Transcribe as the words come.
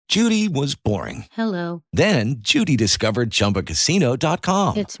Judy was boring. Hello. Then Judy discovered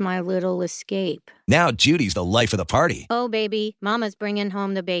ChumbaCasino.com. It's my little escape. Now Judy's the life of the party. Oh, baby, mama's bringing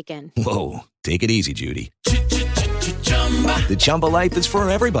home the bacon. Whoa, take it easy, Judy. The Chumba life is for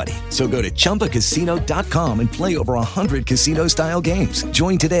everybody. So go to ChumbaCasino.com and play over 100 casino-style games.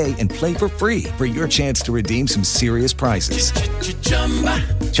 Join today and play for free for your chance to redeem some serious prizes.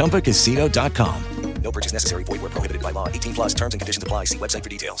 ChumbaCasino.com. No purchase necessary. Void where prohibited by law. 18 plus terms and conditions apply. See website for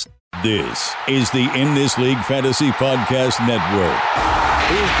details. This is the In This League Fantasy Podcast Network.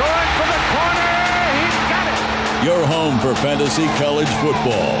 He's going for the corner. He's got it. Your home for fantasy college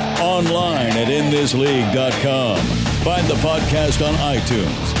football. Online at inthisleague.com. Find the podcast on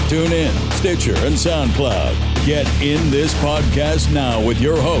iTunes, TuneIn, Stitcher, and SoundCloud. Get In This Podcast now with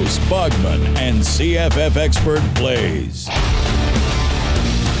your hosts, Bogman and CFF expert Blaze.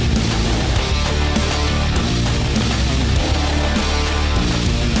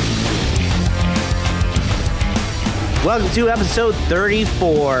 Welcome to episode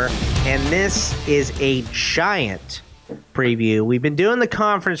 34, and this is a giant preview. We've been doing the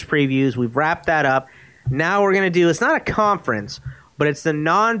conference previews. We've wrapped that up. Now we're going to do, it's not a conference, but it's the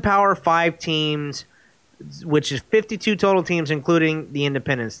non-Power 5 teams, which is 52 total teams, including the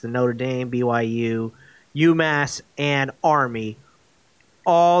independents, the Notre Dame, BYU, UMass, and Army.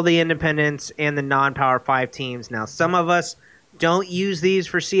 All the independents and the non-Power 5 teams. Now, some of us don't use these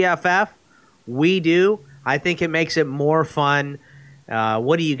for CFF. We do. I think it makes it more fun.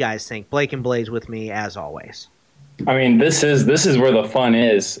 What do you guys think? Blake and Blaze with me as always. I mean, this is where the fun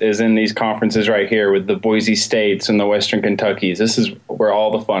is in these conferences right here with the Boise States and the Western Kentuckys. This is where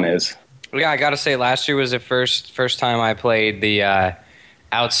all the fun is. Yeah, I got to say, last year was the first time I played the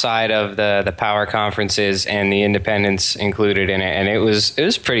outside of the power conferences and the independents included in it, and it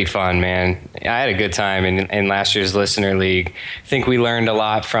was pretty fun, man. I had a good time in last year's listener league. I think we learned a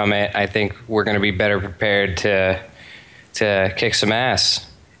lot from it. I think we're going to be better prepared to kick some ass.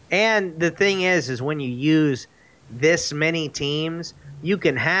 And the thing is when you use this many teams, you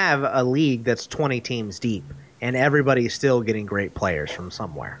can have a league that's 20 teams deep, and everybody's still getting great players from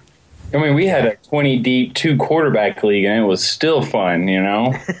somewhere. I mean, we had a 20-deep 2-quarterback league, and it was still fun, you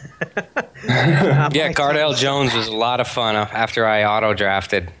know? Yeah, Cardale Jones was a lot of fun after I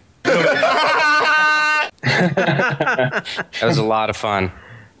auto-drafted. That was a lot of fun.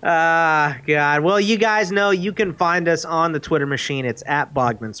 God. Well, you guys know you can find us on the Twitter machine. It's at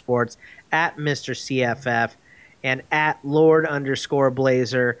Bogman Sports, at Mr. CFF, and at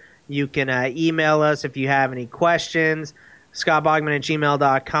Lord_Blazer. You can email us if you have any questions.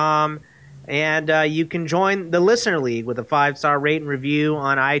 ScottBogman@gmail.com. And you can join the Listener League with a 5-star rate and review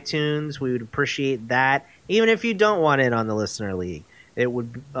on iTunes. We would appreciate that. Even if you don't want in on the Listener League, it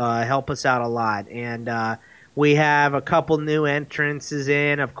would help us out a lot. And we have a couple new entrances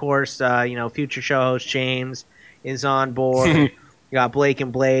in. Of course, future show host James is on board. We got Blake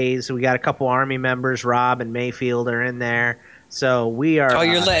and Blaze. We got a couple Army members. Rob and Mayfield are in there. So we are. Oh,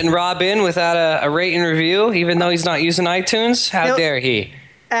 you're letting Rob in without a rate and review, even though he's not using iTunes? How dare he?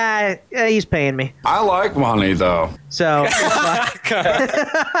 He's paying me. I like money, though. So I'll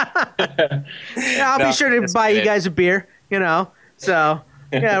be sure to buy you guys a beer, So,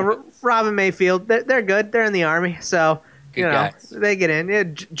 yeah, Rob and Mayfield, they're good. They're in the Army. So, they get in. Yeah,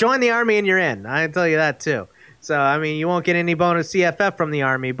 join the Army and you're in. I tell you that, too. So, I mean, you won't get any bonus CFF from the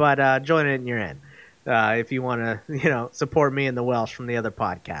Army, but join it and you're in. If you want to, support me and the Welsh from the other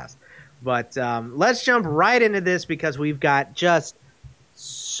podcast. But let's jump right into this because we've got just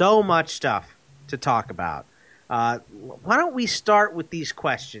so much stuff to talk about. Why don't we start with these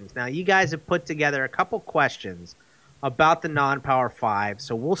questions? Now, you guys have put together a couple questions about the non-Power 5,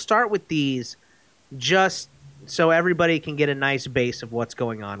 so we'll start with these just so everybody can get a nice base of what's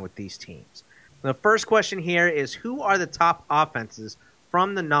going on with these teams. The first question here is, who are the top offenses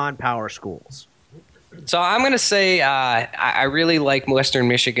from the non-Power schools? So I'm going to say I really like Western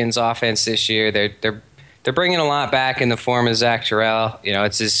Michigan's offense this year. They're bringing a lot back in the form of Zach Terrell.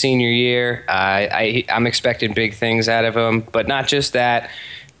 It's his senior year. I'm expecting big things out of him, but not just that.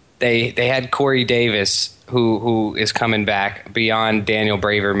 They had Corey Davis, who is coming back beyond Daniel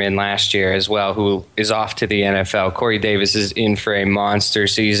Braverman last year as well, who is off to the NFL. Corey Davis is in for a monster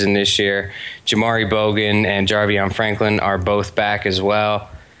season this year. Jamari Bogan and Jarvion Franklin are both back as well.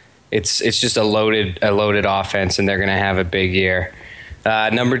 It's just a loaded offense, and they're going to have a big year.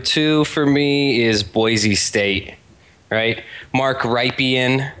 Number 2 for me is Boise State, right? Mark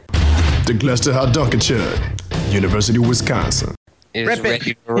Rypien. The Gloucester Hot Dunkerchud, University of Wisconsin. Is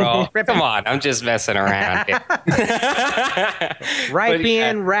ready to roll. Come on, I'm just messing around here.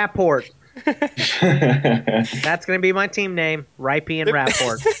 Rypien Rapport. That's going to be my team name, Ripey and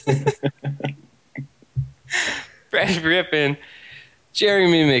Rapport. Brett Rippon,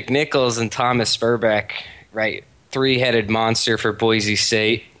 Jeremy McNichols, and Thomas Spurbeck, right? Three-headed monster for Boise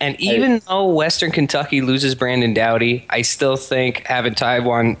State. And even though Western Kentucky loses Brandon Doughty, I still think having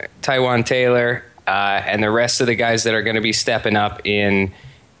Taiwan Taylor and the rest of the guys that are going to be stepping up in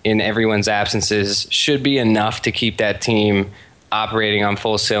everyone's absences should be enough to keep that team operating on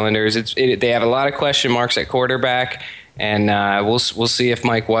full cylinders. They have a lot of question marks at quarterback, and we'll see if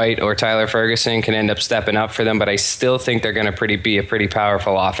Mike White or Tyler Ferguson can end up stepping up for them. But I still think they're going to be a pretty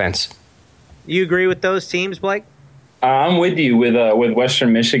powerful offense. You agree with those teams, Blake? I'm with you with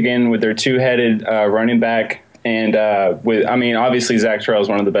Western Michigan with their two-headed running back, and obviously Zach Terrell is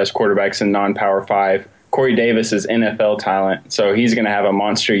one of the best quarterbacks in non-Power 5. Corey Davis is NFL talent, so he's going to have a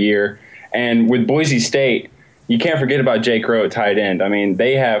monster year. And with Boise State, you can't forget about Jake Rowe at tight end. I mean,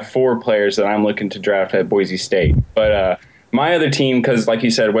 they have 4 players that I'm looking to draft at Boise State. But my other team, because like you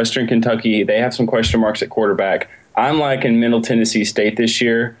said, Western Kentucky, they have some question marks at quarterback. I'm liking Middle Tennessee State this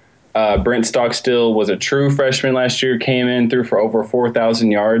year. Brent Stockstill was a true freshman last year, came in, threw for over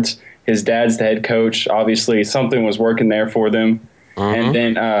 4,000 yards. His dad's the head coach. Obviously, something was working there for them. And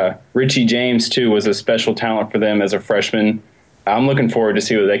then Richie James, too, was a special talent for them as a freshman. I'm looking forward to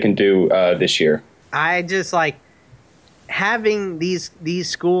see what they can do this year. I just like having these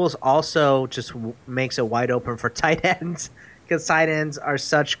schools also just makes it wide open for tight ends because tight ends are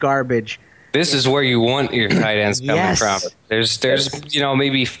such garbage. This is where you want your tight ends coming from. There's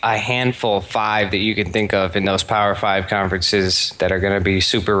maybe a handful, 5 that you can think of in those Power 5 conferences that are going to be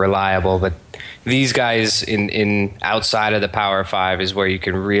super reliable. But these guys in outside of the Power 5 is where you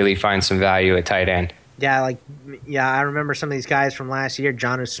can really find some value at tight end. Yeah, I remember some of these guys from last year,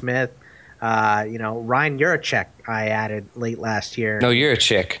 Jonnu Smith, Ryan Urachek I added late last year. No, you're a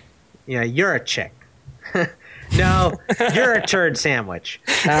chick. Yeah, you're a chick. No, you're a turd sandwich.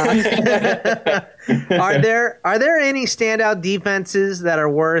 Are there any standout defenses that are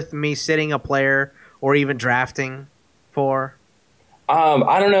worth me sitting a player or even drafting for?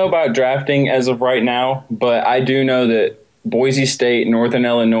 I don't know about drafting as of right now, but I do know that Boise State, Northern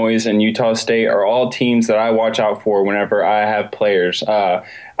Illinois, and Utah State are all teams that I watch out for whenever I have players. Brett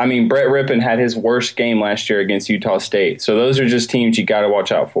Rippon had his worst game last year against Utah State. So those are just teams you got to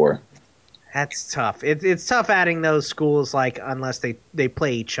watch out for. That's tough. It's tough adding those schools unless they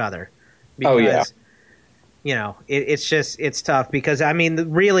play each other. Because, it's tough because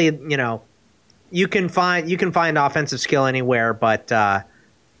really, you can find offensive skill anywhere, but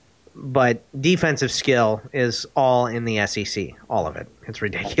defensive skill is all in the SEC, all of it. It's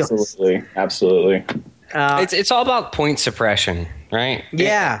ridiculous. Absolutely. It's all about point suppression, right?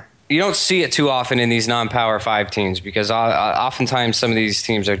 Yeah. You don't see it too often in these non-Power 5 teams because oftentimes some of these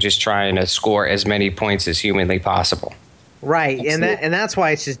teams are just trying to score as many points as humanly possible. Right, and that's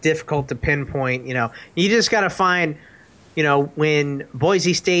why it's just difficult to pinpoint. You just got to find, when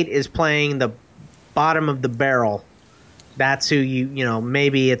Boise State is playing the bottom of the barrel, that's who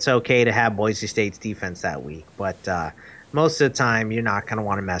maybe it's okay to have Boise State's defense that week. But most of the time, you're not going to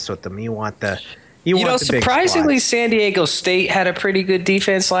want to mess with them. You want the surprisingly, San Diego State had a pretty good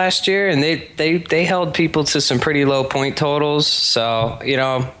defense last year, and they held people to some pretty low point totals. So,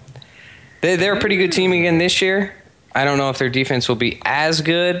 they're a pretty good team again this year. I don't know if their defense will be as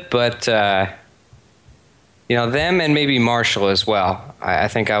good, but, them and maybe Marshall as well. I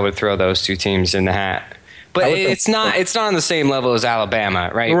think I would throw those 2 teams in the hat. But it's not on the same level as Alabama,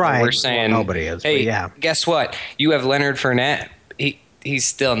 right? Right. We're saying, nobody is, hey, yeah. Guess what? You have Leonard Fournette. He's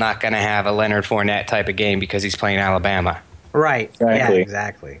still not going to have a Leonard Fournette type of game because he's playing Alabama. Right. Exactly. Yeah,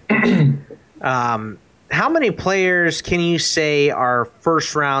 exactly. How many players can you say are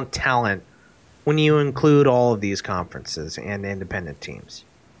first-round talent when you include all of these conferences and independent teams?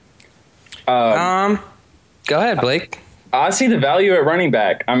 Go ahead, Blake. I see the value at running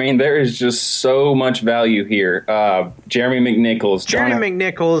back. There is just so much value here. Jeremy McNichols. Jeremy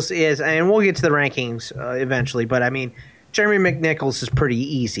McNichols is, and we'll get to the rankings eventually, but Jeremy McNichols is pretty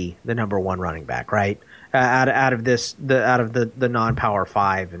easy, the number 1 running back, right? Out of the non-Power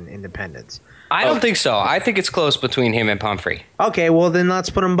 5 and independents. I don't think so. I think it's close between him and Pumphrey. Okay, well then let's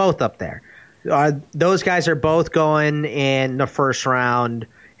put them both up there. Those guys are both going in the first round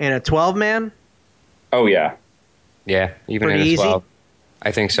in a 12-man? Oh, yeah. Yeah, even pretty in a 12. Easy?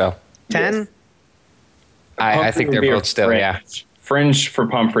 I think so. 10? Yes. I think they're both still, Fringe for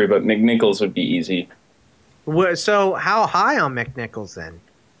Pumphrey, but McNichols would be easy. So how high on McNichols then?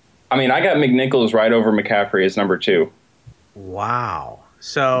 I got McNichols right over McCaffrey as number 2. Wow.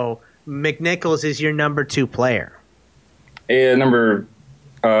 So McNichols is your number 2 player. Number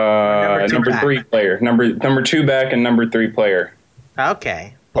Number 3 player. Number 2 back and number 3 player.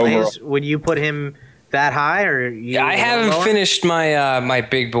 Okay. Blaze, would you put him that high, or I haven't finished my my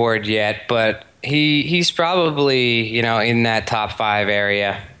big board yet, but he's probably in that top 5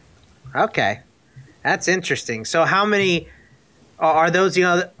 area. Okay, that's interesting. So how many are those?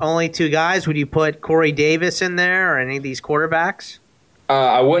 Only 2 guys? Would you put Corey Davis in there or any of these quarterbacks?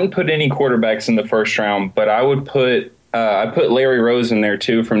 I wouldn't put any quarterbacks in the first round, but I would put I put Larry Rose in there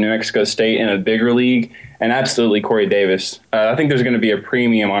too from New Mexico State in a bigger league. And absolutely Corey Davis. I think there's going to be a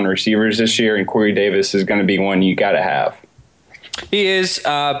premium on receivers this year, and Corey Davis is going to be one you got to have. He is,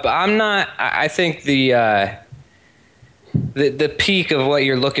 but I'm not. I think the peak of what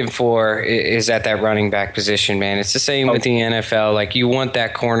you're looking for is at that running back position, man. It's the same with the NFL. Like, you want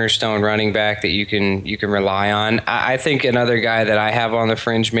that cornerstone running back that you can rely on. I think another guy that I have on the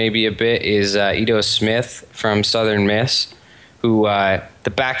fringe maybe a bit is Ito Smith from Southern Miss, who the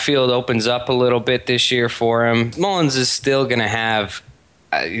backfield opens up a little bit this year for him. Mullins is still going to have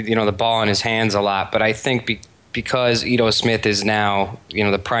the ball in his hands a lot, but I think because Ito Smith is now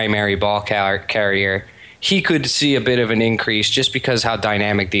the primary ball carrier, he could see a bit of an increase just because how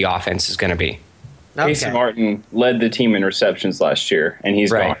dynamic the offense is going to be. Okay. Casey Martin led the team in receptions last year, and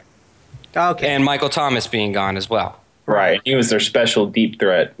he's gone. Okay. And Michael Thomas being gone as well. Right. He was their special deep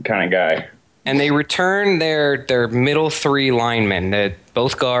threat kind of guy. And they returned their middle 3 linemen,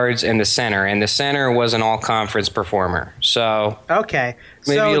 both guards and the center was an all-conference performer. So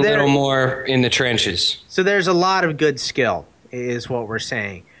maybe a little more in the trenches. So there's a lot of good skill, is what we're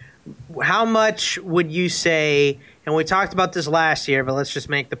saying. How much would you say, and we talked about this last year, but let's just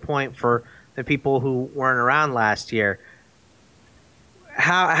make the point for the people who weren't around last year.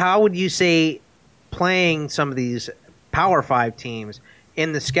 How would you say playing some of these Power 5 teams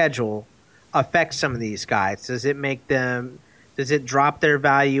in the schedule affect some of these guys? Does it drop their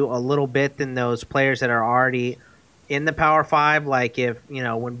value a little bit than those players that are already in the Power 5? Like if,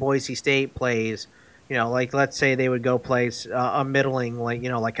 when Boise State plays, like let's say they would go play a middling,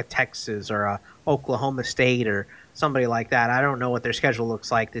 like a Texas or a Oklahoma State or somebody like that. I don't know what their schedule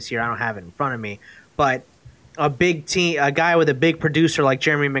looks like this year. I don't have it in front of me. But a big team, a guy with a big producer like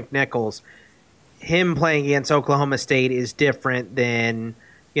Jeremy McNichols, him playing against Oklahoma State is different than,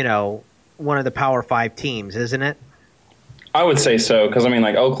 one of the Power 5 teams, isn't it? I would say so, because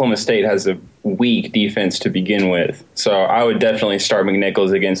Oklahoma State has a weak defense to begin with, so I would definitely start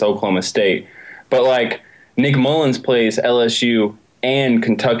McNichols against Oklahoma State. But Nick Mullins plays LSU and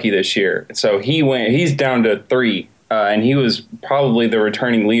Kentucky this year, so he's down to 3, and he was probably the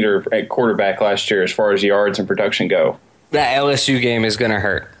returning leader at quarterback last year as far as yards and production go. That LSU game is going to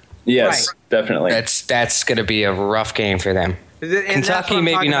hurt. Yes, right. Definitely. That's going to be a rough game for them. And Kentucky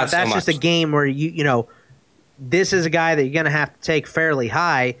maybe not so much. That's just a game where this is a guy that you're going to have to take fairly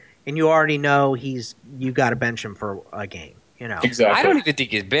high, and you already know you got to bench him for a game. Exactly. I don't even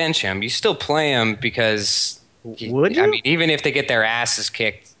think you bench him. You still play him because would you? I mean, even if they get their asses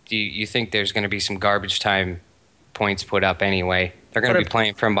kicked, you think there's going to be some garbage time points put up anyway. They're going to be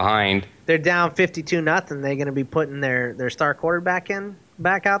playing from behind. They're down 52-0. They're going to be putting their star quarterback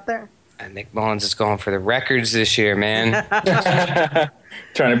back out there. And Nick Mullins is going for the records this year, man.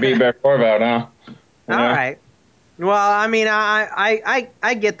 Trying to beat Brett Favre out, huh? All right. Well, I mean,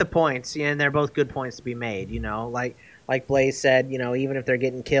 I get the points, and they're both good points to be made. Like Blaze said, even if they're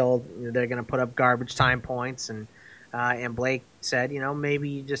getting killed, they're going to put up garbage time points, and Blake said, maybe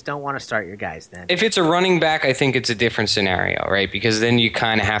you just don't want to start your guys then. If it's a running back, I think it's a different scenario, right? Because then you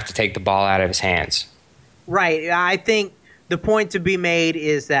kind of have to take the ball out of his hands. Right. I think the point to be made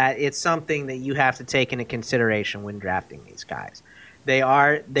is that it's something that you have to take into consideration when drafting these guys.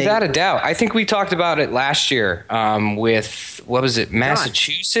 Without a doubt. I think we talked about it last year with, what was it,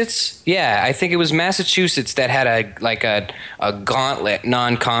 Massachusetts? Yeah, I think it was Massachusetts that had a gauntlet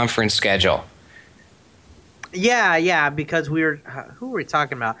non-conference schedule. Yeah, because who were we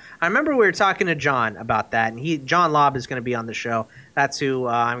talking about? I remember we were talking to John about that, and John Lobb is going to be on the show. That's who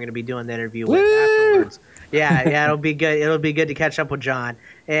I'm going to be doing the interview with afterwards. Yeah, it'll be good. It'll be good to catch up with John.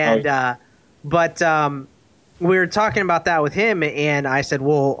 And we were talking about that with him, and I said,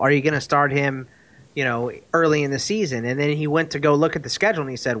 well, are you going to start him, early in the season? And then he went to go look at the schedule, and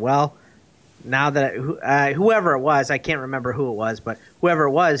he said, well, now that whoever it was, I can't remember who it was, but whoever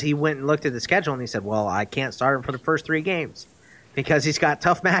it was, he went and looked at the schedule, and he said, well, I can't start him for the first 3 games because he's got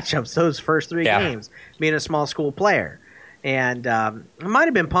tough matchups those first 3 games, being a small school player. And it might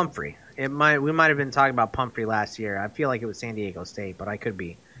have been Pumphrey. We might have been talking about Pumphrey last year. I feel like it was San Diego State, but I could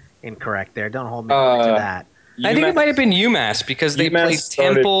be incorrect there. Don't hold me to that. I think it might have been UMass because they played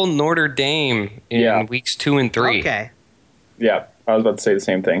Temple, Notre Dame in weeks 2 and 3. Okay. Yeah. I was about to say the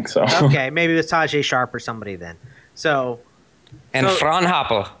same thing. So okay, maybe it was Tajay Sharp or somebody then. And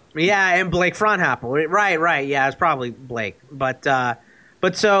Fraunhofer. Yeah, and Blake Fraunhofer. Right. Yeah, it's probably Blake. But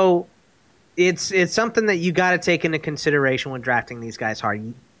so it's something that you got to take into consideration when drafting these guys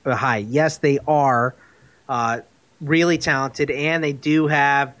high. Yes, they are really talented, and they do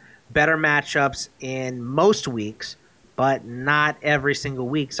have better matchups in most weeks, but not every single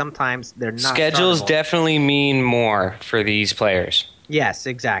week. Sometimes they're not. Schedules startable. Definitely mean more for these players. Yes,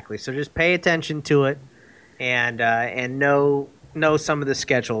 exactly. So just pay attention to it and know some of the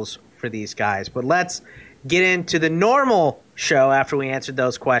schedules for these guys. But let's get into the normal show after we answered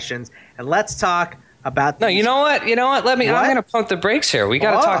those questions, and let's talk about. No, you know what? I'm going to pump the brakes here. We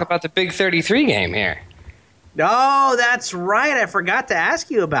got to talk about the Big 33 game here. Oh, that's right. I forgot to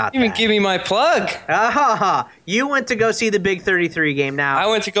ask you about that. You didn't give me my plug. You went to go see the Big 33 game. Now I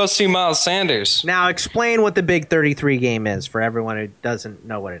went to go see Miles Sanders. Now explain what the Big 33 game is for everyone who doesn't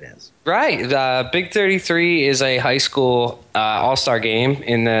know what it is. Right. The Big 33 is a high school all-star game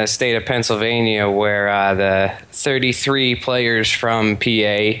in the state of Pennsylvania where the 33 players from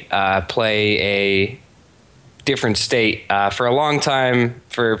PA play a different state. For a long time,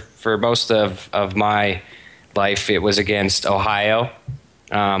 for most of my life, it was against Ohio.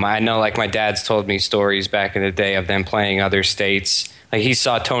 I know, like, my dad's told me stories back in the day of them playing other states. Like, he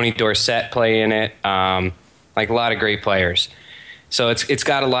saw Tony Dorsett play in it, like a lot of great players. So it's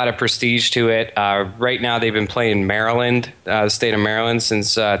got a lot of prestige to it. Right now, they've been playing Maryland, the state of Maryland,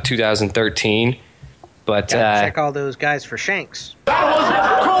 since 2013. But check all those guys for Shanks.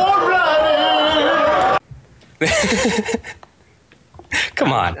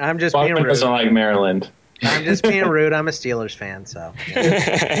 Come on. I'm just being rude. Doesn't like Maryland. I'm just being rude. I'm a Steelers fan, so.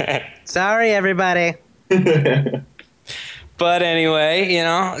 Yeah. Sorry, everybody. But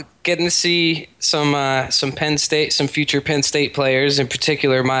anyway, getting to see some Penn State, some future Penn State players, in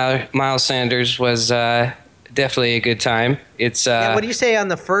particular Miles Sanders, was definitely a good time. It's what do you say on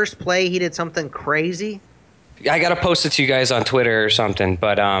the first play? He did something crazy. I got to post it to you guys on Twitter or something,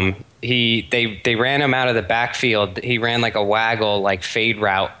 but they ran him out of the backfield. He ran like a waggle, like fade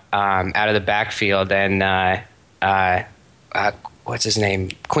route out of the backfield, and what's his name?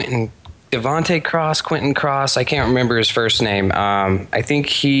 Quentin Cross. I can't remember his first name. I think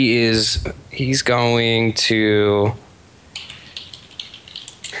he's going to.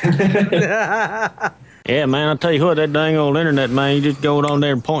 Yeah, man, I'll tell you what, that dang old internet, man, you just go on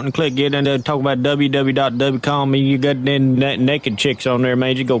there and point and click, get in there, talk about www.com, and you got them naked chicks on there,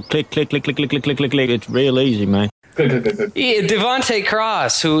 man. You go click. It's real easy, man. Yeah, Devontae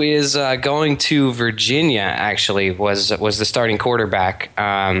Cross, who is going to Virginia, actually, was the starting quarterback.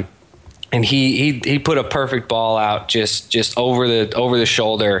 And he put a perfect ball out just over the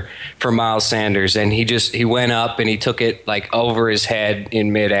shoulder for Miles Sanders, and he went up and he took it like over his head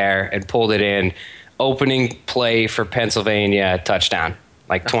in midair and pulled it in. Opening play for Pennsylvania, touchdown,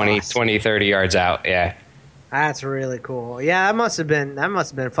 like 20, 30 yards out. Yeah, that's really cool. Yeah, that must have been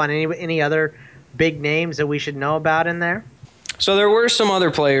fun. Any other big names that we should know about in there? So there were some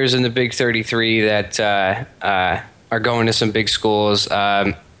other players in the Big 33 that are going to some big schools.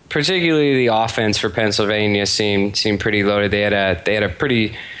 Particularly the offense for Pennsylvania seemed pretty loaded. They had a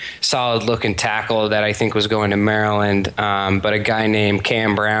pretty solid looking tackle that I think was going to Maryland, but a guy named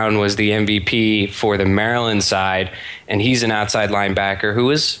Cam Brown was the MVP for the Maryland side, and he's an outside linebacker who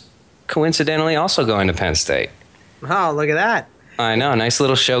is coincidentally also going to Penn State. Oh, look at that! I know, nice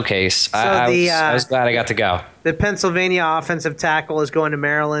little showcase. So I was glad I got to go. The Pennsylvania offensive tackle is going to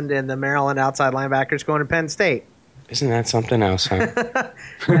Maryland, and the Maryland outside linebacker is going to Penn State. Isn't that something else, huh?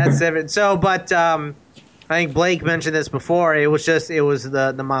 That's it. So, but I think Blake mentioned this before. It was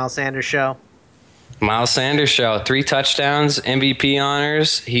the Miles Sanders show. Miles Sanders show, 3 touchdowns, MVP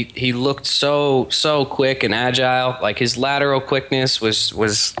honors. He looked so quick and agile. Like, his lateral quickness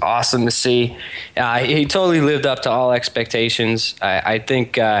was awesome to see. He totally lived up to all expectations. I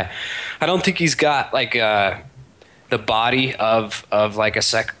think I don't think he's got like the body of like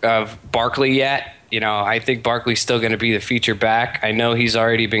of Barkley yet. I think Barkley's still going to be the feature back. I know he's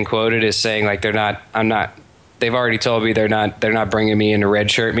already been quoted as saying like they've already told me they're not bringing me in to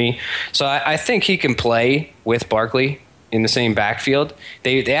redshirt me. So I think he can play with Barkley in the same backfield.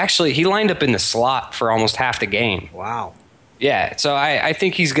 He lined up in the slot for almost half the game. Wow. Yeah, so I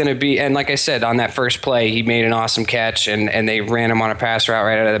think he's going to be, and like I said, on that first play, he made an awesome catch, and they ran him on a pass route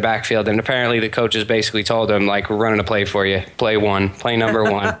right out of the backfield, and apparently the coaches basically told him, like, we're running a play for you. Play number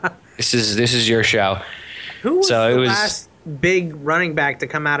 1. This is your show. Who was the last big running back to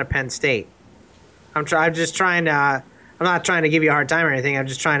come out of Penn State? I'm just trying to. I'm not trying to give you a hard time or anything. I'm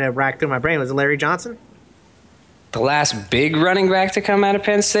just trying to rack through my brain. Was it Larry Johnson? The last big running back to come out of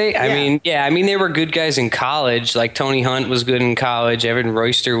Penn State? I mean, they were good guys in college. Like Tony Hunt was good in college. Evan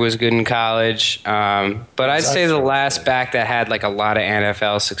Royster was good in college. But I'd say the last back that had like a lot of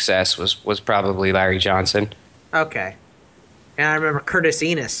NFL success was probably Larry Johnson. Okay. And I remember Curtis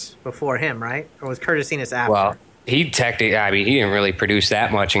Enos before him, right? Or was Curtis Enos after? Well, he didn't really produce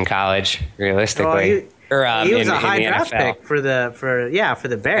that much in college, realistically. Well, he was a high draft pick for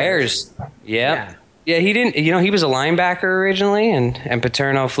the Bears. Yeah. Yeah, he didn't. He was a linebacker originally, and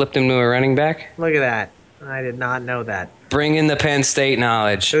Paterno flipped him to a running back. Look at that! I did not know that. Bring in the Penn State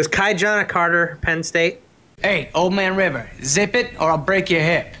knowledge. It was Kai John Carter, Penn State. Hey, Old Man River, zip it or I'll break your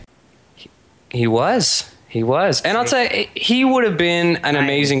hip. He was, and I'll tell you, he would have been an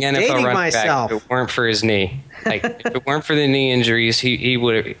amazing NFL running back if it weren't for his knee. Like if it weren't for the knee injuries, he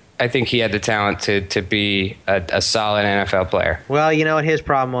would have. I think he had the talent to be a solid NFL player. Well, you know what his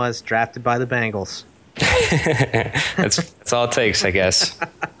problem was? Drafted by the Bengals. That's all it takes, I guess.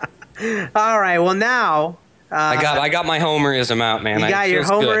 All right. Well, now I got my homerism out, man. You got your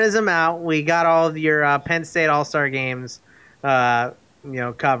homerism out. We got all of your Penn State All-Star games,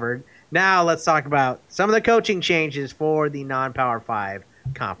 covered. Now let's talk about some of the coaching changes for the non-Power 5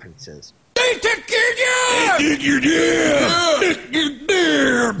 conferences. They took your job.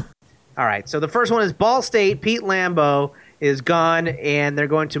 All right. So the first one is Ball State. Pete Lambeau is gone, and they're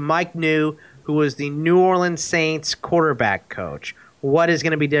going to Mike New, who was the New Orleans Saints quarterback coach. What is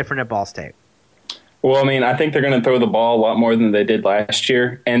going to be different at Ball State? Well, I mean, I think they're going to throw the ball a lot more than they did last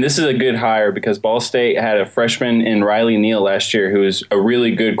year. And this is a good hire because Ball State had a freshman in Riley Neal last year who was a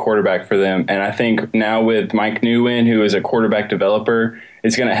really good quarterback for them. And I think now with Mike New in, who is a quarterback developer,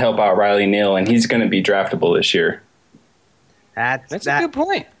 it's going to help out Riley Neal, and he's going to be draftable this year. That's a good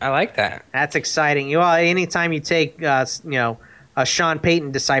point. I like that. That's exciting. Anytime you take, a Sean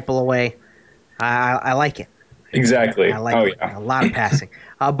Payton disciple away, I like it. Exactly. I like it. A lot of passing.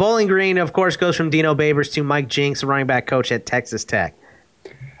 Bowling Green, of course, goes from Dino Babers to Mike Jinks, running back coach at Texas Tech.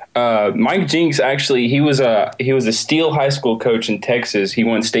 Mike Jinks, actually, he was a Steele High School coach in Texas. He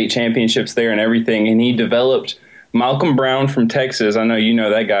won state championships there and everything, and he developed Malcolm Brown from Texas. I know you know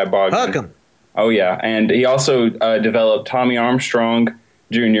that guy, Bogdan. Hook him. Oh, yeah. And he also developed Tommy Armstrong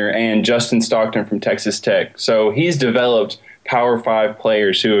Jr. and Justin Stockton from Texas Tech. So he's developed Power 5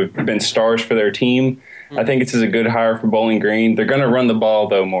 players who have been stars for their team. I think this is a good hire for Bowling Green. They're going to run the ball,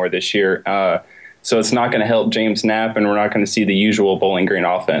 though, more this year. So it's not going to help James Knapp, and we're not going to see the usual Bowling Green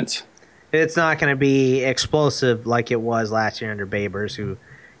offense. It's not going to be explosive like it was last year under Babers, who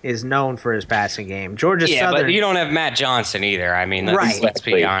is known for his passing game. Georgia Southern. But you don't have Matt Johnson either. I mean, let's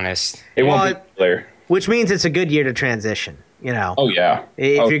be honest. It won't be clear. Which means it's a good year to transition. Oh yeah.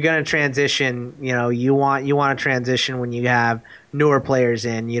 If you're going to transition, you want to transition when you have newer players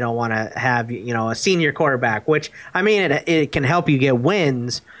in. You don't want to have a senior quarterback. Which I mean, it can help you get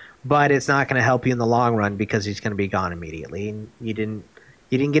wins, but it's not going to help you in the long run because he's going to be gone immediately, and you didn't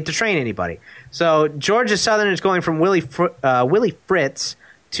get to train anybody. So Georgia Southern is going from Willie Fritz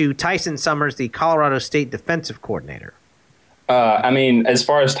to Tyson Summers, the Colorado State defensive coordinator. I mean, as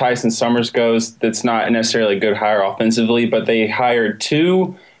far as Tyson Summers goes, that's not necessarily a good hire offensively, but they hired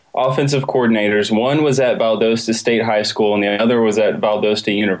two offensive coordinators. One was at Valdosta State High School, and the other was at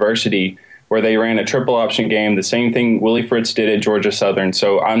Valdosta University, where they ran a triple option game. The same thing Willie Fritz did at Georgia Southern.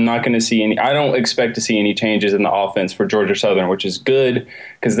 So I'm not going to see I don't expect to see any changes in the offense for Georgia Southern, which is good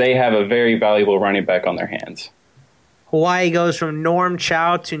because they have a very valuable running back on their hands. Hawaii goes from Norm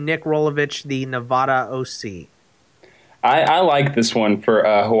Chow to Nick Rolovich, the Nevada OC. I like this one for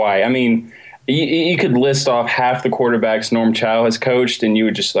Hawaii. I mean, you could list off half the quarterbacks Norm Chow has coached, and you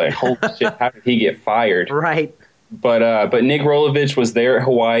would just like, holy shit, how did he get fired? Right. But Nick Rolovich was there at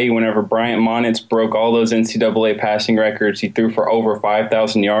Hawaii whenever Bryant Monitz broke all those NCAA passing records. He threw for over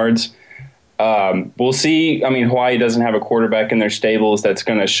 5,000 yards. We'll see. I mean, Hawaii doesn't have a quarterback in their stables that's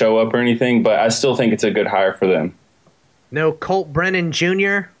going to show up or anything, but I still think it's a good hire for them. No Colt Brennan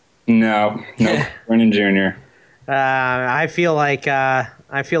Jr.? No Brennan Jr. I feel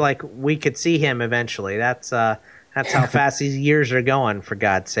like we could see him eventually. That's how fast these years are going, for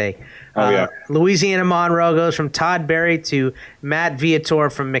God's sake. Yeah. Louisiana Monroe goes from Todd Berry to Matt Viator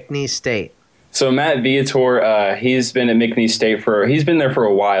from McNeese State. So Matt Viator, he's been at McNeese State he's been there for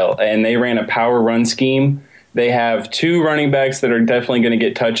a while, and they ran a power run scheme. They have two running backs that are definitely going to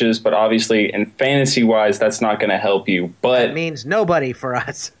get touches, but obviously in fantasy-wise, that's not going to help you. But that means nobody for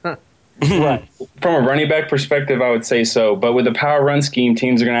us. Right. From a running back perspective, I would say so. But with the power run scheme,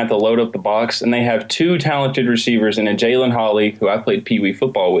 teams are going to have to load up the box, and they have two talented receivers in a Jalen Hawley, who I played Pee Wee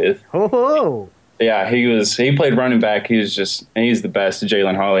football with. Oh. Yeah, he played running back. He's the best.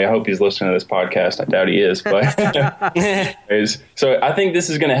 Jalen Hawley. I hope he's listening to this podcast. I doubt he is, but so I think this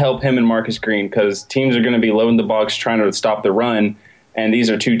is going to help him and Marcus Green because teams are going to be loading the box trying to stop the run, and these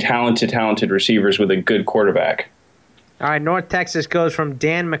are two talented receivers with a good quarterback. All right, North Texas goes from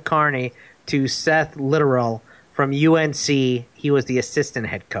Dan McCarney to Seth Litteral from UNC. He was the assistant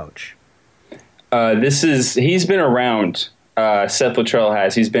head coach. He's been around. Seth Littrell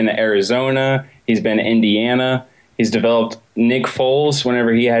has. He's been to Arizona. He's been to Indiana. He's developed Nick Foles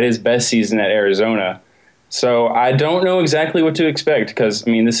whenever he had his best season at Arizona. So I don't know exactly what to expect because,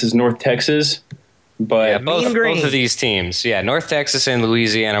 this is North Texas. But both of these teams, North Texas and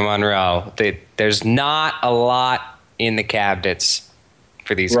Louisiana Monroe, there's not a lot in the cabinets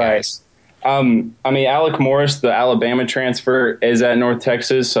for these guys. Alec Morris, the Alabama transfer, is at North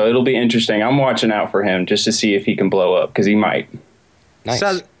Texas, so it'll be interesting. I'm watching out for him just to see if he can blow up because he might.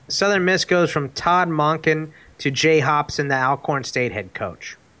 Nice. Southern Miss goes from Todd Monken to Jay Hobson, the Alcorn State head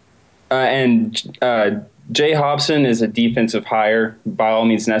coach. Jay Hobson is a defensive hire by all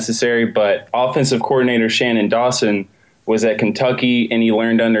means necessary, but offensive coordinator Shannon Dawson was at Kentucky, and he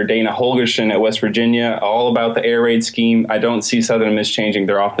learned under Dana Holgerson at West Virginia all about the air raid scheme. I don't see Southern Miss changing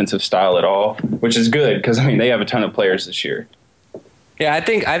their offensive style at all, which is good because, they have a ton of players this year. Yeah,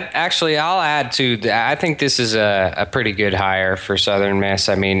 I'll add to that. I think this is a pretty good hire for Southern Miss.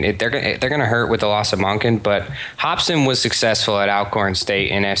 They're going to hurt with the loss of Monken, but Hobson was successful at Alcorn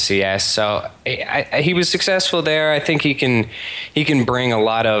State in FCS, so he was successful there. I think he can bring a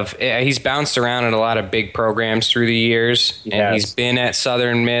lot of. He's bounced around at a lot of big programs through the years, and he's been at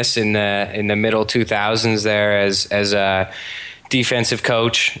Southern Miss in the middle 2000s there as a defensive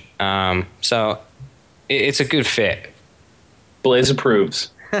coach. So it's a good fit. Blaze approves.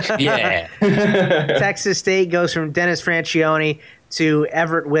 Yeah. Texas State goes from Dennis Francione to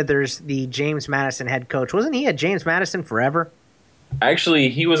Everett Withers, the James Madison head coach. Wasn't he at James Madison forever? Actually,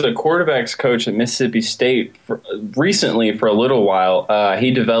 he was a quarterbacks coach at Mississippi State recently for a little while.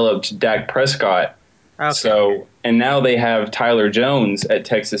 He developed Dak Prescott. Okay. And now they have Tyler Jones at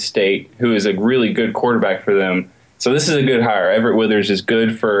Texas State, who is a really good quarterback for them. So this is a good hire. Everett Withers is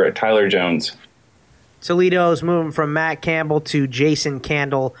good for Tyler Jones. Toledo is moving from Matt Campbell to Jason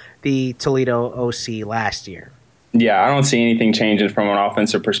Candle, the Toledo OC last year. Yeah, I don't see anything changing from an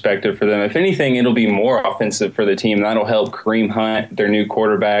offensive perspective for them. If anything, it'll be more offensive for the team. That'll help Kareem Hunt, their new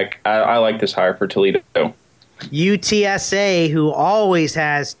quarterback. I like this hire for Toledo. UTSA, who always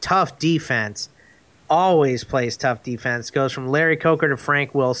has tough defense, always plays tough defense, goes from Larry Coker to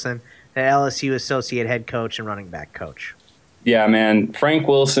Frank Wilson, the LSU associate head coach and running back coach. Yeah, man. Frank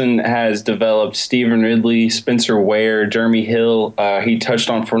Wilson has developed Stephen Ridley, Spencer Ware, Jeremy Hill. He touched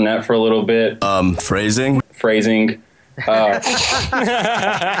on Fournette for a little bit. Phrasing. I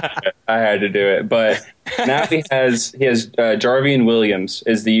had to do it. But now he has Jarvian Williams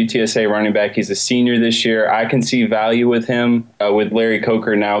is the UTSA running back. He's a senior this year. I can see value with him, with Larry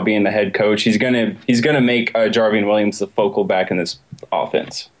Coker now being the head coach. He's gonna make Jarvian Williams the focal back in this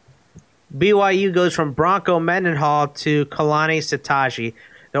offense. BYU goes from Bronco Mendenhall to Kalani Sitaji,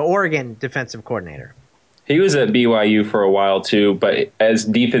 the Oregon defensive coordinator. He was at BYU for a while too, but as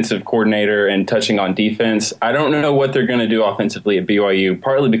defensive coordinator and touching on defense, I don't know what they're going to do offensively at BYU,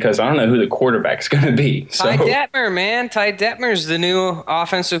 partly because I don't know who the quarterback's going to be. Ty Detmer, man. Ty Detmer's the new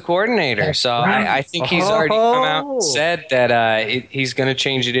offensive coordinator. So I think he's already come out and said that he's going to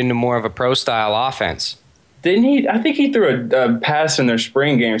change it into more of a pro-style offense. Didn't he? I think he threw a pass in their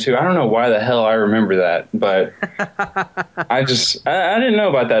spring game, too. I don't know why the hell I remember that, but I didn't know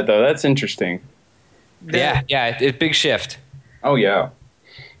about that, though. That's interesting. Yeah, it's a big shift. Oh, yeah.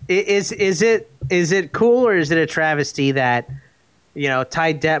 Is it cool or is it a travesty that,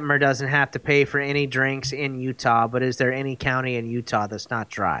 Ty Detmer doesn't have to pay for any drinks in Utah, but is there any county in Utah that's not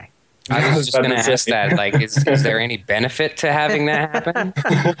dry? I was just going to ask that. Like, is there any benefit to having that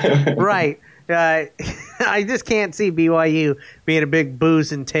happen? Right. I just can't see BYU being a big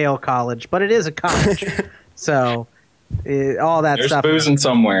booze and tail college, but it is a college. So all that there's stuff. There's boozing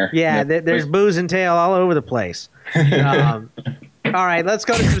somewhere. Yeah, there's booze and tail all over the place. All right, let's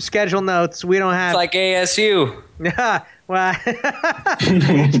go to some schedule notes. We don't have. It's like ASU. Well,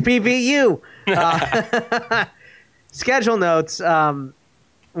 it's PVU. Schedule notes.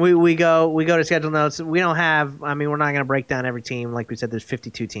 We go to schedule notes. We don't have. I mean, we're not going to break down every team. Like we said, there's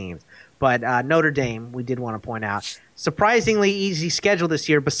 52 teams. But Notre Dame, we did want to point out, surprisingly easy schedule this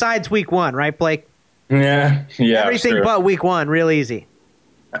year. Besides Week 1, right, Blake? Yeah. Everything but Week 1, real easy.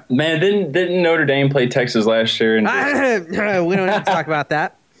 Man, didn't Notre Dame play Texas last year? We don't need to talk about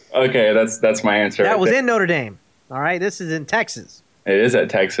that. Okay, that's my answer. That was in Notre Dame. All right, this is in Texas. It is at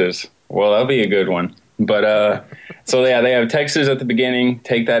Texas. Well, that'll be a good one. But so yeah, they have Texas at the beginning.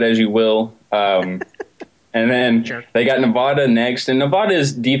 Take that as you will. And then they got Nevada next. And Nevada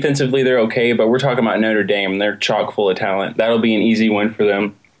is defensively, they're okay, but we're talking about Notre Dame. They're chock full of talent. That'll be an easy win for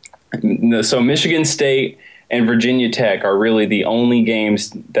them. So Michigan State and Virginia Tech are really the only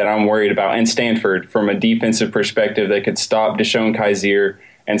games that I'm worried about. And Stanford, from a defensive perspective, that could stop Deshaun Kaiser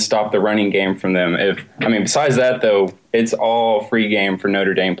and stop the running game from them. Besides that, though, it's all free game for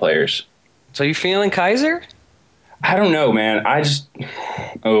Notre Dame players. So you feeling Kaiser? I don't know, man.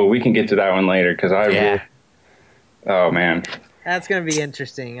 We can get to that one later because oh, man. That's going to be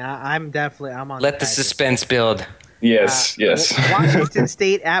interesting. I'm on. Let the suspense build. Yes. Washington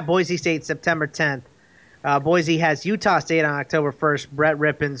State at Boise State, September 10th. Boise has Utah State on October 1st. Brett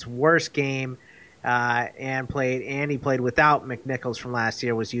Rippon's worst game and he played without McNichols from last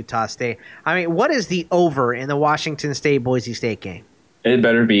year was Utah State. What is the over in the Washington State-Boise State game? It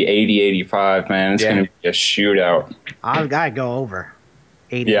better be 80-85, man. It's going to be a shootout. I've got to go over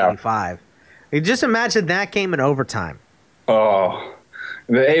 80-85. Just imagine that game in overtime. Oh.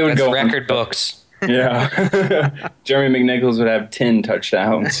 They would go record books. Yeah. Jeremy McNichols would have 10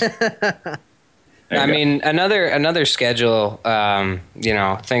 touchdowns. Another schedule,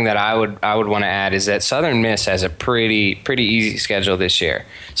 thing that I would want to add is that Southern Miss has a pretty easy schedule this year.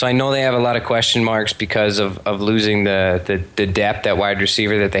 So I know they have a lot of question marks because of losing the depth at wide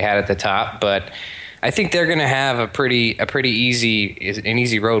receiver that they had at the top, but I think they're going to have an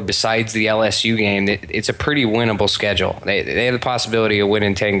easy road. Besides the LSU game, it's a pretty winnable schedule. They have the possibility of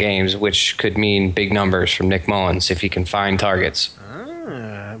winning 10 games, which could mean big numbers from Nick Mullins if he can find targets.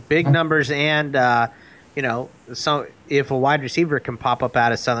 Big numbers, and so if a wide receiver can pop up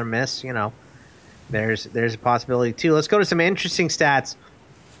out of Southern Miss, there's a possibility too. Let's go to some interesting stats.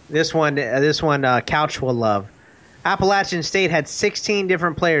 This one, Couch will love. Appalachian State had 16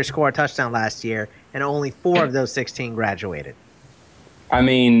 different players score a touchdown last year, and only 4 of those 16 graduated.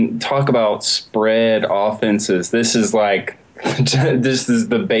 Talk about spread offenses. This is the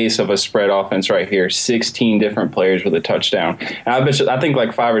base of a spread offense right here. 16 different players with a touchdown. And I think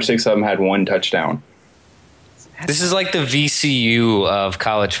 5 or 6 of them had 1 touchdown. This is like the VCU of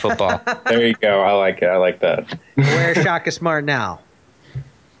college football. There you go. I like it. I like that. Where's Shaka Smart now?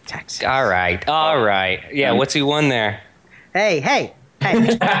 Texas. All right. Yeah, what's he won there? Hey.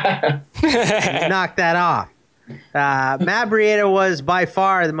 Knock that off. Matt Breida was by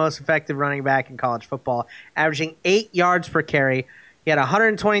far the most effective running back in college football, averaging 8 yards per carry. He had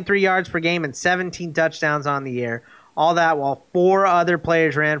 123 yards per game and 17 touchdowns on the year. All that while 4 other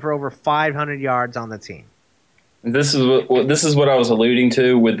players ran for over 500 yards on the team. This is what I was alluding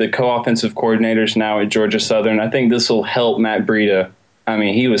to with the co-offensive coordinators now at Georgia Southern. I think this will help Matt Breida.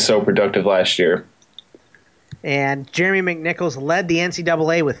 He was so productive last year. And Jeremy McNichols led the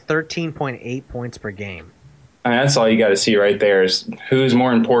NCAA with 13.8 points per game. That's all you got to see right there is who's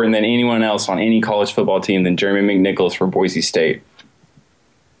more important than anyone else on any college football team than Jeremy McNichols for Boise State.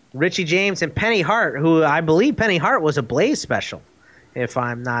 Richie James and Penny Hart, who I believe Penny Hart was a Blaze special, if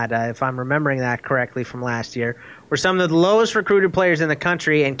I'm remembering that correctly from last year, were some of the lowest recruited players in the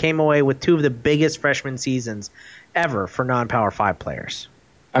country and came away with 2 of the biggest freshman seasons ever for non-Power 5 players.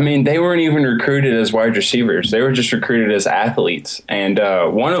 They weren't even recruited as wide receivers. They were just recruited as athletes. And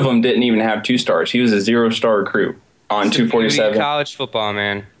one of them didn't even have 2 stars. He was a 0-star recruit on 247. College football,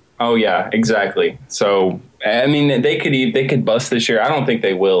 man. Oh, yeah, exactly. So, they could bust this year. I don't think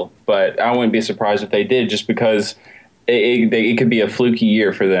they will, but I wouldn't be surprised if they did just because it could be a fluky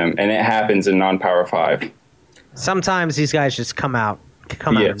year for them, and it happens in non-Power 5. Sometimes these guys just come out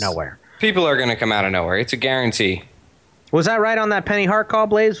of nowhere. People are going to come out of nowhere. It's a guarantee. Was that right on that Penny Hart call,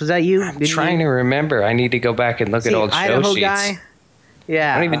 Blaze? Was that you? I'm trying to remember. I need to go back and look at old Idaho show sheets. Guy?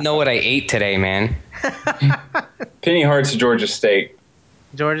 Yeah. I don't even know what I ate today, man. Penny Hart's Georgia State.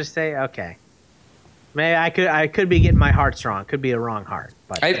 Georgia State? Okay. Maybe I could be getting my hearts wrong. Could be a wrong heart.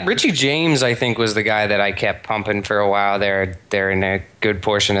 But Richie James, I think, was the guy that I kept pumping for a while there in a good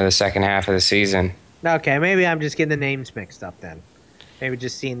portion of the second half of the season. Okay, maybe I'm just getting the names mixed up then. Maybe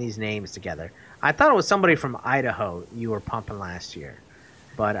just seeing these names together. I thought it was somebody from Idaho you were pumping last year,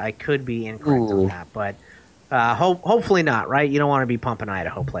 but I could be incorrect on that. But hopefully not, right? You don't want to be pumping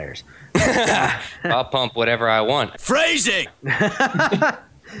Idaho players. I'll pump whatever I want. Phrasing!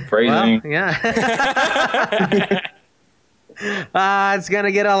 Phrasing. Well, yeah. It's going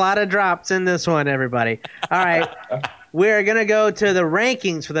to get a lot of drops in this one, everybody. All right. We're going to go to the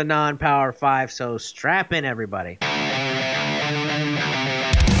rankings for the non-Power 5, so strap in, everybody.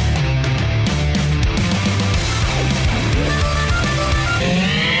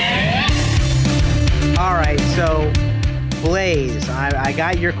 All right, so Blaze, I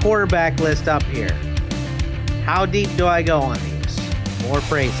got your quarterback list up here. How deep do I go on these? More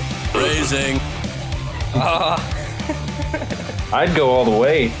phrasing. Phrasing. I'd go all the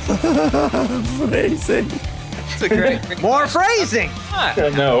way. Phrasing. It's a great. More phrasing.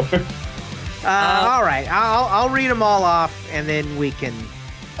 No. All right, I'll read them all off, and then we can.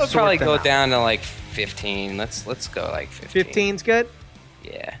 I'll probably go down to like 15. Let's go like 15. 15's good.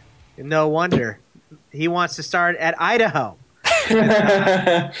 Yeah. No wonder he wants to start at Idaho.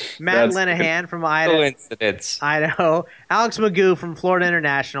 Matt Linehan from Idaho. Coincidence. Idaho. Alex Magoo from Florida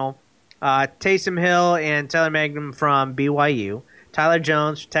International. Taysom Hill and Taylor Magnum from BYU. Tyler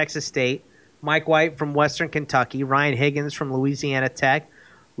Jones from Texas State. Mike White from Western Kentucky. Ryan Higgins from Louisiana Tech.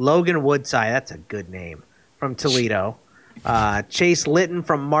 Logan Woodside, that's a good name, from Toledo. Chase Litton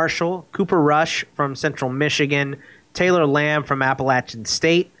from Marshall. Cooper Rush from Central Michigan. Taylor Lamb from Appalachian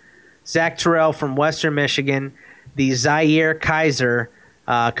State. Zach Terrell from Western Michigan. The Zaire Kaiser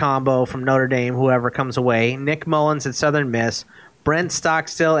combo from Notre Dame, whoever comes away. Nick Mullins at Southern Miss. Brent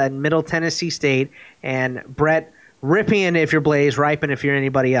Stockstill at Middle Tennessee State. And Brett Ripien if you're Blaze, Ripien if you're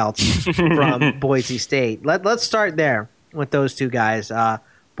anybody else from Boise State. Let's start there with those two guys.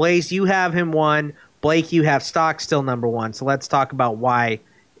 Blaze, you have him 1. Blake, you have Stockstill number 1. So let's talk about why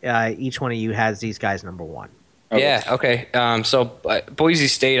each one of you has these guys number 1. Okay. Yeah, okay. So Boise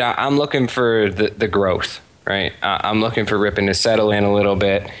State, I'm looking for the growth, right? I'm looking for Ripien to settle in a little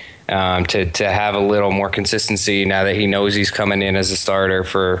bit, to have a little more consistency now that he knows he's coming in as a starter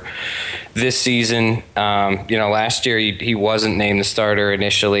for this season. Last year he wasn't named the starter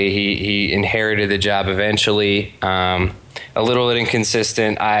initially. He inherited the job eventually. A little bit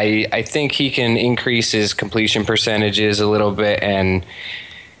inconsistent. I think he can increase his completion percentages a little bit and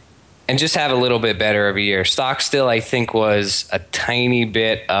just have a little bit better of a year. Stockstill, I think, was a tiny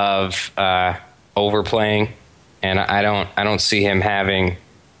bit of overplaying, and I don't see him having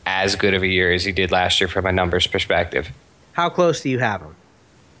as good of a year as he did last year from a numbers perspective. How close do you have him?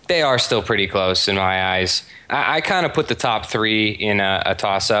 They are still pretty close in my eyes. I kind of put the top 3 in a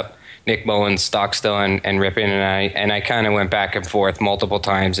toss-up. Nick Mullins, Stockstill, and Ripien, and I kind of went back and forth multiple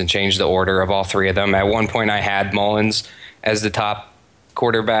times and changed the order of all 3 of them. At one point, I had Mullins as the top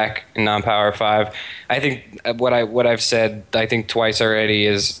quarterback in non-Power 5. I think what I've said, I think twice already,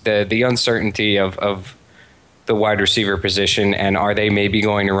 is the uncertainty of the wide receiver position, and are they maybe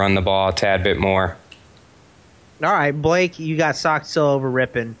going to run the ball a tad bit more? All right, Blake, you got Stockstill over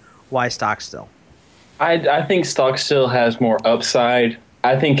Ripien. Why Stockstill? I think Stockstill has more upside.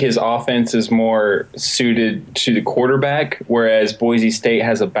 I think his offense is more suited to the quarterback, whereas Boise State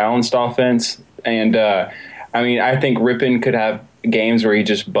has a balanced offense. And, I think Ripien could have games where he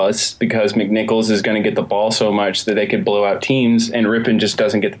just busts because McNichols is going to get the ball so much that they could blow out teams, and Ripien just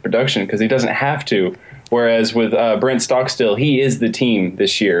doesn't get the production because he doesn't have to. Whereas with Brent Stockstill, he is the team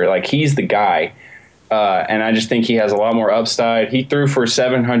this year. Like, he's the guy. And I just think he has a lot more upside. He threw for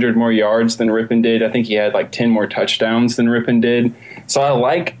 700 more yards than Ripien did. I think he had like 10 more touchdowns than Ripien did. So I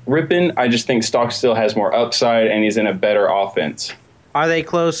like Ripien. I just think Stockstill has more upside, and he's in a better offense. Are they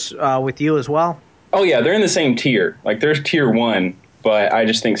close with you as well? Oh, yeah, they're in the same tier. Like, there's tier 1, but I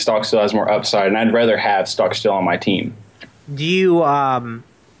just think Stockstill has more upside, and I'd rather have Stockstill on my team. Do you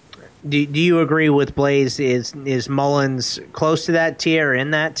do you agree with Blaze? Is Mullins close to that tier or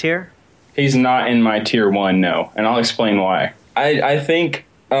in that tier? He's not in my tier 1, no, and I'll explain why. I think,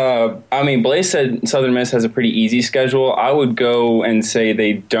 Blaze said Southern Miss has a pretty easy schedule. I would go and say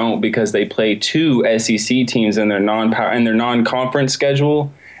they don't because they play 2 SEC teams in their non-conference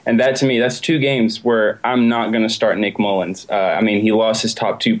schedule, and that to me, that's 2 games where I'm not going to start Nick Mullins. He lost his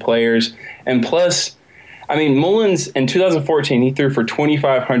top 2 players, and plus, Mullins in 2014, he threw for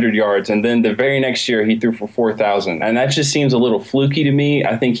 2,500 yards, and then the very next year he threw for 4,000. And that just seems a little fluky to me.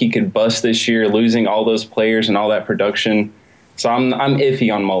 I think he could bust this year, losing all those players and all that production. So I'm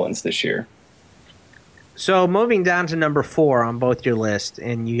iffy on Mullins this year. So moving down to number 4 on both your list,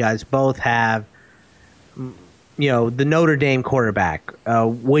 and you guys both have, the Notre Dame quarterback.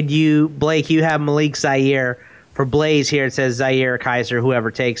 Would you, Blake, you have Malik Zaire. For Blaze here, it says Zaire, Kaiser,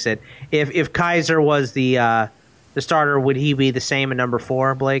 whoever takes it. If Kaiser was the starter, would he be the same at number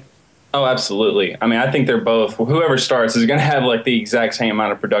 4, Blake? Oh, absolutely. I think they're both. Whoever starts is going to have like the exact same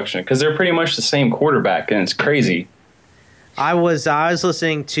amount of production because they're pretty much the same quarterback, and it's crazy. I was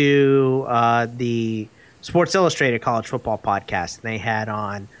listening to the Sports Illustrated College Football podcast, and they had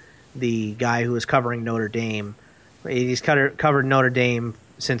on the guy who was covering Notre Dame. He's covered Notre Dame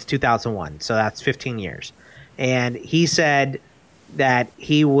since 2001, so that's 15 years. And he said that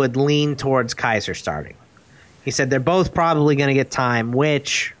he would lean towards Kaiser starting. He said they're both probably going to get time,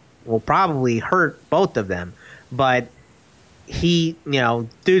 which will probably hurt both of them. But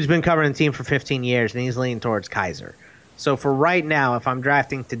dude's been covering the team for 15 years, and he's leaning towards Kizer. So for right now, if I'm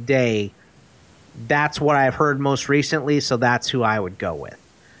drafting today, that's what I've heard most recently, so that's who I would go with.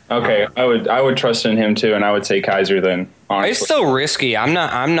 Okay, I would trust in him too, and I would say Kizer then. Honestly. It's still risky. I'm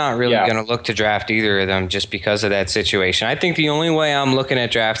not really going to look to draft either of them just because of that situation. I think the only way I'm looking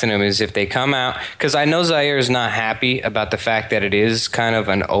at drafting them is if they come out, because I know Zaire is not happy about the fact that it is kind of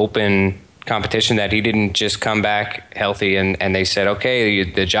an open competition, that he didn't just come back healthy and they said, okay,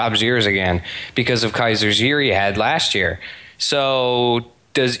 the job's yours again because of Kaiser's year he had last year. So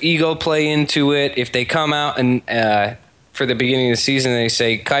does ego play into it? If they come out and for the beginning of the season they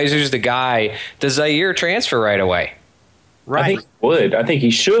say Kaiser's the guy, does Zaire transfer right away? Right. I think he would. I think he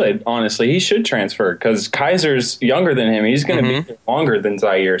should. Honestly, he should transfer because Kaiser's younger than him. He's going to be longer than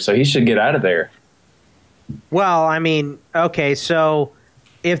Zaire, so he should get out of there. Well, I mean, okay, so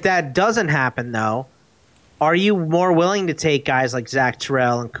if that doesn't happen, though, are you more willing to take guys like Zach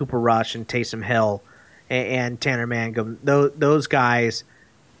Terrell and Cooper Rush and Taysom Hill and Tanner Mangum, those guys,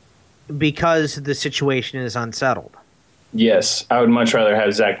 because the situation is unsettled? Yes, I would much rather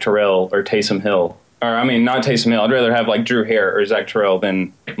have Zach Terrell or Taysom Hill. Or, I mean, not Taysom Hill. I'd rather have, like, Drew Hare or Zach Terrell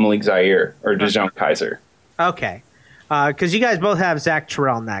than Malik Zaire or DeJong Kizer. Okay. Because you guys both have Zach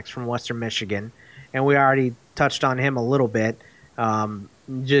Terrell next from Western Michigan, and we already touched on him a little bit.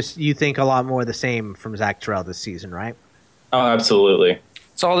 Just you think a lot more of the same from Zach Terrell this season, right? Oh, absolutely.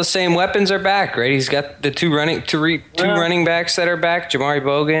 It's all the same weapons are back, right? He's got the two running backs that are back, Jamari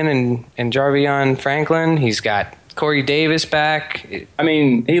Bogan and Jarvion Franklin. He's got Corey Davis back. I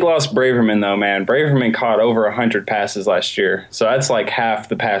mean, he lost Braverman, though, man. Braverman caught over 100 passes last year, so that's like half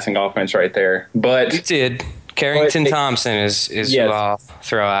the passing offense right there. But he did. Carrington Thompson is yes, who I'll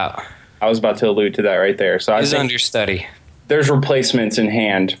throw out. I was about to allude to that right there. So he's understudy. There's replacements in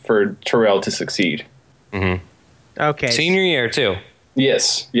hand for Terrell to succeed. Mm-hmm. Okay. Senior year, too.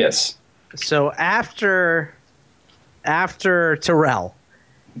 Yes. So after Terrell,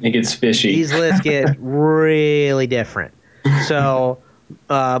 it gets fishy. These lists get really different. So,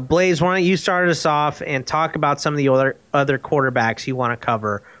 Blaze, why don't you start us off and talk about some of the other quarterbacks you want to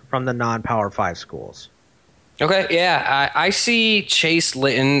cover from the non-Power 5 schools? Okay, yeah. I see Chase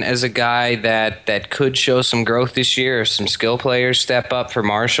Litton as a guy that could show some growth this year if some skill players step up for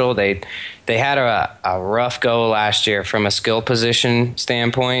Marshall. They had a rough go last year from a skill position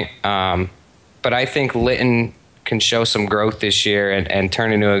standpoint, but I think Litton can show some growth this year and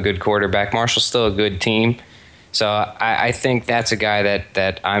turn into a good quarterback. Marshall's still a good team. So I think that's a guy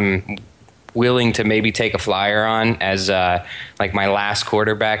that I'm willing to maybe take a flyer on as like my last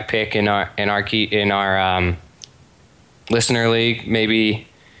quarterback pick in our listener league. Maybe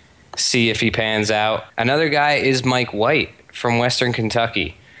see if he pans out. Another guy is Mike White from Western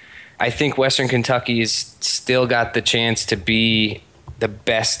Kentucky. I think Western Kentucky has still got the chance to be the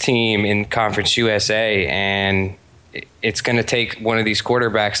best team in Conference USA, and it's going to take one of these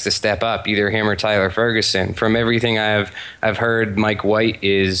quarterbacks to step up, either him or Tyler Ferguson. From everything I've heard, Mike White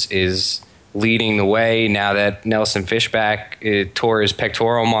is leading the way now that Nelson Fishback tore his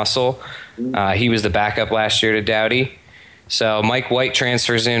pectoral muscle. He was the backup last year to Dowdy. So Mike White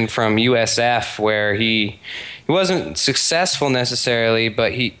transfers in from USF, where he wasn't successful necessarily,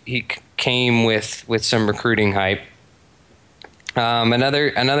 but he came with some recruiting hype.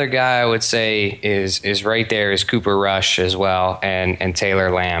 Another guy I would say is right there is Cooper Rush as well, and Taylor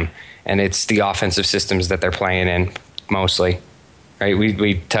Lamb, and it's the offensive systems that they're playing in mostly. Right,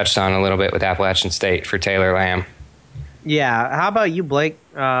 we touched on a little bit with Appalachian State for Taylor Lamb. Yeah, how about you, Blake?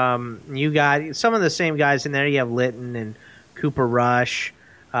 You got some of the same guys in there. You have Litton and Cooper Rush,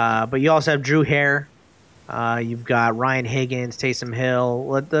 but you also have Drew Hare. You've got Ryan Higgins, Taysom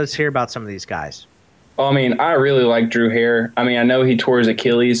Hill. Let's hear about some of these guys. Well, I mean, I really like Drew Hare. I mean, I know he tore his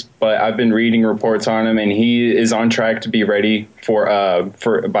Achilles, but I've been reading reports on him, and he is on track to be ready for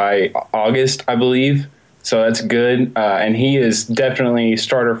by August, I believe. So that's good, and he is definitely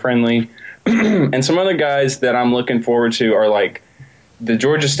starter friendly. And some other guys that I'm looking forward to are like the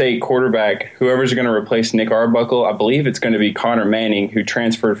Georgia State quarterback, whoever's going to replace Nick Arbuckle. I believe it's going to be Connor Manning, who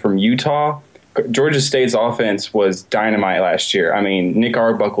transferred from Utah. Georgia State's offense was dynamite last year. I mean, Nick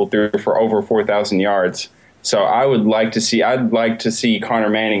Arbuckle threw for over 4,000 yards. So I'd like to see Connor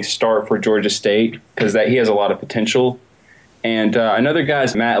Manning start for Georgia State because he has a lot of potential. And another guy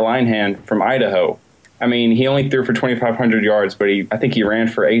is Matt Linehan from Idaho. I mean, he only threw for 2,500 yards, but I think he ran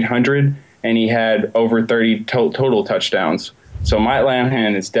for 800, and he had over 30 total touchdowns. So Matt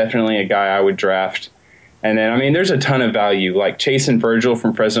Linehan is definitely a guy I would draft. And then, I mean, there's a ton of value. Like Chasen Virgil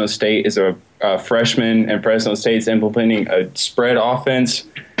from Fresno State is a freshman, and Fresno State's implementing a spread offense.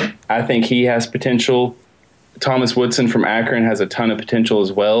 I think he has potential. Thomas Woodson from Akron has a ton of potential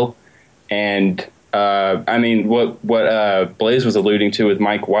as well. And, I mean, what Blaze was alluding to with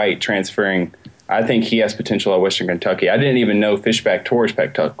Mike White transferring, I think he has potential at Western Kentucky. I didn't even know Fishback tore his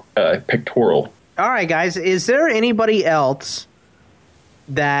pectoral. All right, guys. Is there anybody else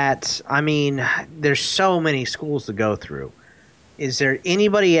that, I mean, there's so many schools to go through. Is there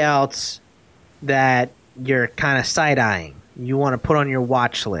anybody else that you're kind of side-eyeing? You want to put on your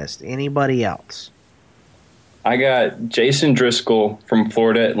watch list? Anybody else? I got Jason Driscoll from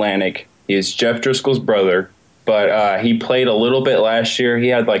Florida Atlantic. He's Jeff Driscoll's brother, but he played a little bit last year. He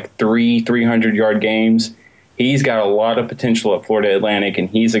had like 300-yard games. He's got a lot of potential at Florida Atlantic, and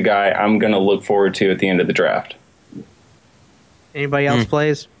he's a guy I'm going to look forward to at the end of the draft. Anybody else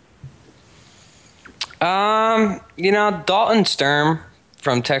plays? Dalton Sturm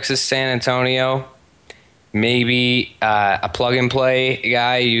from Texas San Antonio. Maybe a plug-and-play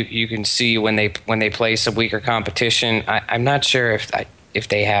guy you can see when they play some weaker competition. I'm not sure if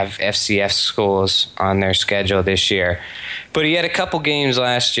they have FCS schools on their schedule this year. But he had a couple games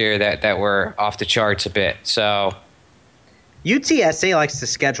last year that were off the charts a bit. So UTSA likes to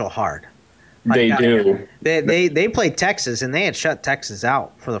schedule hard. They do. They played Texas, and they had shut Texas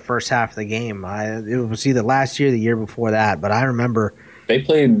out for the first half of the game. It was either last year or the year before that, but I remember. They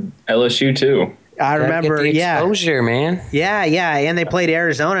played LSU, too. I remember, exposure, man. Yeah, and they played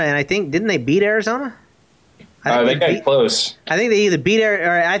Arizona, and I think, didn't they beat Arizona? They got close. I think they either beat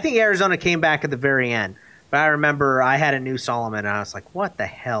or I think Arizona came back at the very end. But I remember I had a new Solomon, and I was like, "What the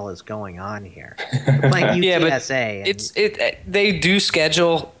hell is going on here?" They're playing UTSA. They do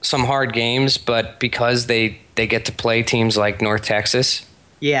schedule some hard games, but because they get to play teams like North Texas,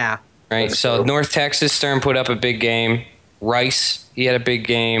 right. That's So true. North Texas, Stern put up a big game. Rice, he had a big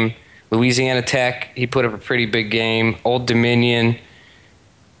game. Louisiana Tech, he put up a pretty big game. Old Dominion.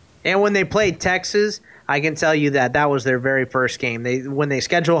 And when they played Texas, I can tell you that was their very first game. When they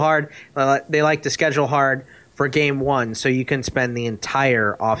schedule hard, they like to schedule hard for game one, so you can spend the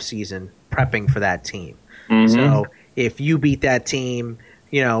entire offseason prepping for that team. Mm-hmm. So if you beat that team,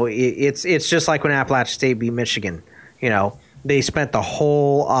 it's just like when Appalachian State beat Michigan. They spent the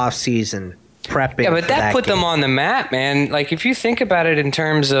whole offseason prepping. Yeah, but that put game. them on the map, man. Like, if you think about it in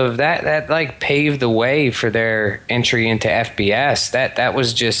terms of that like paved the way for their entry into FBS. That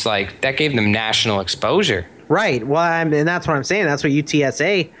was just like, that gave them national exposure. Right. Well, and that's what I'm saying. That's what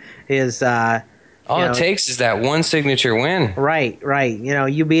UTSA is. All it takes is that one signature win. Right.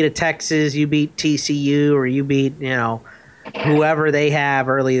 You beat a Texas, you beat TCU, or you beat, whoever they have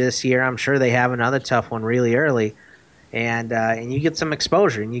early this year. I'm sure they have another tough one really early. And you get some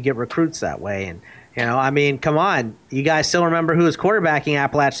exposure, and you get recruits that way. And, come on. You guys still remember who was quarterbacking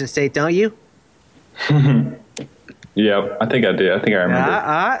Appalachian State, don't you? Yeah, I think I do. I think I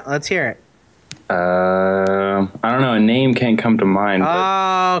remember. Let's hear it. I don't know. A name can't come to mind.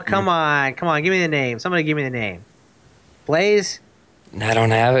 Oh, come on. Give me the name. Somebody give me the name. Blaze? I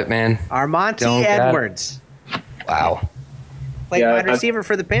don't have it, man. Armonte Edwards. Wow. Played wide receiver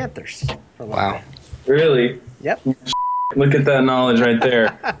for the Panthers. Wow. Really? Yep. Look at that knowledge right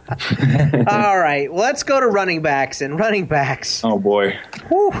there. All right, let's go to running backs. And running backs. Oh, boy.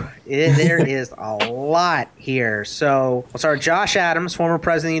 There is a lot here. So we'll start. Josh Adams, former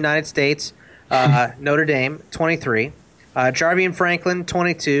president of the United States, Notre Dame, 23. Jarvian Franklin,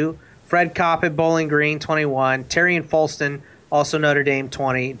 22. Fred Kopp at Bowling Green, 21. Terrion Folston, also Notre Dame,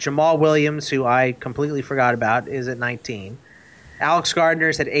 20. Jamal Williams, who I completely forgot about, is at 19. Alex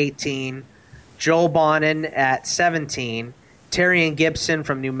Gardner's at 18. Joel Bonin at 17, Terrion Gibson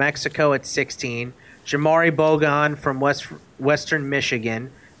from New Mexico at 16, Jamari Bogan from Western Michigan,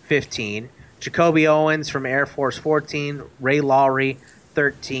 15, Jacoby Owens from Air Force, 14, Ray Lowry,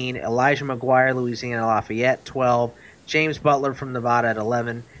 13, Elijah McGuire, Louisiana Lafayette, 12, James Butler from Nevada at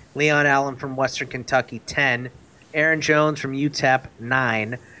 11, Leon Allen from Western Kentucky, 10, Aaron Jones from UTEP,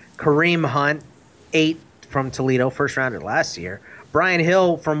 9, Kareem Hunt, 8 from Toledo, first rounder last year, Brian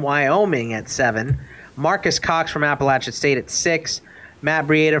Hill from Wyoming at 7. Marcus Cox from Appalachian State at 6. Matt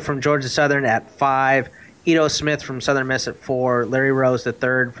Breida from Georgia Southern at 5. Ito Smith from Southern Miss at 4. Larry Rose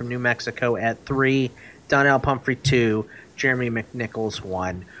III from New Mexico at 3. Donnell Pumphrey 2. Jeremy McNichols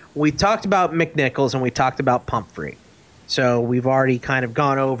 1. We talked about McNichols and we talked about Pumphrey. So we've already kind of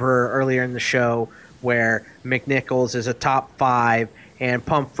gone over earlier in the show where McNichols is a top 5 and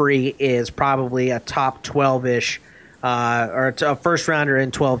Pumphrey is probably a top 12-ish or a first rounder in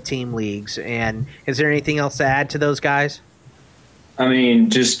 12-team leagues. And is there anything else to add to those guys? I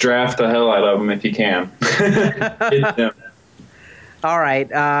mean, just draft the hell out of them if you can. All right.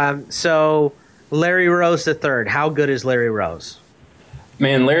 So Larry Rose III. How good is Larry Rose?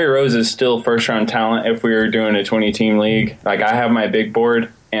 Man, Larry Rose is still first-round talent if we were doing a 20-team league. Like, I have my big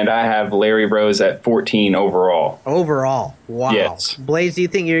board, and I have Larry Rose at 14 overall. Overall? Wow. Yes. Blaze, do you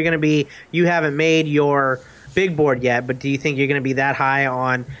think you're going to be – you haven't made your big board yet, but do you think you're going to be that high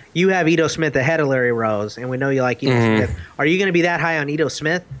on – you have Ito Smith ahead of Larry Rose, and we know you like Ito Smith. Are you going to be that high on Ito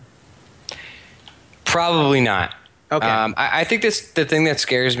Smith? Probably not. Okay. I think the thing that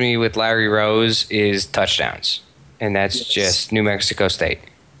scares me with Larry Rose is touchdowns. And that's just New Mexico State.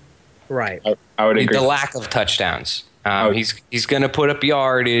 Right. I would agree. The lack of touchdowns. He's going to put up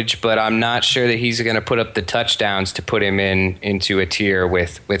yardage, but I'm not sure that he's going to put up the touchdowns to put him into a tier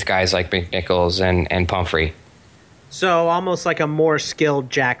with guys like McNichols and Pumphrey. So almost like a more skilled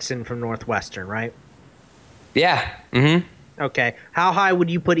Jackson from Northwestern, right? Yeah. Mm-hmm. Okay. How high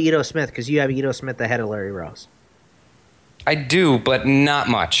would you put Ito Smith? Because you have Ito Smith ahead of Larry Rose. I do, but not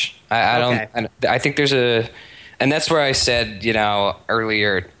much. I think there's a... And that's where I said,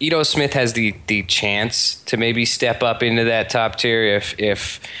 earlier, Ito Smith has the chance to maybe step up into that top tier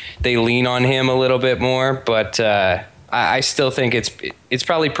if they lean on him a little bit more. But I still think it's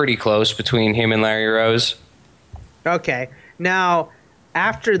probably pretty close between him and Larry Rose. Okay. Now,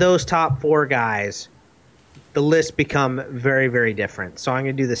 after those top four guys, the list become very, very different. So I'm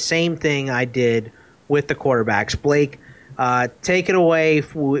going to do the same thing I did with the quarterbacks. Blake, take it away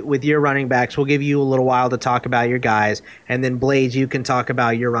with your running backs. We'll give you a little while to talk about your guys, and then Blaze, you can talk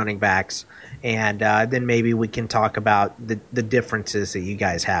about your running backs, and then maybe we can talk about the differences that you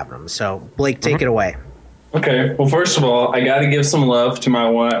guys have in them. So, Blake, take it away. Okay. Well, first of all, I got to give some love to my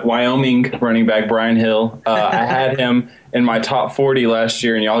Wyoming running back, Brian Hill. I had him in my top 40 last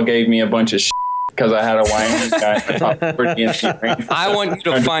year, and y'all gave me a bunch of shit because I had a Wyoming guy in the top 40 in the I want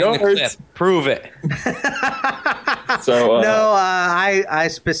you to find the clip. Prove it. So no, I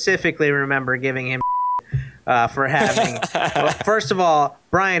specifically remember giving him for having. Well, first of all,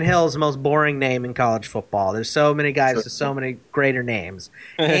 Brian Hill's the most boring name in college football. There's so many guys with so many greater names,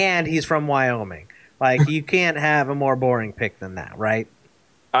 and he's from Wyoming. Like, you can't have a more boring pick than that, right?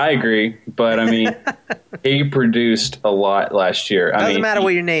 I agree, but I mean, he produced a lot last year. Doesn't matter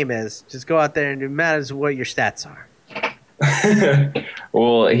what your name is. Just go out there, and it matters what your stats are.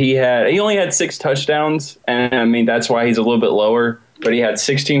 Well, he only had 6 touchdowns, and I mean that's why he's a little bit lower. But he had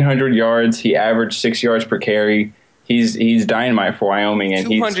 1,600 yards. He averaged 6 yards per carry. He's dynamite for Wyoming, and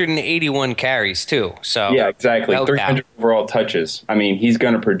 281 carries too. So yeah, exactly. 300 overall touches. I mean, he's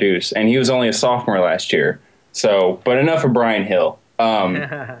going to produce, and he was only a sophomore last year. So, but enough of Brian Hill.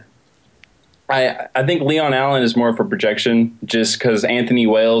 I think Leon Allen is more for projection just because Anthony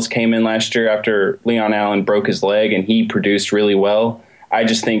Wales came in last year after Leon Allen broke his leg and he produced really well. I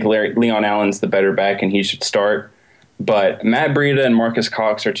just think Leon Allen's the better back and he should start. But Matt Breida and Marcus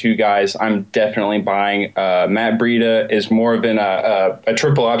Cox are 2 guys I'm definitely buying. Matt Breida is more of in a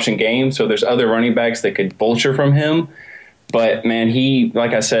triple option game, so there's other running backs that could vulture from him. But, man, he,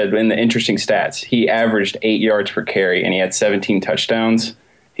 like I said, in the interesting stats, he averaged 8 yards per carry and he had 17 touchdowns.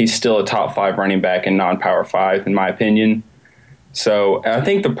 He's still a top 5 running back in non-Power 5, in my opinion. So I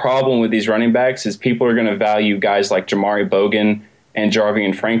think the problem with these running backs is people are going to value guys like Jamari Bogan and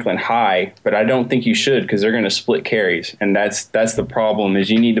Jarvian Franklin high, but I don't think you should because they're going to split carries. And that's the problem is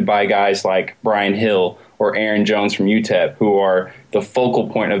you need to buy guys like Brian Hill or Aaron Jones from UTEP who are the focal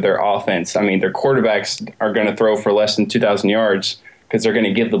point of their offense. I mean, their quarterbacks are going to throw for less than 2,000 yards because they're going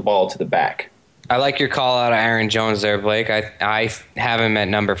to give the ball to the back. I like your call out of Aaron Jones there, Blake. I have him at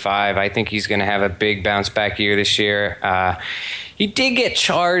number 5. I think he's going to have a big bounce back year this year. He did get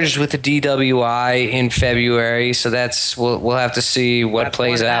charged with a DWI in February, so we'll have to see what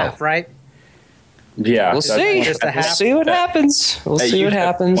plays out. Half, right? Yeah, we'll see. We'll see what happens. We'll see what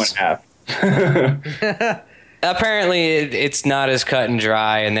happens. 1/2. Apparently, it's not as cut and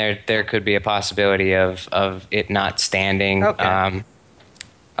dry, and there could be a possibility of it not standing. Okay.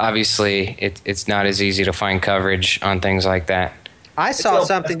 Obviously, it's not as easy to find coverage on things like that. I saw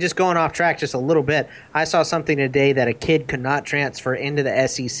something, just going off track just a little bit, I saw something today that a kid could not transfer into the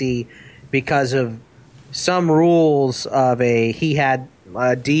SEC because of some rules of he had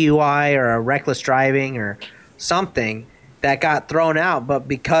a DUI or a reckless driving or something that got thrown out, but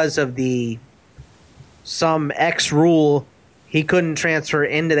because of some X rule, he couldn't transfer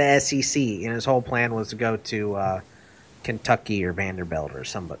into the SEC, and his whole plan was to go to Kentucky or Vanderbilt or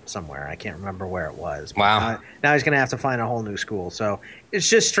somewhere. I can't remember where it was. Wow. Now he's going to have to find a whole new school. So it's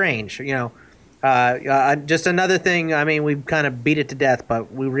just strange, just another thing. I mean, we've kind of beat it to death,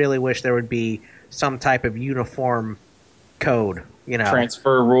 but we really wish there would be some type of uniform code,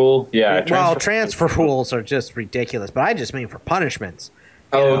 Transfer rule? Yeah. Transfer rules are just ridiculous, but I just mean for punishments.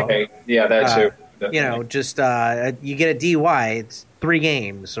 Okay. Yeah, that too. You get a DUI, it's 3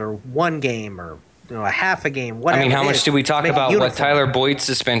 games or 1 game or a half a game, whatever. I mean, how much did we talk about what Tyler Boyd's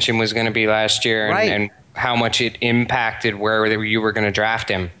suspension was going to be last year and how much it impacted where you were going to draft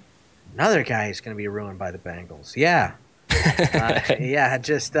him? Another guy is going to be ruined by the Bengals. Yeah.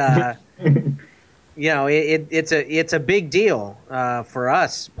 It's a big deal for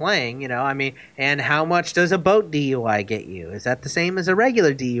us playing, I mean, and how much does a boat DUI get you? Is that the same as a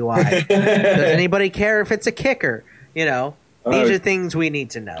regular DUI? Does anybody care if it's a kicker? These are things we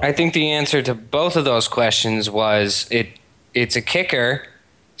need to know. I think the answer to both of those questions was it's a kicker,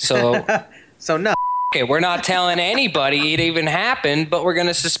 so so no. Okay, we're not telling anybody it even happened, but we're going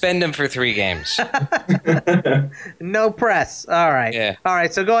to suspend him for 3 games. No press. All right. Yeah. All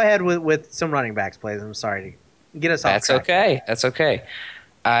right, so go ahead with some running backs, please. I'm sorry to get us off track. That's okay.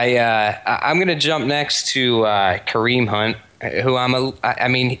 I'm going to jump next to Kareem Hunt, who I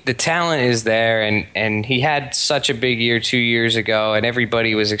mean, the talent is there, and he had such a big year 2 years ago, and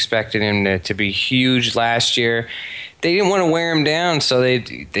everybody was expecting him to be huge last year. They didn't want to wear him down, so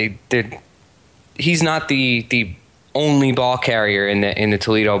they he's not the only ball carrier in the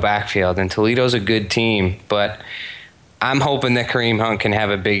Toledo backfield, and Toledo's a good team, but I'm hoping that Kareem Hunt can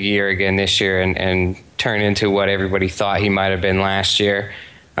have a big year again this year and turn into what everybody thought he might have been last year.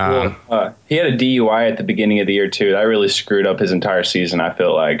 He had a DUI at the beginning of the year too. That really screwed up his entire season, I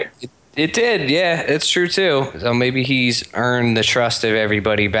feel like. It did, yeah, it's true too. So maybe he's earned the trust of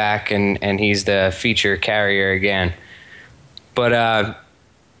everybody back, and he's the feature carrier again. But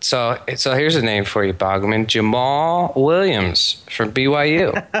So here's a name for you, Bogman. Jamal Williams from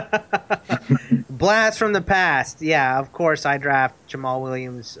BYU. Blast from the past. Yeah, of course I draft Jamal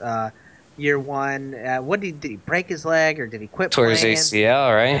Williams year 1. Did he break his leg or did he quit playing? Tore his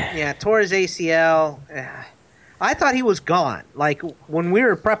ACL, right? Yeah, tore his ACL. I thought he was gone. Like, when we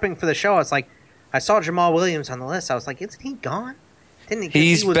were prepping for the show, it's like, I saw Jamal Williams on the list. I was like, isn't he gone?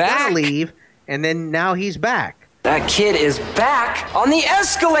 He's he was back. Gonna leave, and then now he's back. That kid is back on the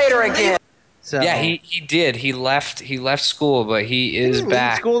escalator again. So, yeah, he did. He left school, but he is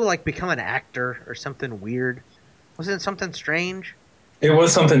back. Leave school to become an actor or something weird. Wasn't it something strange? It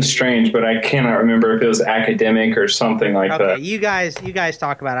was something strange, but I cannot remember if it was academic or something like that. Okay, you guys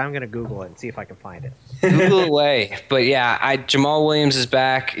talk about it. I'm going to Google it and see if I can find it. Google away. But yeah, Jamal Williams is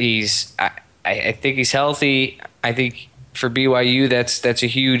back. I think he's healthy. I think for BYU, that's a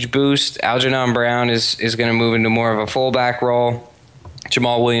huge boost. Algernon Brown is going to move into more of a fullback role.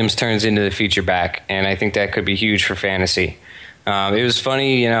 Jamal Williams turns into the feature back, and I think that could be huge for fantasy. It was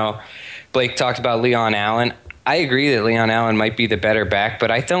funny, Blake talked about Leon Allen. I agree that Leon Allen might be the better back,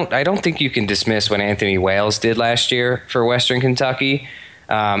 but I don't think you can dismiss what Anthony Wales did last year for Western Kentucky.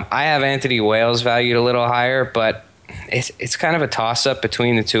 I have Anthony Wales valued a little higher, but it's kind of a toss-up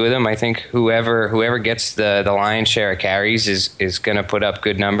between the two of them. I think whoever gets the lion's share of carries is going to put up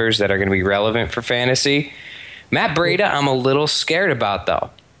good numbers that are going to be relevant for fantasy. Matt Breida, I'm a little scared about,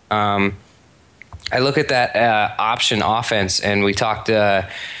 though. I look at that option offense, and we talked to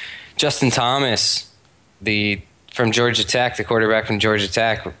Justin Thomas, from Georgia Tech, the quarterback from Georgia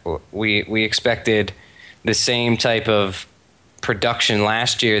Tech. We expected the same type of production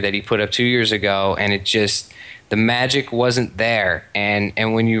last year that he put up 2 years ago, and the magic wasn't there.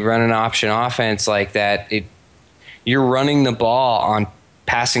 And when you run an option offense like that, you're running the ball on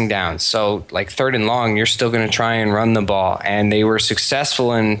passing downs. So like 3rd and long, you're still going to try and run the ball. And they were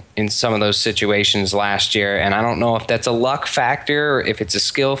successful in some of those situations last year. And I don't know if that's a luck factor or if it's a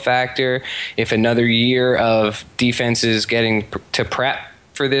skill factor, if another year of defenses getting to prep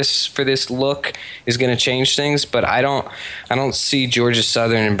for this look is going to change things. But I don't see Georgia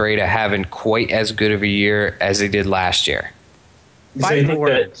Southern and Breida having quite as good of a year as they did last year. So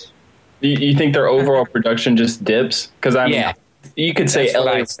you think their overall production just dips? Because you could say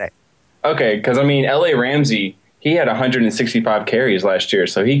LA. Okay, because LA Ramsey, he had 165 carries last year,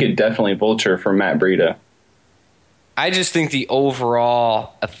 so he could definitely vulture for Matt Breida. I just think the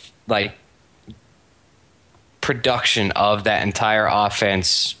overall production of that entire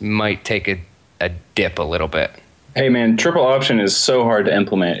offense might take a dip a little bit. Hey man, triple option is so hard to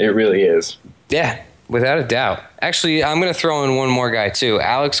implement. It really is. Yeah, without a doubt. Actually, I'm going to throw in one more guy too,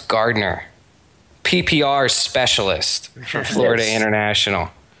 Alex Gardner. PPR specialist for Florida International.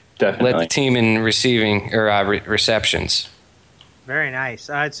 Definitely. Led the team in receiving or receptions. Very nice.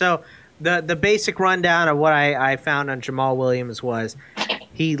 So the basic rundown of what I found on Jamal Williams was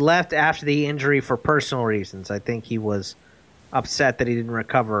he left after the injury for personal reasons. I think he was upset that he didn't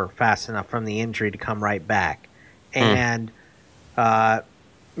recover fast enough from the injury to come right back. And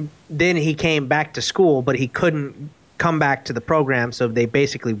then he came back to school, but he couldn't come back to the program, so they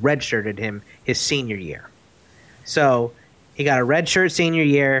basically redshirted him his senior year. So He got a redshirt senior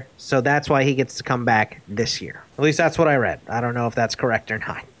year, so that's why he gets to come back this year. At least that's what I read. I don't know if that's correct or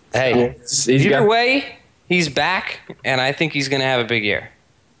not. Hey, either way, he's back, and I think he's going to have a big year.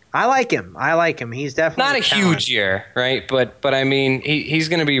 I like him. He's definitely not a huge year, right? But I mean, he's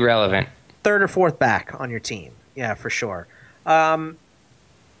going to be relevant. Third or fourth back on your team. Yeah, for sure.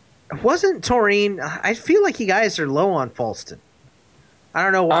 Wasn't Taurine? I feel like you guys are low on Falston. I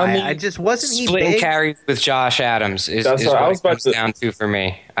don't know why. I just wasn't he splitting big? carries with Josh Adams is what it comes down to for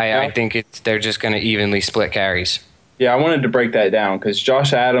me. I think they're just going to evenly split carries. Yeah, I wanted to break that down because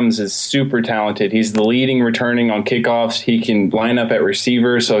Josh Adams is super talented. He's the leading returning on kickoffs. He can line up at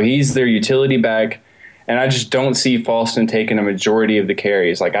receiver, so he's their utility back. And I just don't see Falston taking a majority of the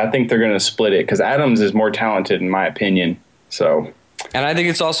carries. Like, I think they're going to split it because Adams is more talented in my opinion. So, and I think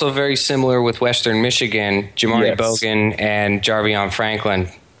it's also very similar with Western Michigan. Jamari Bogan and Jarvion Franklin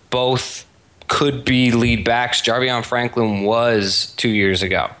both could be lead backs. Jarvion Franklin was 2 years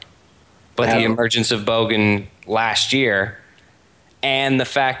ago. But the emergence of Bogan last year and the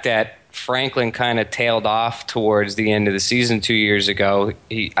fact that Franklin kind of tailed off towards the end of the season 2 years ago,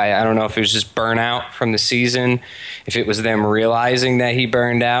 I don't know if it was just burnout from the season, if it was them realizing that he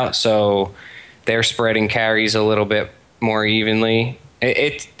burned out, so they're spreading carries a little bit more evenly.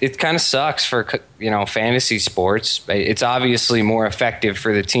 It kind of sucks for fantasy sports. It's obviously more effective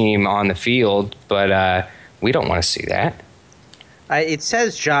for the team on the field, but we don't want to see that. It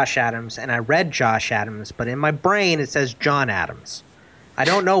says Josh Adams, and I read Josh Adams, but in my brain it says John Adams. I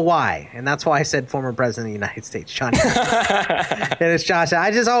don't know why, and that's why I said former president of the United States, John Adams. And it's Josh.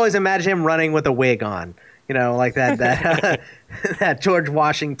 I just always imagine him running with a wig on, like that that George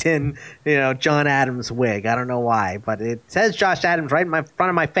Washington, John Adams wig. I don't know why, but it says Josh Adams right in front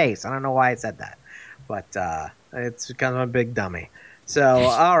of my face. I don't know why it said that, but it's kind of a big dummy. So,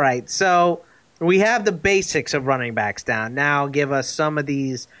 all right, so we have the basics of running backs down. Now give us some of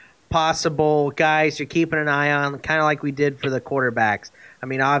these possible guys you're keeping an eye on, kind of like we did for the quarterbacks. I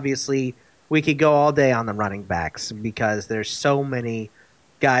mean, obviously, we could go all day on the running backs because there's so many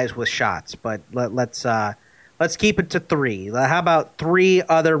guys with shots. But let's keep it to three. How about three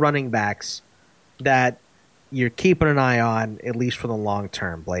other running backs that you're keeping an eye on, at least for the long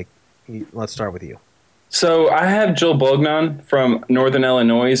term? Blake, let's start with you. So I have Joe Bognan from Northern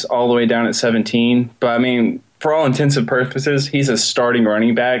Illinois all the way down at 17. But, I mean, for all intents and purposes, he's a starting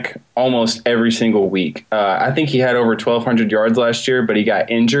running back almost every single week. I think he had over 1,200 yards last year, but he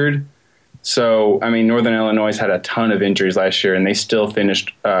got injured. So, I mean, Northern Illinois had a ton of injuries last year, and they still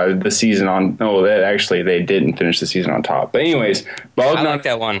finished the season on – they didn't finish the season on top. But anyways, Bognan – I like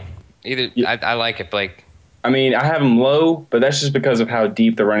that one. I like it, Blake. I mean, I have him low, but that's just because of how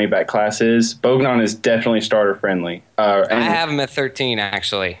deep the running back class is. Bognan is definitely starter-friendly. I have him at 13,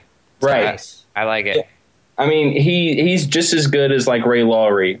 actually. Right. So I like it. I mean, he's just as good as like Ray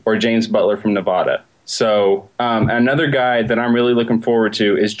Lowry or James Butler from Nevada. So another guy that I'm really looking forward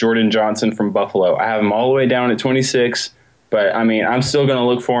to is Jordan Johnson from Buffalo. I have him all the way down at 26, but I mean, I'm still going to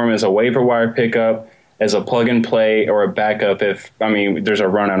look for him as a waiver wire pickup, as a plug and play, or a backup if there's a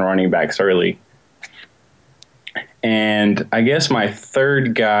run on running backs early. And I guess my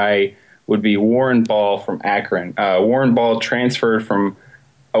third guy would be Warren Ball from Akron. Warren Ball transferred from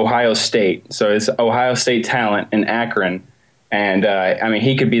Ohio State, so it's Ohio State talent in Akron. And,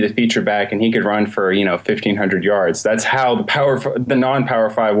 he could be the feature back, and he could run for, 1,500 yards. That's how the non-Power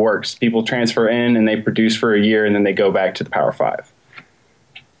 5 works. People transfer in, and they produce for a year, and then they go back to the Power 5.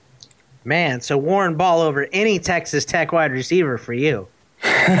 Man, so Warren Ball over any Texas Tech wide receiver for you.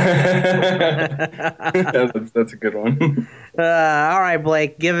 That's a good one. All right,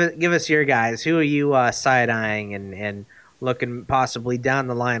 Blake, give us your guys. Who are you side-eyeing and looking possibly down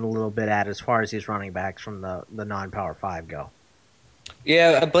the line a little bit at as far as these running backs from the non-Power 5 go?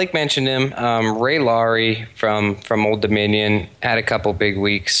 Yeah, Blake mentioned him. Ray Lowry from Old Dominion had a couple big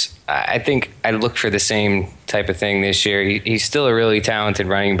weeks. I think I look for the same type of thing this year. He's still a really talented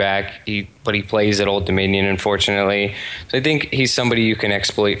running back, but he plays at Old Dominion, unfortunately. So I think he's somebody you can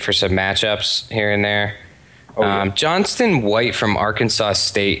exploit for some matchups here and there. Johnston White from Arkansas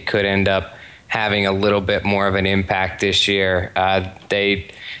State could end up having a little bit more of an impact this year. They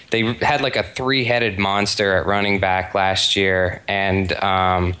had like a three-headed monster at running back last year, and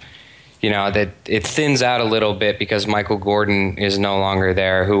that it thins out a little bit because Michael Gordon is no longer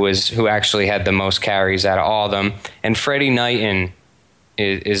there, who actually had the most carries out of all of them, and Freddie Knighton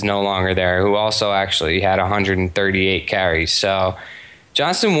is no longer there, who also actually had 138 carries. So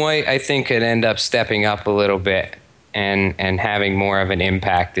Johnston White, I think, could end up stepping up a little bit and having more of an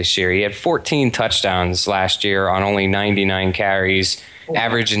impact this year. He had 14 touchdowns last year on only 99 carries,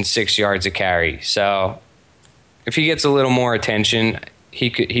 averaging 6 yards a carry. So if he gets a little more attention, he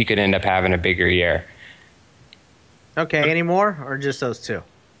could end up having a bigger year. Okay, any more or just those two?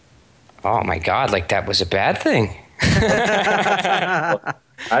 Oh my God, like that was a bad thing. I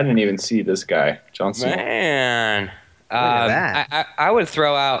didn't even see this guy, Johnson. Man. Look at that. I would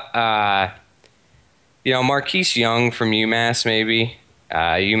throw out, Marquise Young from UMass maybe.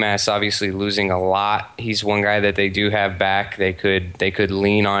 UMass obviously losing a lot. He's one guy that they do have back. They could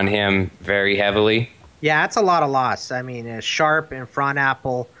lean on him very heavily. Yeah, that's a lot of loss. I mean, Sharp and Front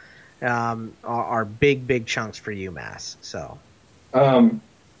Apple are big chunks for UMass. So,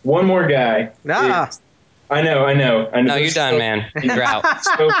 one more guy. Nah. I know. No, you're done, man. You're out.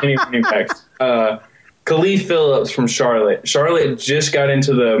 So many running backs. Khalif Phillips from Charlotte. Charlotte just got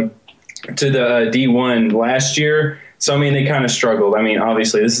into the D1 last year. So, I mean, they kind of struggled. I mean,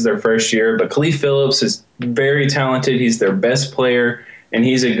 obviously, this is their first year, but Khalif Phillips is very talented. He's their best player, and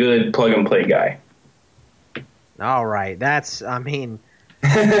he's a good plug-and-play guy. All right. That is a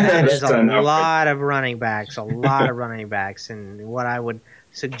lot of running backs, And what I would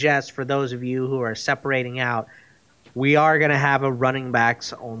suggest for those of you who are separating out, we are going to have a running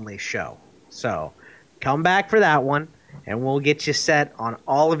backs only show. So come back for that one, and we'll get you set on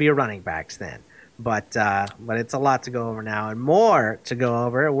all of your running backs then. But it's a lot to go over now, and more to go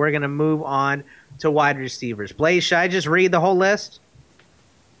over. We're going to move on to wide receivers. Blaze, should I just read the whole list?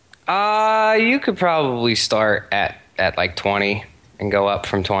 You could probably start at like 20 and go up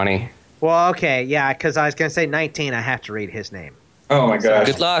from 20. Well, okay, yeah, because I was going to say 19. I have to read his name. Oh, my gosh.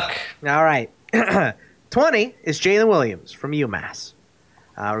 Good luck. All right. 20 is Jalen Williams from UMass.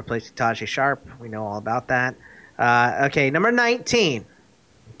 Replacing Tajay Sharp. We know all about that. Okay, number 19.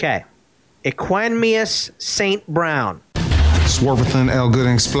 Okay. Equanimeous St. Brown. Swarthampton, L.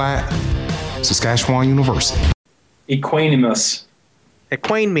 Gooding, Splat, Saskatchewan University. Equanimeous.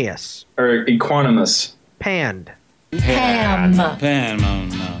 Or equanimous. Pand. Pam. The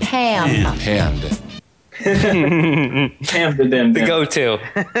go-to.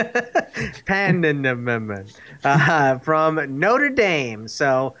 From Notre Dame.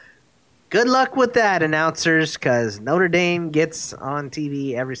 So good luck with that, announcers, because Notre Dame gets on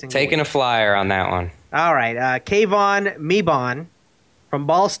TV every single Taking week. a flyer on that one. All right. Kayvon Mabon from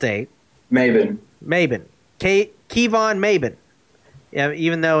Ball State. Maben. Kayvon Mabon. Yeah,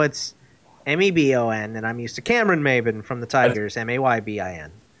 even though it's Mebon, and I'm used to Cameron Maben from the Tigers,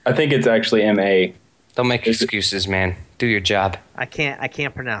 Maybin. I think it's actually MA. Don't make excuses, man. Do your job. I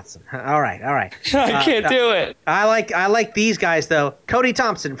can't pronounce them. All right. I can't do it. I like these guys though. Cody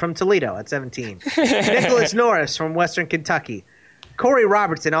Thompson from Toledo at 17. Nicholas Norris from Western Kentucky. Corey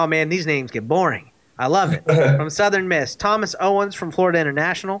Robertson. Oh man, these names get boring. I love it. From Southern Miss. Thomas Owens from Florida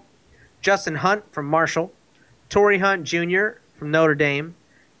International. Justin Hunt from Marshall. Torrey Hunt Jr. from Notre Dame.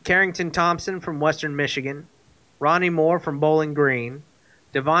 Carrington Thompson from Western Michigan. Ronnie Moore from Bowling Green.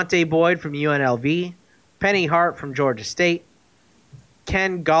 Devontae Boyd from UNLV. Penny Hart from Georgia State.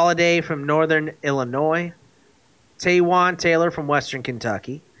 Ken Galladay from Northern Illinois. Taywan Taylor from Western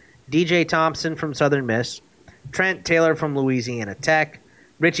Kentucky. DJ Thompson from Southern Miss. Trent Taylor from Louisiana Tech.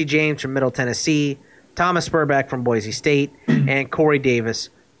 Richie James from Middle Tennessee. Thomas Spurbeck from Boise State. And Corey Davis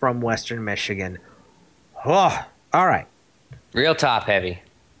from Western Michigan. Oh, all right. Real top heavy.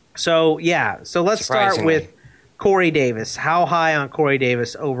 So let's start with Corey Davis. How high on Corey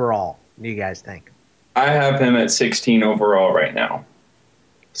Davis overall do you guys think? I have him at 16 overall right now.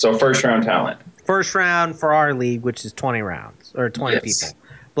 So first-round talent. First round for our league, which is 20 rounds, or 20 people.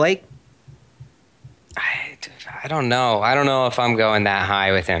 Blake? I don't know. I don't know if I'm going that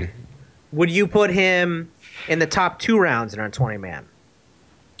high with him. Would you put him in the top 2 rounds in our 20-man?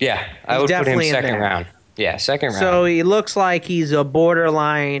 Yeah, I would put him second round. Yeah, second round. So he looks like he's a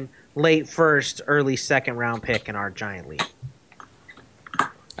borderline late first, early second round pick in our Giant League.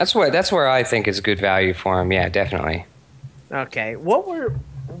 That's where I think is good value for him. Yeah, definitely. Okay, what were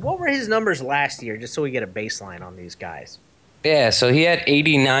his numbers last year, just so we get a baseline on these guys? Yeah, so he had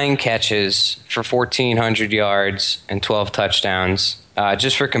 89 catches for 1,400 yards and 12 touchdowns.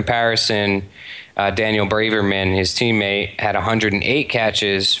 Just for comparison, Daniel Braverman, his teammate, had 108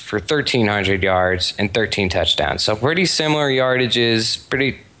 catches for 1,300 yards and 13 touchdowns. So pretty similar yardages,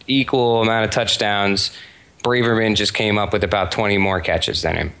 pretty equal amount of touchdowns. Braverman just came up with about 20 more catches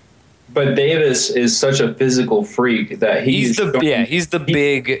than him. But Davis is such a physical freak that he's the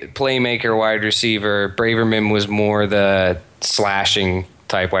big playmaker wide receiver. Braverman was more the slashing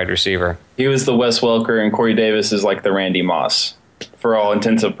type wide receiver. He was the Wes Welker, and Corey Davis is like the Randy Moss for all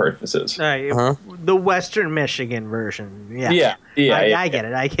intensive purposes. The Western Michigan version. Yeah. I get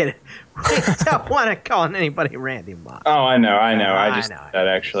it. I don't want to call anybody Randy Moss. Oh, I know. I just did that,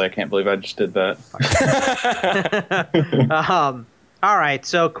 actually. I can't believe I just did that. All right,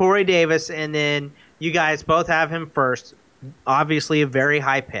 so Corey Davis, and then you guys both have him first. Obviously a very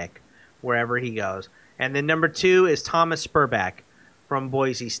high pick wherever he goes. And then number 2 is Thomas Spurbeck from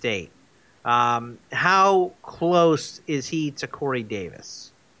Boise State. How close is he to Corey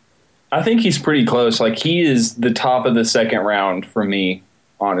Davis? I think he's pretty close. Like, he is the top of the second round for me,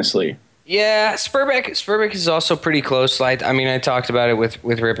 honestly. Yeah, Spurbeck is also pretty close. I talked about it with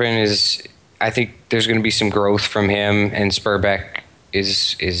Rippon. I think there's going to be some growth from him, and Spurbeck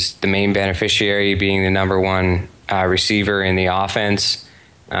is the main beneficiary, being the number 1 receiver in the offense.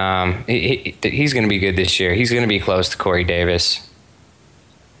 He's going to be good this year. He's going to be close to Corey Davis.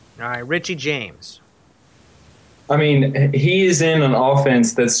 All right, Richie James. I mean, he is in an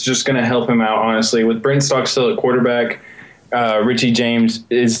offense that's just going to help him out, honestly. With Brent Stock still at quarterback, Richie James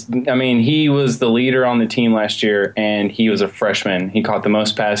he was the leader on the team last year, and he was a freshman. He caught the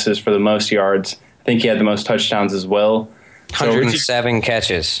most passes for the most yards. I think he had the most touchdowns as well. 107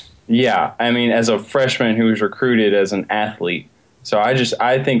 catches. Yeah, as a freshman who was recruited as an athlete. So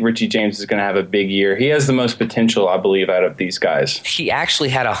I think Richie James is going to have a big year. He has the most potential, I believe, out of these guys. He actually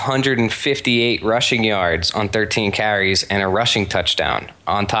had 158 rushing yards on 13 carries and a rushing touchdown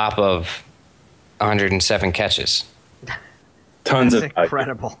on top of 107 catches. Tons That's of value.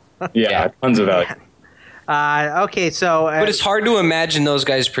 incredible. Yeah, tons of value. Okay, so but it's hard to imagine those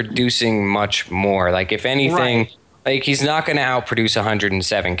guys producing much more. Like, if anything, he's not going to outproduce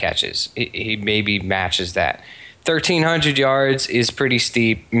 107 catches. He maybe matches that. 1,300 yards is pretty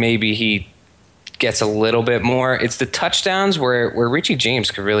steep. Maybe he gets a little bit more. It's the touchdowns where Richie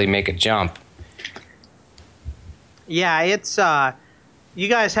James could really make a jump. Yeah, it's you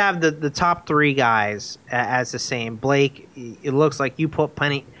guys have the top 3 guys as the same. Blake, it looks like you put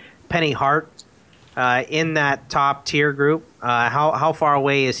Penny Hart in that top tier group. How far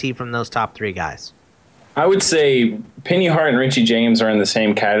away is he from those top 3 guys? I would say Penny Hart and Richie James are in the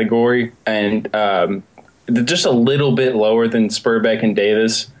same category, and just a little bit lower than Spurbeck and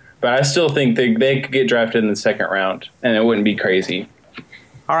Davis, but I still think they could get drafted in the second round, and it wouldn't be crazy.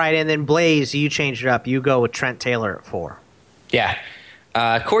 All right, and then Blaze, you changed it up. You go with Trent Taylor at 4. Yeah.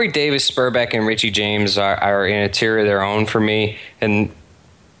 Corey Davis, Spurbeck, and Richie James are in a tier of their own for me, and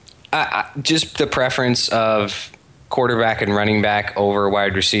just the preference of quarterback and running back over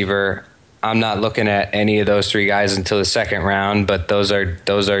wide receiver. I'm not looking at any of those 3 guys until the second round, but those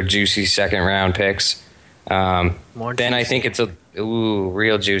are juicy second round picks. Then I think it's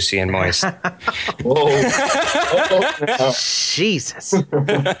real juicy and moist. Whoa. Jesus.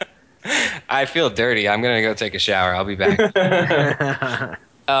 I feel dirty. I'm going to go take a shower. I'll be back.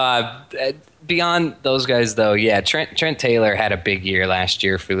 Beyond those guys, though, yeah, Trent Taylor had a big year last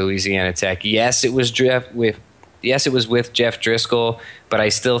year for Louisiana Tech. Yes, it was with Jeff Driscoll, but I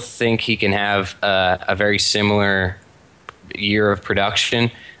still think he can have a very similar year of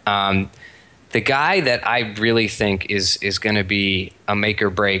production. The guy that I really think is going to be a make or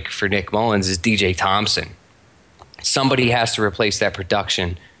break for Nick Mullins is DJ Thompson. Somebody has to replace that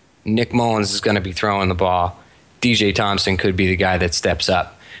production. Nick Mullins is going to be throwing the ball. DJ Thompson could be the guy that steps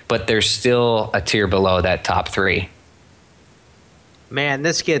up. But there's still a tier below that top 3. Man,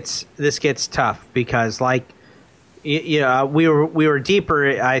 this gets tough because, we were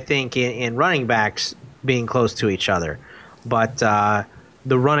deeper, I think, in running backs being close to each other, but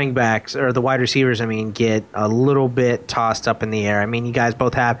the running backs or the wide receivers, get a little bit tossed up in the air. You guys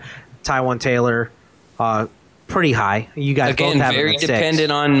both have Tywone Taylor pretty high. You guys again both have very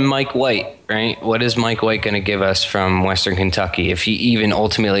dependent on Mike White, right? What is Mike White going to give us from Western Kentucky if he even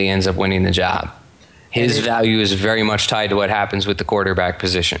ultimately ends up winning the job? His value is very much tied to what happens with the quarterback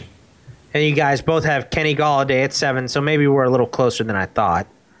position. And you guys both have Kenny Golladay at 7, so maybe we're a little closer than I thought.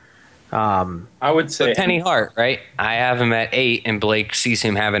 I would say Penny Hart, right? I have him at 8, and Blake sees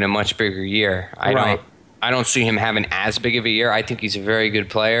him having a much bigger year. I don't see him having as big of a year. I think he's a very good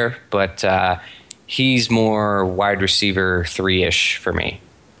player, but he's more wide receiver 3-ish for me.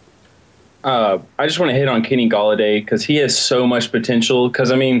 I just want to hit on Kenny Golladay because he has so much potential.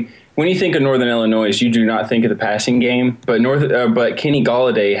 Because when you think of Northern Illinois, you do not think of the passing game, but Kenny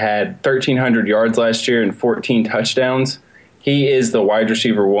Golladay had 1,300 yards last year and 14 touchdowns. He is the wide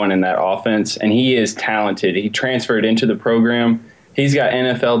receiver 1 in that offense, and he is talented. He transferred into the program. He's got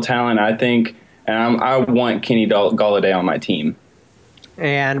NFL talent, I think, and I want Kenny Golladay on my team.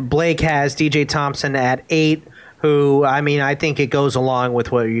 And Blake has DJ Thompson at 8, who, I think it goes along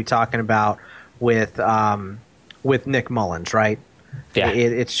with what you're talking about with Nick Mullins, right? Yeah.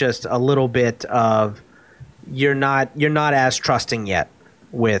 It's just a little bit of you're not as trusting yet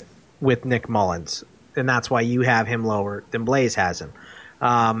with Nick Mullins, and that's why you have him lower than Blaze has him.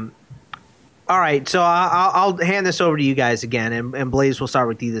 All right, so I'll hand this over to you guys again, and Blaze, will start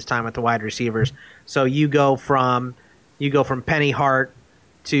with you this time with the wide receivers. So you go from Penny Hart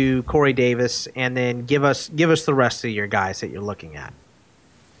to Corey Davis, and then give us the rest of your guys that you're looking at.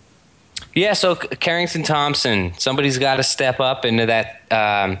 Yeah, so Carrington Thompson, somebody's got to step up into that.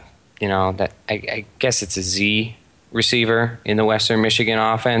 That I guess it's a Z receiver in the Western Michigan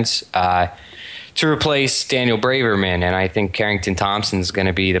offense. To replace Daniel Braverman, and I think Carrington Thompson's going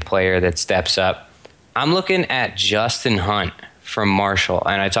to be the player that steps up. I'm looking at Justin Hunt from Marshall,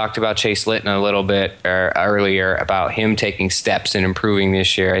 and I talked about Chase Litton a little bit earlier about him taking steps and improving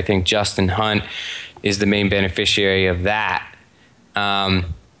this year. I think Justin Hunt is the main beneficiary of that.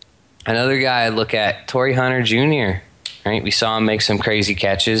 Another guy I look at, Torrey Hunter Jr., right? We saw him make some crazy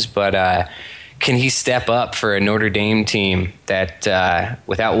catches, but can he step up for a Notre Dame team that,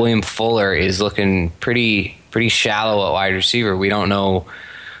 without William Fuller, is looking pretty shallow at wide receiver? We don't know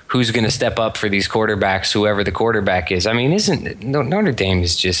who's going to step up for these quarterbacks, whoever the quarterback is. I mean, Notre Dame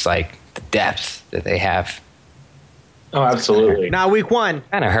is just like the depth that they have. Oh, absolutely. Not week one.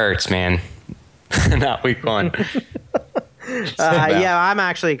 Kind of hurts, man. Not week one. Yeah, I'm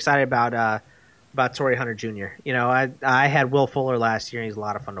actually excited about Torrey Hunter Jr. You know, I had Will Fuller last year, and he's a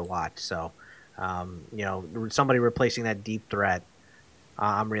lot of fun to watch. So, somebody replacing that deep threat,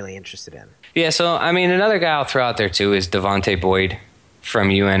 I'm really interested in. Yeah, so, I mean, another guy I'll throw out there, too, is Devontae Boyd from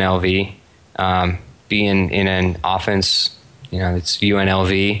UNLV. Being in an offense, it's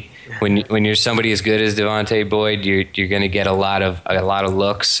UNLV. When you're somebody as good as Devontae Boyd, you're going to get a lot of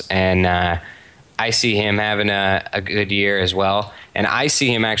looks, and I see him having a good year as well. And I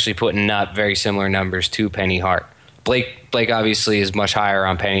see him actually putting up very similar numbers to Penny Hart. Blake obviously is much higher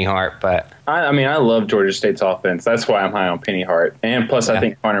on Penny Hart, but I love Georgia State's offense. That's why I'm high on Penny Hart. And plus, I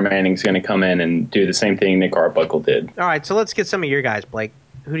think Connor Manning's going to come in and do the same thing Nick Arbuckle did. All right, so let's get some of your guys, Blake.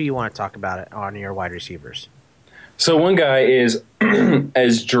 Who do you want to talk about on your wide receivers? So one guy is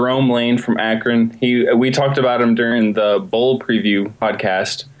as Jerome Lane from Akron. We talked about him during the bowl preview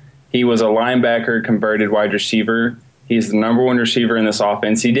podcast. He was a linebacker converted wide receiver. He's the number one receiver in this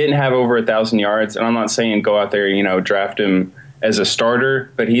offense. He didn't have over 1,000 yards, and I'm not saying go out there, draft him as a starter,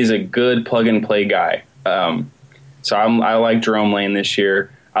 but he's a good plug-and-play guy. So I like Jerome Lane this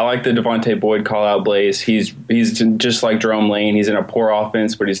year. I like the Devontae Boyd call-out, Blaze. He's just like Jerome Lane. He's in a poor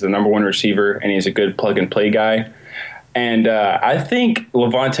offense, but he's the number one receiver, and he's a good plug-and-play guy. And I think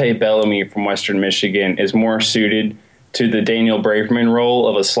Levante Bellamy from Western Michigan is more suited to the Daniel Braverman role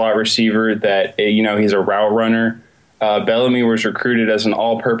of a slot receiver that, he's a route runner. Bellamy was recruited as an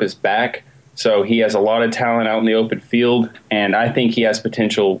all-purpose back, so he has a lot of talent out in the open field, and I think he has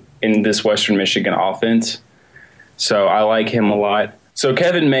potential in this Western Michigan offense. So I like him a lot. So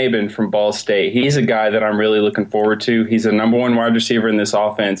Kevin Maben from Ball State, he's a guy that I'm really looking forward to. He's the number one wide receiver in this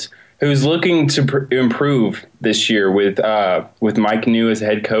offense who's looking to improve this year with Mike New as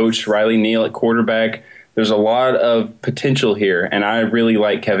head coach, Riley Neal at quarterback. There's a lot of potential here, and I really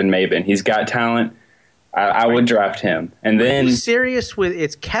like Kevin Maben. He's got talent. I would draft him. And then, are you serious with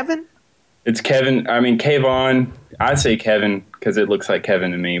it's Kevin? It's Kevin. I mean, Kayvon. I'd say Kevin because it looks like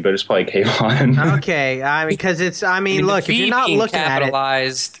Kevin to me, but it's probably Kayvon. Okay. I mean, because it's. I mean, look, if you're not looking at it,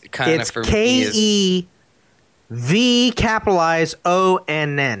 kind it's KEV capitalized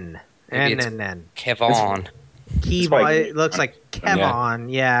ONN. Kevon. Kevon. It looks like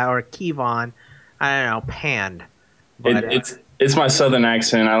Kevon, or Kevon. I don't know, Pand. But, it's my southern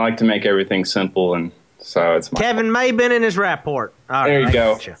accent. I like to make everything simple, and so it's my Kevin Maben in his rapport. There you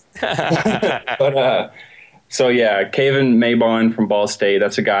go. But Kevin Maben from Ball State.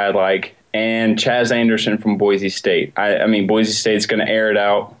 That's a guy I like, and Chaz Anderson from Boise State. I mean, Boise State's going to air it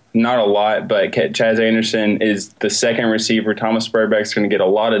out. Not a lot, but Chaz Anderson is the second receiver. Thomas Burbeck's going to get a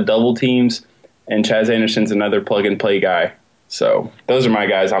lot of double teams, and Chaz Anderson's another plug-and-play guy. So those are my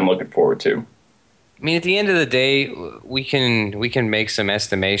guys I'm looking forward to. I mean, at the end of the day, we can make some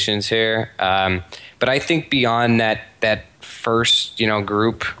estimations here, but I think beyond that first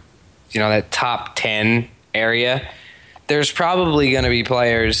group, that top 10 area, there's probably going to be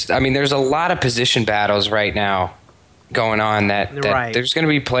players. I mean, there's a lot of position battles right now going on. That there's going to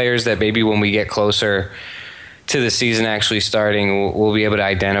be players that maybe when we get closer to the season actually starting, we'll be able to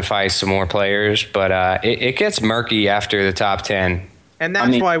identify some more players. But it gets murky after the top 10, and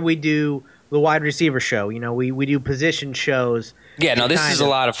that's why we do the wide receiver show. We do position shows Yeah, no, this is a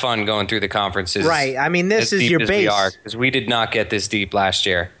lot of fun going through the conferences. Right. I mean, this is your base. Because we did not get this deep last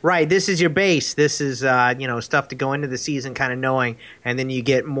year. Right. This is your base. This is, stuff to go into the season kind of knowing, and then you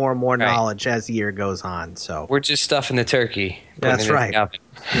get more and more knowledge as the year goes on. So we're just stuffing the turkey. That's right.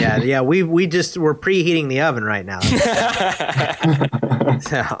 Yeah. We're preheating the oven right now.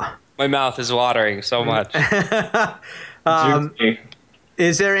 So. My mouth is watering so much.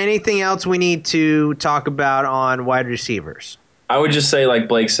 Is there anything else we need to talk about on wide receivers? I would just say, like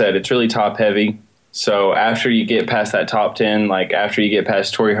Blake said, it's really top heavy. So after you get past that top 10, like after you get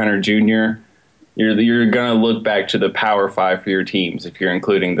past Torrey Hunter Jr., you're going to look back to the Power 5 for your teams if you're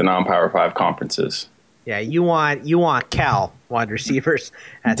including the non-Power 5 conferences. Yeah, you want Cal wide receivers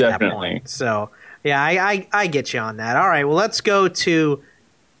at that point. So, yeah, I get you on that. All right, well, let's go to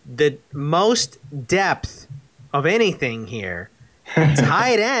the most depth of anything here.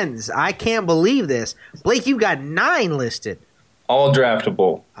 Tight ends. I can't believe this. Blake, you've got 9 listed. All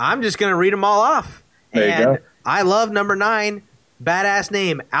draftable. I'm just going to read them all off. There you go. I love number 9, badass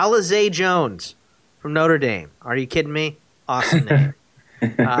name, Alize Jones from Notre Dame. Are you kidding me? Awesome name.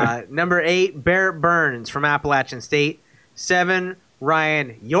 Number 8, Barrett Burns from Appalachian State. 7,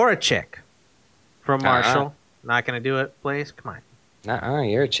 Ryan Yorchik from Marshall. Not going to do it, Blaze? Come on.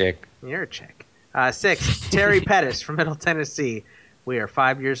 Yorchik. 6, Terry Pettis from Middle Tennessee. We are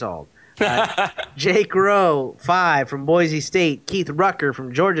 5 years old. Jake Rowe, 5 from Boise State. Keith Rucker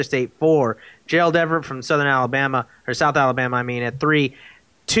from Georgia State, 4. Gerald Everett from South Alabama, at 3.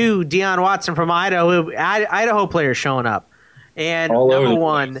 2, Deion Watson from Idaho. Idaho player showing up. And number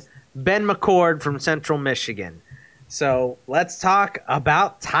 1, Ben McCord from Central Michigan. So let's talk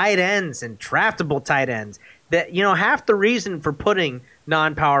about tight ends and draftable tight ends. That, half the reason for putting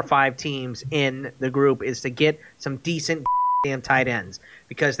non-Power 5 teams in the group is to get some decent damn tight ends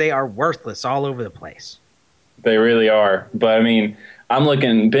because they are worthless all over the place. They really are. But, I mean, I'm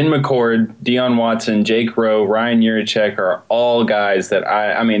looking Ben McCord, Deion Watson, Jake Rowe, Ryan Yurichek are all guys that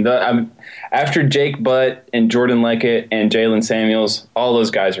after Jake Butt and Jordan Leckett and Jalen Samuels, all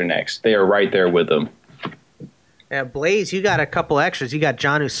those guys are next. They are right there with them. Yeah, Blaze, you got a couple extras. You got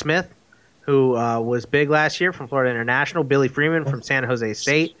Jonnu Smith, who was big last year from Florida International, Billy Freeman from San Jose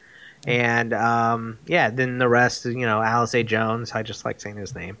State, and then the rest, Alize Jones. I just like saying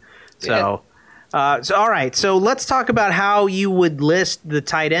his name. So all right. So let's talk about how you would list the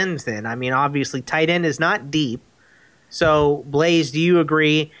tight ends then. I mean, obviously, tight end is not deep. So, Blaze, do you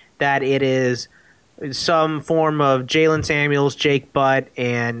agree that it is some form of Jalen Samuels, Jake Butt,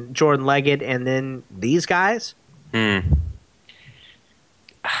 and Jordan Leggett, and then these guys? Man,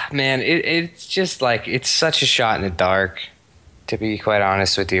 it's just like it's such a shot in the dark, to be quite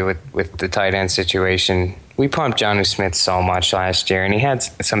honest with you, with the tight end situation. We pumped Jonnu Smith so much last year, and he had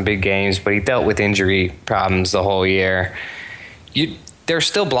some big games, but he dealt with injury problems the whole year. They're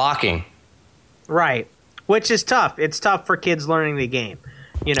still blocking. Right, which is tough. It's tough for kids learning the game.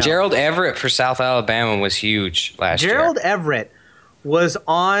 Gerald Everett for South Alabama was huge last year. Gerald Everett was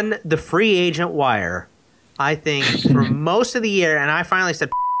on the free agent wire, I think, for most of the year, and I finally said,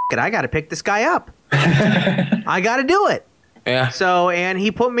 it, I got to pick this guy up. I got to do it. Yeah. So, and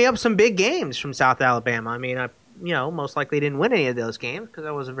he put me up some big games from South Alabama. I mean, I most likely didn't win any of those games because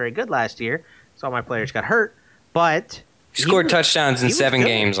I wasn't very good last year. So all my players got hurt. But he scored touchdowns in 7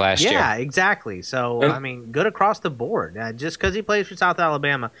 games last year. Yeah, exactly. So, I mean, good across the board. Just because he plays for South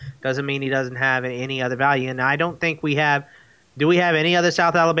Alabama doesn't mean he doesn't have any other value. And I don't think we have – do we have any other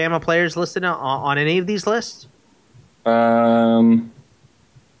South Alabama players listed on any of these lists? No,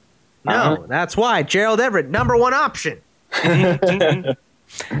 that's why. Gerald Everett, number 1 option.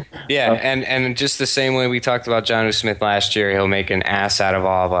 Yeah, and just the same way we talked about Jonnu Smith last year, he'll make an ass out of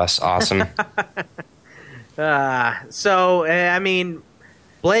all of us. Awesome. I mean,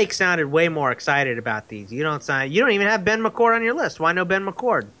 Blake sounded way more excited about these. You don't even have Ben McCord on your list. Why no Ben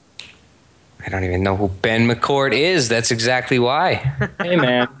McCord? I don't even know who Ben McCord is. That's exactly why. Hey,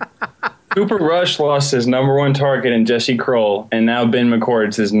 man. Cooper Rush lost his number 1 target in Jesse Kroll, and now Ben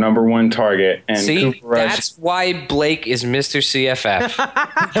McCord's his number 1 target. And see, Cooper Rush, that's why Blake is Mr. CFF.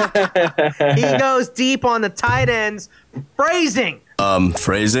 He goes deep on the tight ends. Phrasing.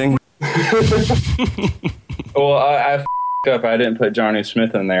 Phrasing? Well, I f***ed up. I didn't put Jonnu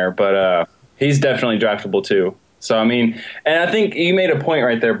Smith in there, but he's definitely draftable too. So, I mean, and I think you made a point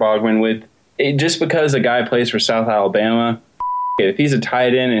right there, Bogman, with it, just because a guy plays for South Alabama, if he's a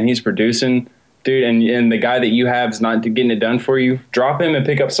tight end and he's producing, dude, and the guy that you have is not getting it done for you, drop him and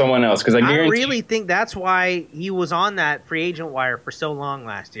pick up someone else. Because I really think that's why he was on that free agent wire for so long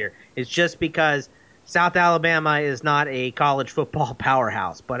last year. It's just because South Alabama is not a college football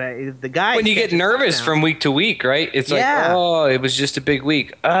powerhouse, but the guy. When you get nervous from week to week, right? It's like, it was just a big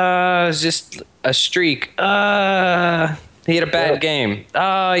week. It was just a streak. He had a bad game.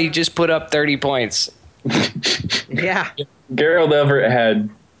 He just put up 30 points. Yeah. Gerald Everett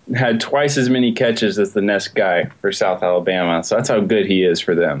had twice as many catches as the next guy for South Alabama, so that's how good he is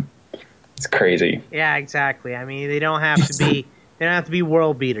for them. It's crazy. Yeah, exactly. I mean, they don't have to be. They don't have to be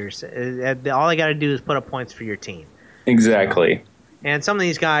world beaters. All they got to do is put up points for your team. Exactly. And some of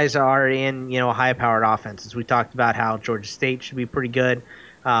these guys are in, high-powered offenses. We talked about how Georgia State should be pretty good,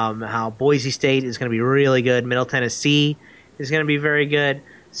 how Boise State is going to be really good, Middle Tennessee is going to be very good.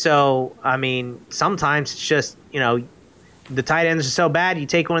 So, I mean, sometimes it's just, the tight ends are so bad, you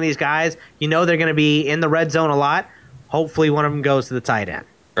take one of these guys, they're going to be in the red zone a lot. Hopefully one of them goes to the tight end.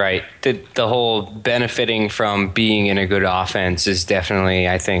 Right. The whole benefiting from being in a good offense is definitely,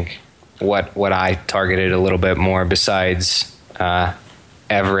 I think, what I targeted a little bit more besides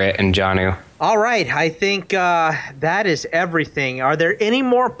Everett and Jonnu. All right. I think that is everything. Are there any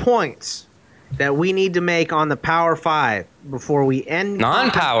more points that we need to make on the Power 5 before we end?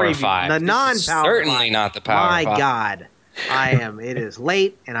 Non-Power 5. The non-Power certainly 5. Not the Power 5. My God. It is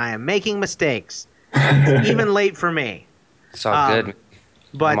late, and I am making mistakes. It's even late for me. It's all good.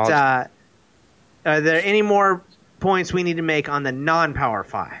 But are there any more points we need to make on the non-Power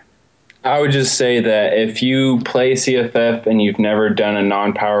 5? I would just say that if you play CFF and you've never done a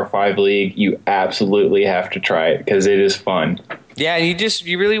non-Power 5 league, you absolutely have to try it because it is fun. Yeah,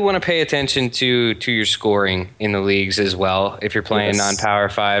 you really want to pay attention to your scoring in the leagues as well if you're playing non-Power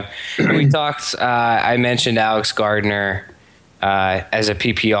 5. We talked, I mentioned Alex Gardner as a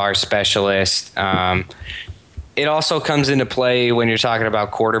PPR specialist. It also comes into play when you're talking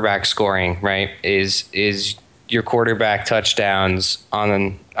about quarterback scoring, right? Is your quarterback touchdowns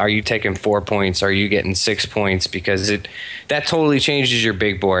are you taking 4 points? Are you getting 6 points? Because that totally changes your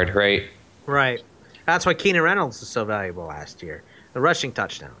big board, right? Right. That's why Keenan Reynolds is so valuable last year. The rushing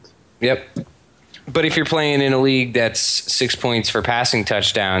touchdowns. Yep. But if you're playing in a league that's 6 points for passing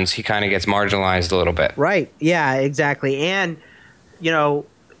touchdowns, he kind of gets marginalized a little bit. Right. Yeah, exactly. And,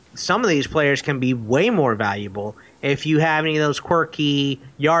 some of these players can be way more valuable if you have any of those quirky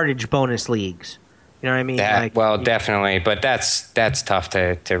yardage bonus leagues. You know what I mean? Definitely. But that's tough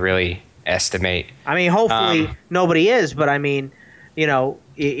to really estimate. I mean, hopefully nobody is, but I mean,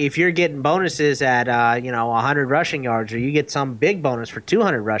 if you're getting bonuses at 100 rushing yards, or you get some big bonus for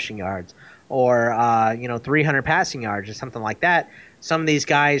 200 rushing yards, or 300 passing yards, or something like that, some of these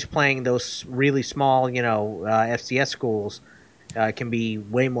guys playing those really small FCS schools can be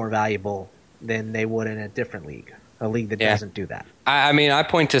way more valuable than they would in a different league, a league that doesn't do that. I mean, I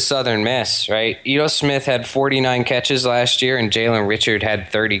point to Southern Miss, right? Ito Smith had 49 catches last year, and Jalen Richard had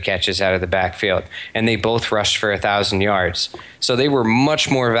 30 catches out of the backfield, and they both rushed for 1,000 yards. So they were much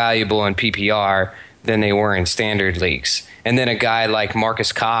more valuable in PPR than they were in standard leagues. And then a guy like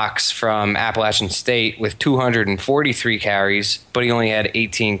Marcus Cox from Appalachian State with 243 carries, but he only had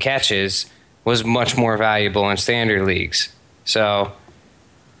 18 catches, was much more valuable in standard leagues. So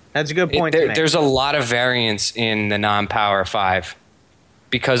that's a good point to make. There's a lot of variance in the non-Power 5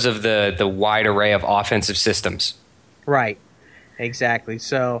 because of the wide array of offensive systems. Right. Exactly.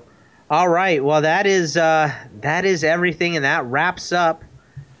 So, all right. Well, that is everything, and that wraps up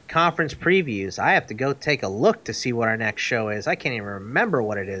conference previews. I have to go take a look to see what our next show is. I can't even remember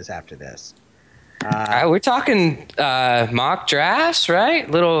what it is after this. We're talking mock drafts, right?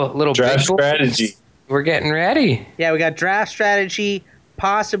 Little draft strategy. We're getting ready. Yeah, we got draft strategy,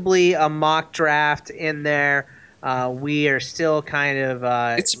 possibly a mock draft in there. We are still kind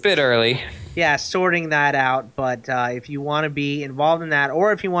of it's a bit early. Yeah, sorting that out. But if you want to be involved in that,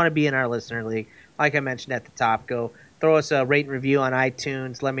 or if you want to be in our listener league, like I mentioned at the top, go throw us a rate and review on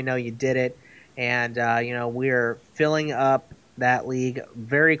iTunes. Let me know you did it. And we're filling up that league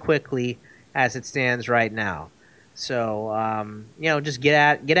very quickly as it stands right now. So, just get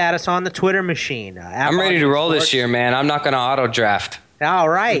at us on the Twitter machine. I'm ready to roll this year, man. I'm not going to auto draft. All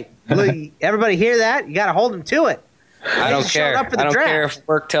right. Everybody hear that? You got to hold them to it. I don't care. I don't care if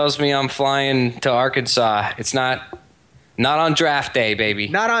work tells me I'm flying to Arkansas. It's not on draft day, baby.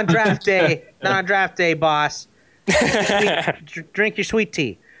 Not on draft day. Not on draft day, boss. Drink your sweet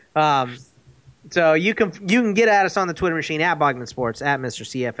tea. So you can get at us on the Twitter machine at Bogman Sports, at Mr.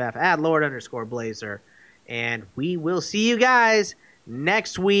 CFF, at Lord_Blazer. And we will see you guys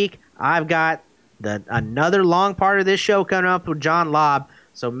next week. I've got another long part of this show coming up with John Lobb.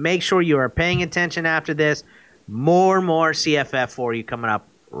 So make sure you are paying attention after this. More CFF for you coming up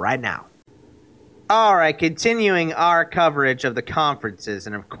right now. All right, continuing our coverage of the conferences.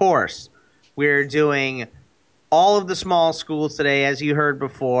 And, of course, We're doing all of the small schools today, as you heard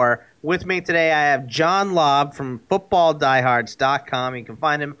before. With me today, I have John Lobb from FootballDiehards.com. You can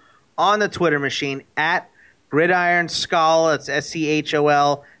find him on the Twitter machine at Gridiron Scholl. That's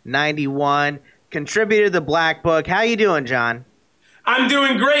SCHOL 91. Contributor to the Black Book. How you doing, John? I'm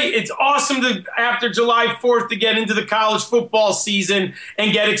doing great. It's awesome to, after July 4th, to get into the college football season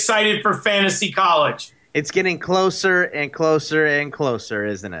and get excited for fantasy college. It's getting closer and closer and closer,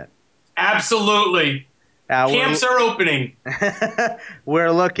 isn't it? Absolutely. Camps are opening.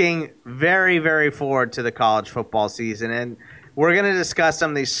 We're looking very, very forward to the college football season, and we're going to discuss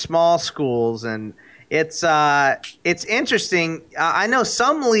some of these small schools, and it's interesting. I know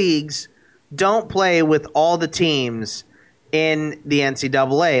some leagues don't play with all the teams in the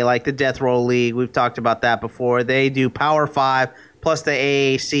NCAA, like the Death Row League. We've talked about that before. They do Power 5 plus the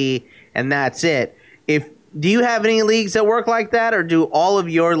AAC, and that's it. Do you have any leagues that work like that, or do all of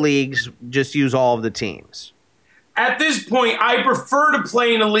your leagues just use all of the teams? At this point, I prefer to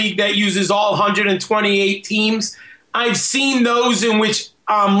play in a league that uses all 128 teams. I've seen those in which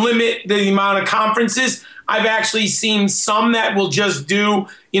limit the amount of conferences. I've actually seen some that will just do,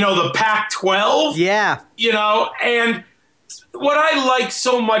 the Pac-12. Yeah. And what I like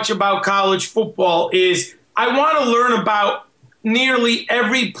so much about college football is I want to learn about nearly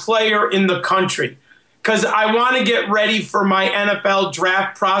every player in the country because I want to get ready for my NFL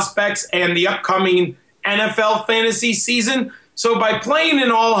draft prospects and the upcoming NFL fantasy season. So by playing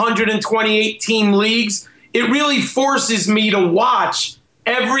in all 128 team leagues, it really forces me to watch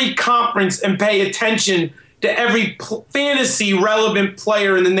every conference and pay attention to every fantasy relevant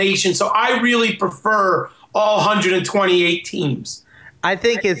player in the nation. So I really prefer all 128 teams. I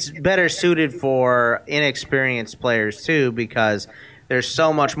think it's better suited for inexperienced players too, because there's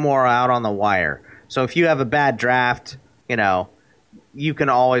so much more out on the wire. So if you have a bad draft, you can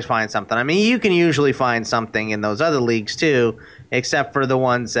always find something. I mean, you can usually find something in those other leagues too, except for the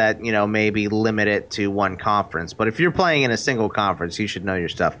ones that, maybe limit it to one conference. But if you're playing in a single conference, you should know your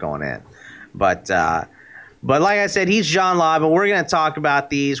stuff going in. But like I said, he's John Lobb, and we're going to talk about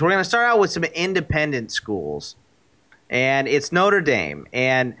these. We're going to start out with some independent schools, and it's Notre Dame.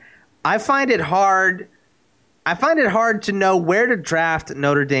 And I find it hard to know where to draft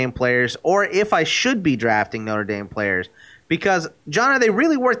Notre Dame players, or if I should be drafting Notre Dame players. Because, John, are they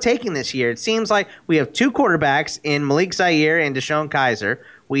really worth taking this year? It seems like we have two quarterbacks in Malik Zaire and Deshaun Kaiser.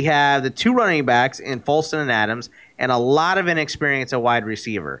 We have the two running backs in Folston and Adams, and a lot of inexperience at wide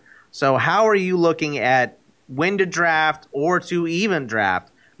receiver. So how are you looking at when to draft or to even draft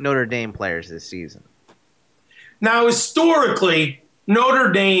Notre Dame players this season? Now, historically,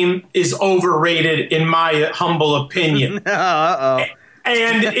 Notre Dame is overrated, in my humble opinion. Uh-oh.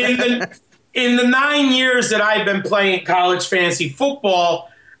 And in the 9 years that I've been playing college fantasy football,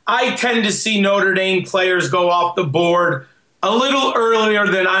 I tend to see Notre Dame players go off the board a little earlier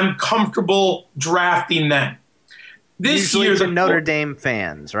than I'm comfortable drafting them. This Usually year, some Notre Dame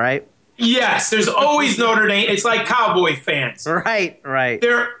fans, right? Yes, there's always Notre Dame. It's like Cowboy fans. Right.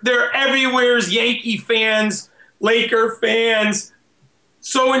 They're everywhere's Yankee fans, Laker fans.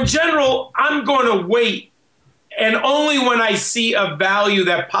 So in general, I'm going to wait, and only when I see a value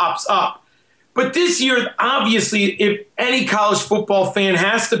that pops up. But this year, obviously, if any college football fan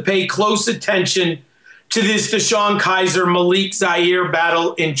has to pay close attention to this Deshaun Kaiser, Malik Zaire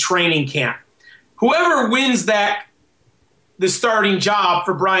battle in training camp. Whoever wins the starting job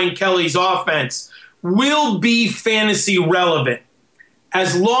for Brian Kelly's offense will be fantasy relevant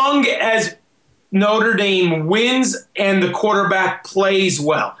as long as Notre Dame wins and the quarterback plays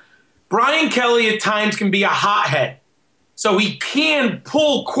well. Brian Kelly at times can be a hothead, so he can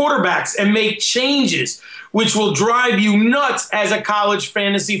pull quarterbacks and make changes, which will drive you nuts as a college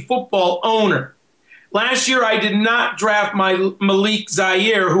fantasy football owner. Last year, I did not draft my Malik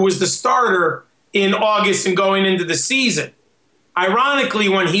Zaire, who was the starter in August and going into the season. Ironically,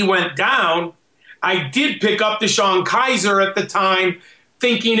 when he went down, I did pick up Deshaun Kaiser at the time,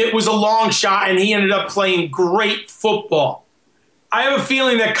 thinking it was a long shot, and he ended up playing great football. I have a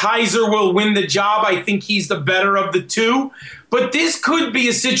feeling that Kaiser will win the job. I think he's the better of the two. But this could be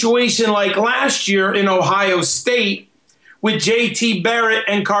a situation like last year in Ohio State with J.T. Barrett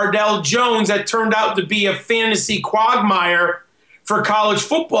and Cardell Jones that turned out to be a fantasy quagmire for college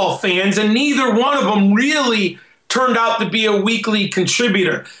football fans, and neither one of them really turned out to be a weekly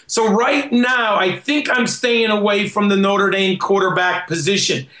contributor. So right now, I think I'm staying away from the Notre Dame quarterback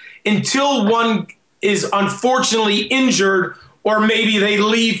position until one is unfortunately injured or maybe they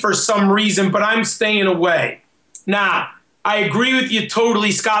leave for some reason, but I'm staying away. Now, I agree with you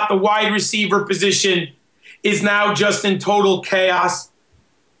totally, Scott. The wide receiver position is now just in total chaos.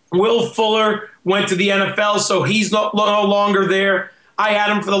 Will Fuller went to the NFL, so he's no longer there. I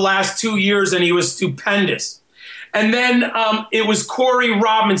had him for the last 2 years, and he was stupendous. And then it was Corey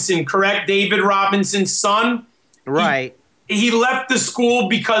Robinson, correct? David Robinson's son. Right. He left the school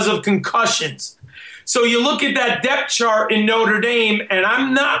because of concussions. So you look at that depth chart in Notre Dame, and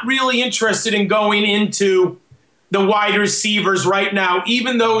I'm not really interested in going into the wide receivers right now,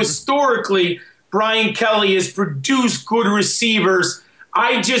 even though historically Brian Kelly has produced good receivers.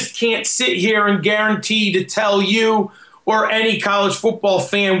 I just can't sit here and guarantee to tell you or any college football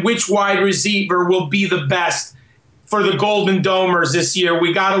fan which wide receiver will be the best for the Golden Domers this year.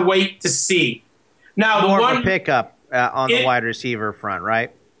 We got to wait to see. Now, more of a pickup on the wide receiver front,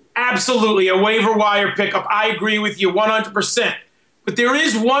 right? Absolutely, a waiver wire pickup. I agree with you 100%. But there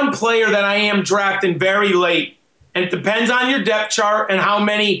is one player that I am drafting very late, and it depends on your depth chart and how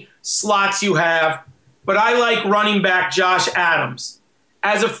many slots you have. But I like running back Josh Adams.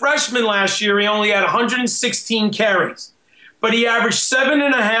 As a freshman last year, he only had 116 carries, but he averaged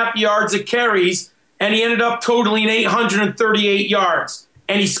 7.5 yards of carries, and he ended up totaling 838 yards,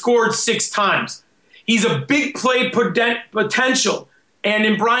 and he scored 6 times. He's a big play potential, and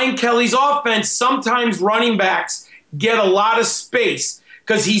in Brian Kelly's offense, sometimes running backs get a lot of space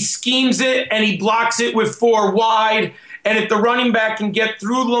because he schemes it and he blocks it with 4 wide, and if the running back can get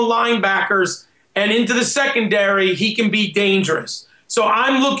through the linebackers and into the secondary, he can be dangerous. So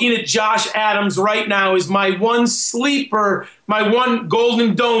I'm looking at Josh Adams right now as my one sleeper, my one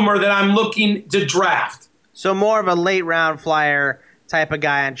Golden Domer that I'm looking to draft. So more of a late round flyer type of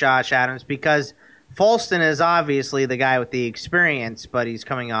guy on Josh Adams, because Folston is obviously the guy with the experience, but he's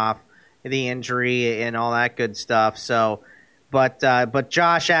coming off the injury and all that good stuff. So, but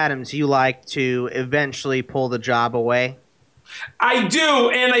Josh Adams, you like to eventually pull the job away? I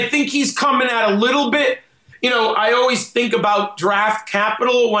do, and I think he's coming at a little bit. You know, I always think about draft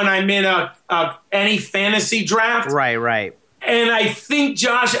capital when I'm in any fantasy draft. Right. And I think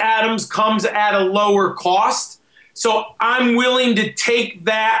Josh Adams comes at a lower cost. So I'm willing to take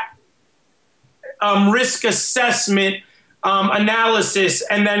that risk assessment analysis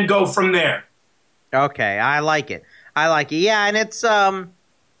and then go from there. Okay, I like it. Yeah, and it's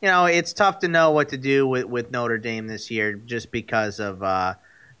it's tough to know what to do with Notre Dame this year just because of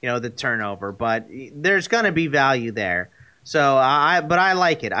the turnover, but there's going to be value there. So I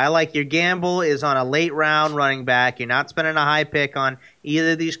like it. I like your gamble is on a late round running back. You're not spending a high pick on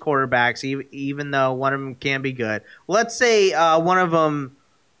either of these quarterbacks, even though one of them can be good. Let's say one of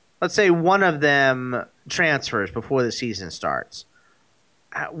them transfers before the season starts.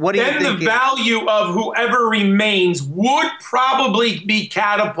 What do you think? Then the value of whoever remains would probably be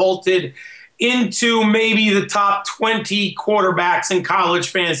catapulted into maybe the top 20 quarterbacks in college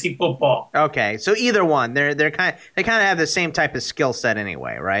fantasy football. Okay, so either one, they kind of have the same type of skill set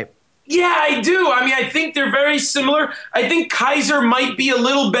anyway, right? Yeah, I do. I mean, I think they're very similar. I think Kaiser might be a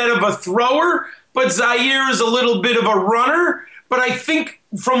little bit of a thrower, but Zaire is a little bit of a runner. But I think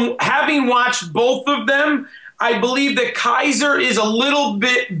from having watched both of them, I believe that Kaiser is a little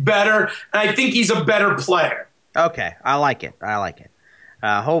bit better, and I think he's a better player. Okay, I like it.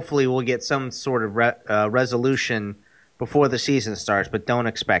 Hopefully we'll get some sort of resolution before the season starts, but don't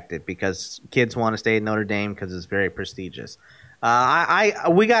expect it because kids want to stay at Notre Dame because it's very prestigious. We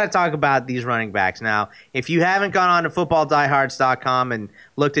got to talk about these running backs now. If you haven't gone on to footballdiehards.com and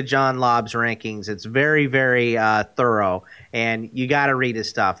looked at John Lobb's rankings, it's very, very thorough, and you got to read his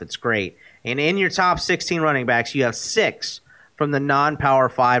stuff. It's great. And in your top 16 running backs, you have 6 from the non-Power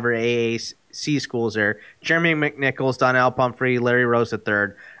 5 or AAC schools there. Jeremy McNichols, Donnell Pumphrey, Larry Rose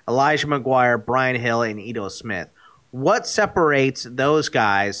III, Elijah McGuire, Brian Hill, and Ito Smith. What separates those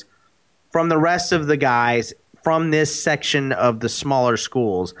guys from the rest of the guys from this section of the smaller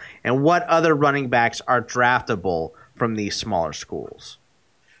schools, and what other running backs are draftable from these smaller schools?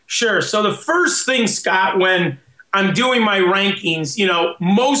 Sure. So the first thing, Scott, when I'm doing my rankings,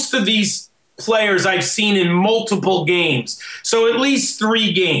 most of these players I've seen in multiple games, so at least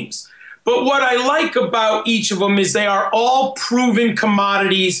 3 games. But what I like about each of them is they are all proven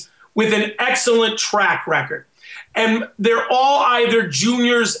commodities with an excellent track record. And they're all either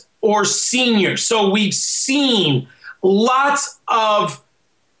juniors or seniors. So we've seen lots of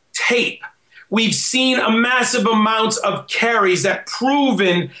tape. We've seen a massive amounts of carries that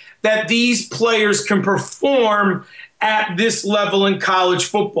proven that these players can perform at this level in college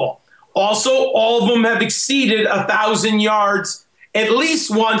football. Also, all of them have exceeded 1,000 yards at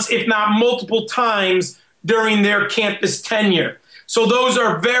least once, if not multiple times, during their campus tenure. So those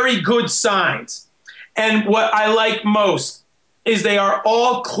are very good signs. And what I like most, is they are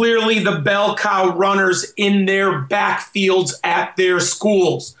all clearly the bell cow runners in their backfields at their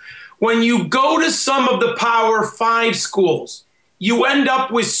schools. When you go to some of the Power 5 schools, you end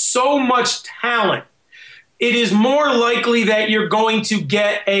up with so much talent. It is more likely that you're going to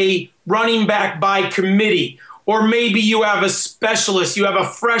get a running back by committee, or maybe you have a specialist, you have a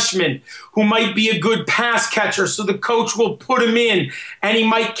freshman who might be a good pass catcher, so the coach will put him in, and he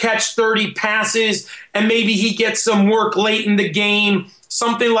might catch 30 passes, and maybe he gets some work late in the game,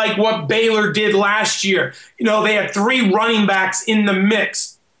 something like what Baylor did last year. You know, they had 3 running backs in the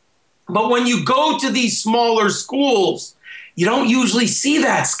mix. But when you go to these smaller schools, you don't usually see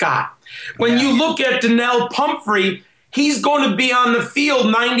that, Scott. When you look at Donnell Pumphrey, he's going to be on the field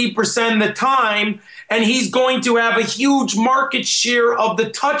 90% of the time, and he's going to have a huge market share of the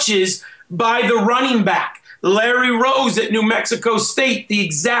touches by the running back. Larry Rose at New Mexico State, the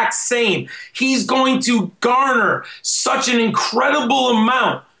exact same. He's going to garner such an incredible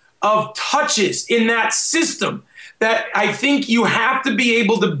amount of touches in that system that I think you have to be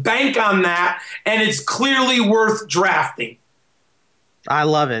able to bank on that, and it's clearly worth drafting. I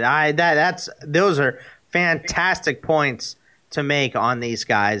love it. Those are fantastic points to make on these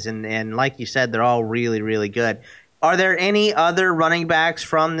guys, and like you said, they're all really, really good. Are there any other running backs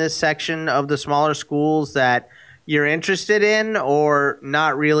from this section of the smaller schools that you're interested in, or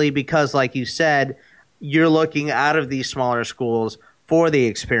not really, because like you said, you're looking out of these smaller schools for the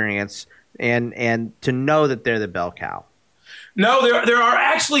experience and to know that they're the bell cow? No, there are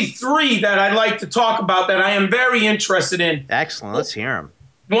actually 3 that I'd like to talk about that I am very interested in. Excellent. Let's hear them.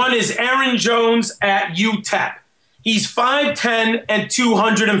 One is Aaron Jones at UTEP. He's 5'10" and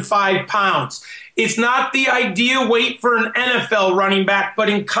 205 pounds. It's not the ideal weight for an NFL running back, but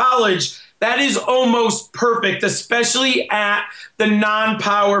in college, that is almost perfect, especially at the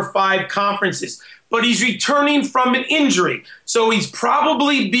non-Power 5 conferences. But he's returning from an injury, so he's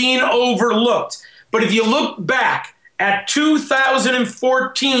probably being overlooked. But if you look back at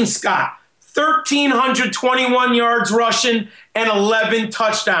 2014, Scott, 1,321 yards rushing and 11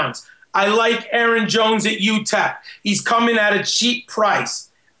 touchdowns. I like Aaron Jones at UTEP. He's coming at a cheap price.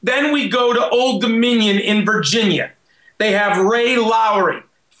 Then we go to Old Dominion in Virginia. They have Ray Lowry,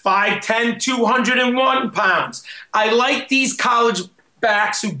 5'10", 201 pounds. I like these college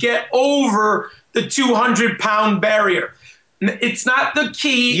backs who get over the 200-pound barrier. It's not the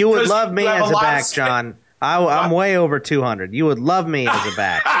key. You would love me as a back, John. I'm way over 200. You would love me as a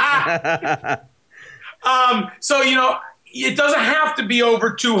back. So, you know, it doesn't have to be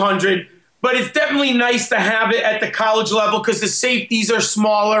over 200, but it's definitely nice to have it at the college level because the safeties are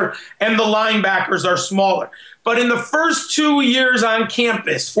smaller and the linebackers are smaller. But in the first 2 years on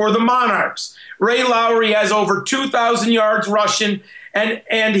campus for the Monarchs, Ray Lowry has over 2,000 yards rushing,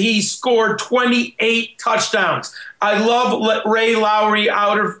 and he scored 28 touchdowns. I love Ray Lowry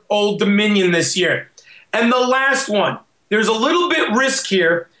out of Old Dominion this year. And the last one, there's a little bit risk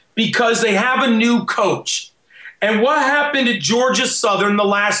here because they have a new coach. And what happened at Georgia Southern the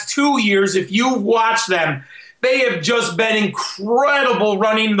last 2 years, if you've watched them, they have just been incredible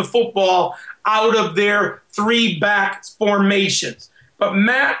running the football out of their 3-back formations. But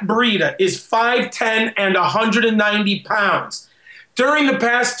Matt Breida is 5'10" and 190 pounds. During the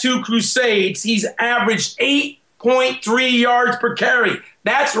past 2 Crusades, he's averaged 8.3 yards per carry.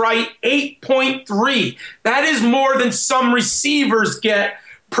 That's right, 8.3. That is more than some receivers get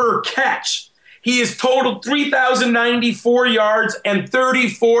per catch. He has totaled 3,094 yards and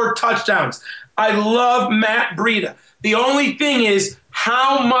 34 touchdowns. I love Matt Breida. The only thing is,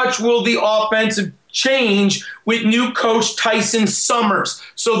 how much will the offensive change with new coach Tyson Summers?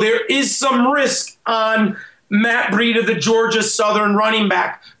 So there is some risk on Matt Breida, the Georgia Southern running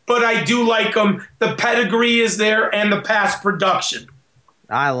back. But I do like him. The pedigree is there and the pass production.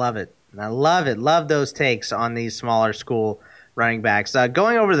 I love it. I love it. Love those takes on these smaller school running backs.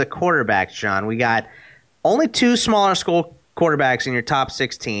 Going over the quarterbacks, John, we got only 2 smaller school quarterbacks in your top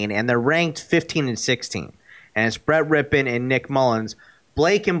 16, and they're ranked 15 and 16. And it's Brett Rypien and Nick Mullins.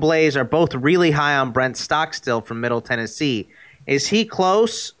 Blake and Blaze are both really high on Brent Stockstill from Middle Tennessee. Is he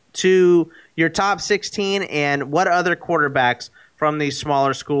close to your top 16? And what other quarterbacks from these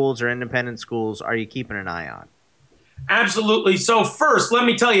smaller schools or independent schools are you keeping an eye on? Absolutely. So first, let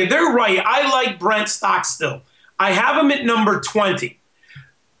me tell you, they're right. I like Brent Stockstill. I have him at number 20.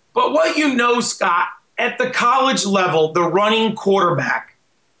 But what you know, Scott, at the college level, the running quarterback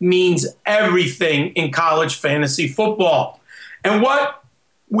means everything in college fantasy football. And what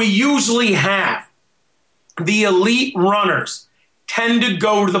we usually have, the elite runners tend to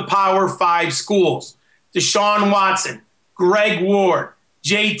go to the Power 5 schools. Deshaun Watson, Greg Ward,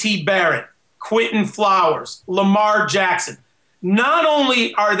 J.T. Barrett, Quentin Flowers, Lamar Jackson. not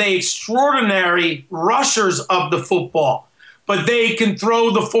only are they extraordinary rushers of the football, but they can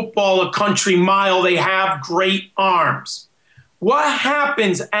throw the football a country mile. They have great arms. What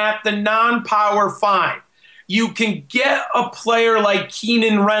happens at the non-Power 5? You can get a player like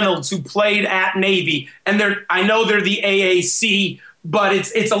Keenan Reynolds, who played at Navy, and I know they're the AAC, but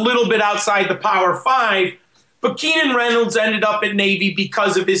it's a little bit outside the Power 5. But Keenan Reynolds ended up at Navy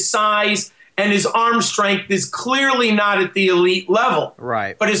because of his size, and his arm strength is clearly not at the elite level.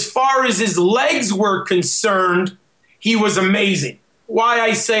 Right. But as far as his legs were concerned, he was amazing. Why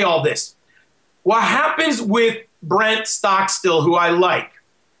I say all this? What happens with Brent Stockstill, who I like,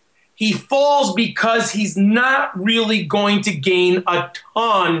 he falls because he's not really going to gain a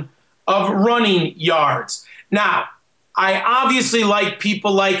ton of running yards. Now, I obviously like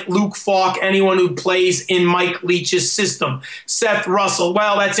people like Luke Falk, anyone who plays in Mike Leach's system. Seth Russell,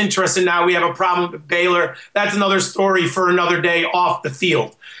 well, that's interesting. Now we have a problem with Baylor. That's another story for another day off the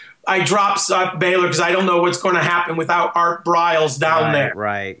field. I dropped Baylor because I don't know what's going to happen without Art Briles down there.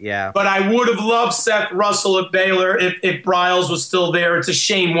 Right, yeah. But I would have loved Seth Russell at Baylor if Briles was still there. It's a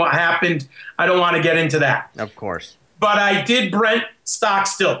shame what happened. I don't want to get into that. Of course. But I did Brent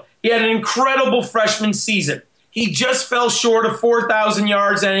Stockstill. He had an incredible freshman season. He just fell short of 4,000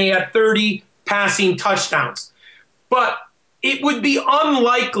 yards, and he had 30 passing touchdowns. But it would be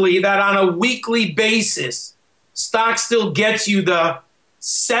unlikely that on a weekly basis, Stockstill gets you the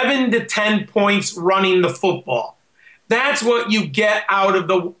 7 to 10 points running the football. That's what you get out of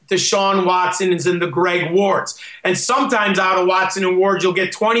the Deshaun Watsons and the Greg Wards. And sometimes out of Watson and Ward, you'll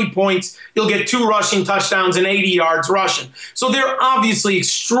get 20 points, you'll get 2 rushing touchdowns and 80 yards rushing. So they're obviously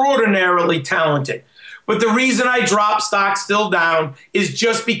extraordinarily talented. But the reason I drop Stockstill down is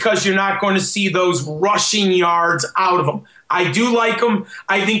just because you're not going to see those rushing yards out of him. I do like him.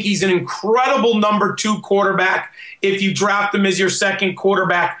 I think he's an incredible number 2 quarterback if you draft him as your second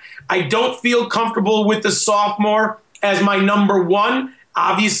quarterback. I don't feel comfortable with the sophomore as my number 1.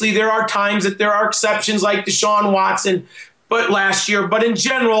 Obviously, there are times that there are exceptions like Deshaun Watson last year. But in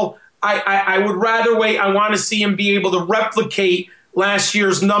general, I would rather wait. I want to see him be able to replicate last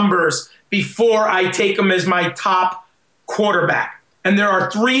year's numbers before I take him as my top quarterback. And there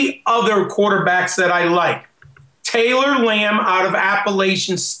are 3 other quarterbacks that I like. Taylor Lamb out of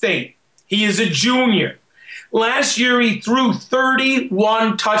Appalachian State. He is a junior. Last year, he threw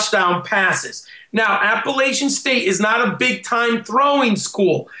 31 touchdown passes. Now, Appalachian State is not a big-time throwing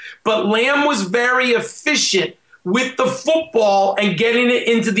school, but Lamb was very efficient with the football and getting it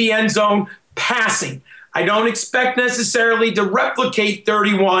into the end zone passing. I don't expect necessarily to replicate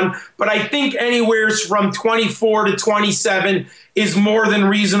 31, but I think anywhere from 24 to 27 is more than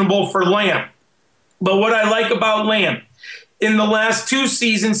reasonable for Lamb. But what I like about Lamb, in the last 2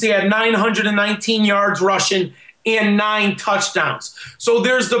 seasons, he had 919 yards rushing and 9 touchdowns. So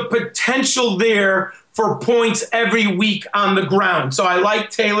there's the potential there for points every week on the ground. So I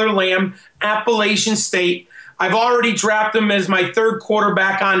like Taylor Lamb, Appalachian State. I've already drafted him as my 3rd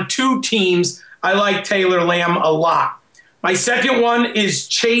quarterback on 2 teams. I like Taylor Lamb a lot. My second one is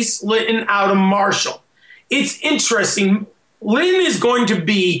Chase Litton out of Marshall. It's interesting. Litton is going to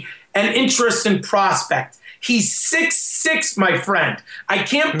be an interesting prospect. He's 6'6", my friend. I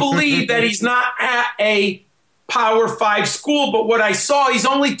can't believe that he's not at a Power 5 school, but what I saw, he's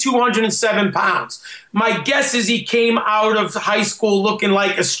only 207 pounds. My guess is he came out of high school looking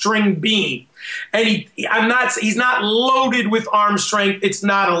like a string bean. And he's not loaded with arm strength. It's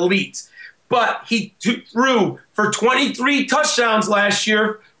not elite. But he threw for 23 touchdowns last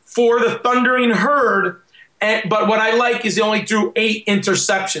year for the Thundering Herd. But what I like is he only threw 8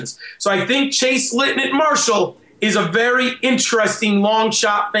 interceptions. So I think Chase Litton at Marshall is a very interesting long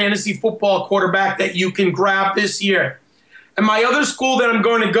shot fantasy football quarterback that you can grab this year. And my other school that I'm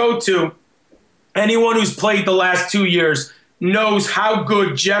going to go to, anyone who's played the last 2 years knows how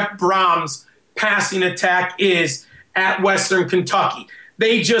good Jeff Brom's passing attack is at Western Kentucky.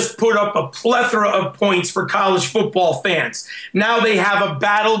 They just put up a plethora of points for college football fans. Now they have a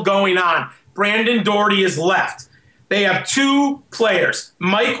battle going on. Brandon Doherty is left. They have 2 players,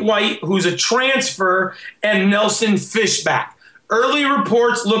 Mike White, who's a transfer, and Nelson Fishback. Early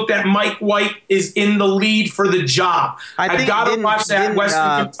reports looked at Mike White is in the lead for the job. I've got to watch that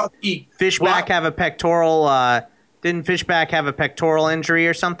Western Kentucky. Fishback have a pectoral? Didn't Fishback have a pectoral injury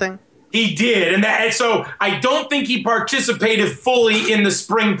or something? He did, and so I don't think he participated fully in the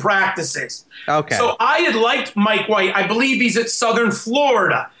spring practices. Okay. So I had liked Mike White. I believe he's at Southern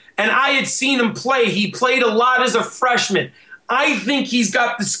Florida, and I had seen him play. He played a lot as a freshman. I think he's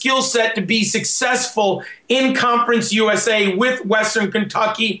got the skill set to be successful in Conference USA with Western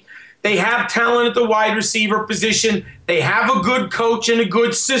Kentucky. They have talent at the wide receiver position. They have a good coach and a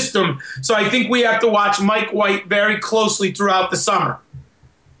good system. So I think we have to watch Mike White very closely throughout the summer.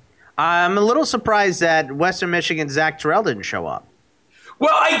 I'm a little surprised that Western Michigan's Zach Terrell didn't show up.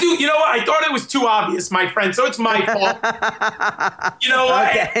 Well, I do. You know what? I thought it was too obvious, my friend, so it's my fault. You know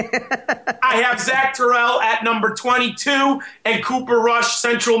what? Okay. I have Zach Terrell at number 22 and Cooper Rush,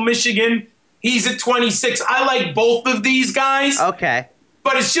 Central Michigan. He's at 26. I like both of these guys. Okay.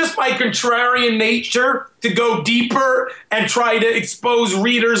 But it's just my contrarian nature to go deeper and try to expose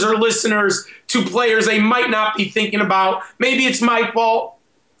readers or listeners to players they might not be thinking about. Maybe it's my fault.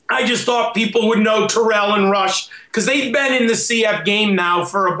 I just thought people would know Terrell and Rush because they've been in the CF game now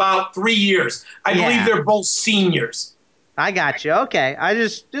for about 3 years. I believe they're both seniors. I got you. Okay. I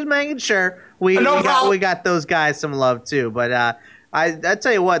just making sure we got those guys some love too. But I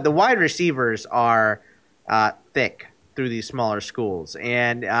tell you what, the wide receivers are thick through these smaller schools,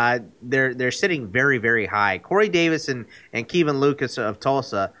 and they're sitting very, very high. Corey Davis and Kevin Lucas of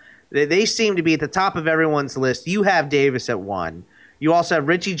Tulsa, they seem to be at the top of everyone's list. You have Davis at 1. You also have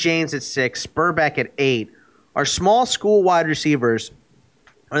Richie James at 6, Spurbeck at 8. Are small school wide receivers,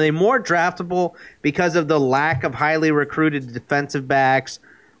 are they more draftable because of the lack of highly recruited defensive backs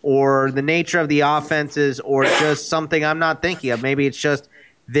or the nature of the offenses or just something I'm not thinking of? Maybe it's just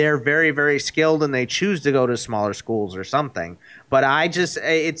they're very, very skilled and they choose to go to smaller schools or something. But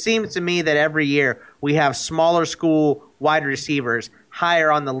it seems to me that every year we have smaller school wide receivers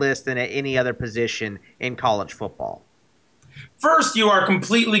higher on the list than at any other position in college football. First, you are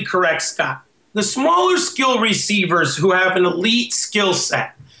completely correct, Scott. The smaller skill receivers who have an elite skill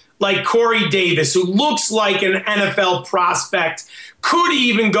set, like Corey Davis, who looks like an NFL prospect, could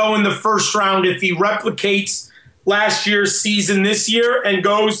even go in the first round if he replicates last year's season this year and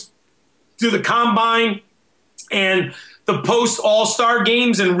goes to the combine and the post-All-Star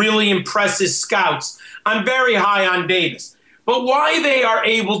games and really impresses scouts. I'm very high on Davis. But why they are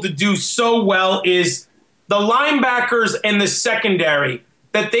able to do so well is the linebackers and the secondary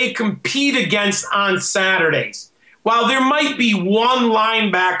that they compete against on Saturdays. While there might be one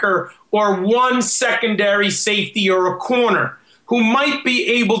linebacker or one secondary safety or a corner who might be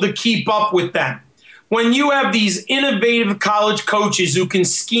able to keep up with them, when you have these innovative college coaches who can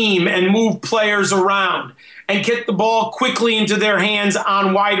scheme and move players around and get the ball quickly into their hands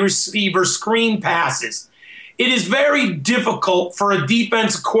on wide receiver screen passes, it is very difficult for a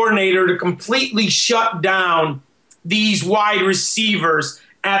defense coordinator to completely shut down these wide receivers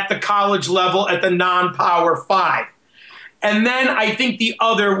at the college level, at the non-Power 5. And then I think the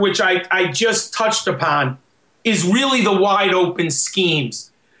other, which I just touched upon, is really the wide open schemes.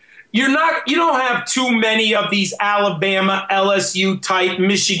 You don't have too many of these Alabama, LSU type,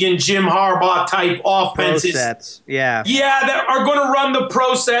 Michigan, Jim Harbaugh type offenses. Pro sets, yeah. Yeah, that are going to run the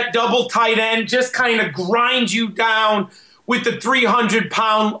pro set, double tight end, just kind of grind you down with the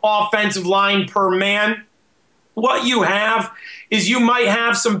 300-pound offensive line per man. What you have is you might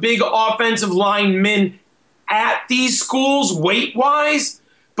have some big offensive linemen at these schools weight-wise,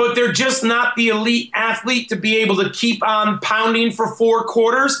 but they're just not the elite athlete to be able to keep on pounding for 4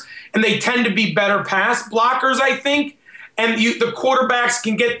 quarters. And they tend to be better pass blockers, I think. And the quarterbacks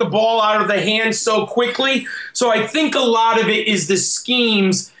can get the ball out of the hands so quickly. So I think a lot of it is the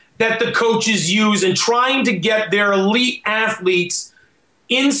schemes that the coaches use in trying to get their elite athletes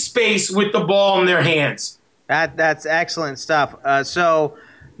in space with the ball in their hands. That's excellent stuff. So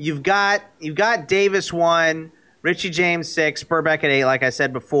you've got Davis 1, Richie James 6, Spurbeck at 8, like I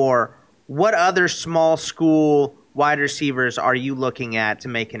said before. What other small school wide receivers are you looking at to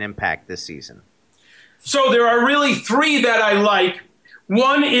make an impact this season? So there are really 3 that I like.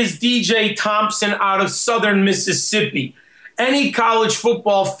 One is DJ Thompson out of Southern Mississippi. Any college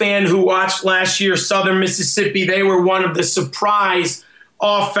football fan who watched last year Southern Mississippi, they were one of the surprise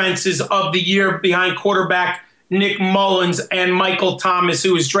offenses of the year behind quarterback Nick Mullins and Michael Thomas,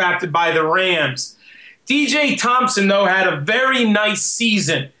 who was drafted by the Rams. DJ Thompson, though, had a very nice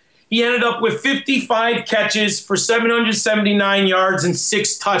season. He ended up with 55 catches for 779 yards and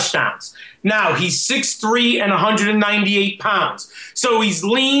 6 touchdowns. Now, he's 6'3" and 198 pounds. So he's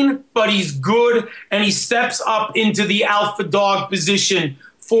lean, but he's good, and he steps up into the alpha dog position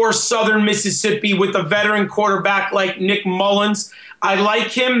for Southern Mississippi with a veteran quarterback like Nick Mullins. I like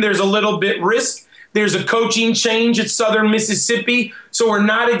him. There's a little bit risk. There's a coaching change at Southern Mississippi, so we're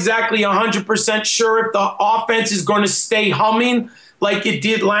not exactly 100% sure if the offense is going to stay humming like it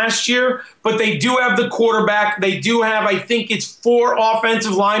did last year, but they do have the quarterback. They do have, I think it's 4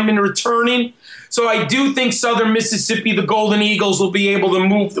 offensive linemen returning. So I do think Southern Mississippi, the Golden Eagles, will be able to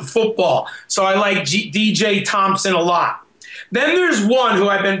move the football. So I like DJ Thompson a lot. Then there's one who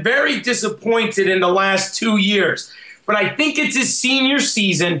I've been very disappointed in the last 2 years, but I think it's his senior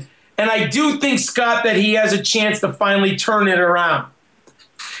season, and I do think, Scott, that he has a chance to finally turn it around.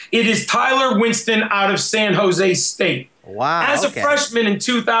 It is Tyler Winston out of San Jose State. Wow. As a freshman in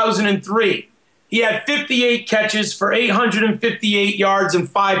 2003, he had 58 catches for 858 yards and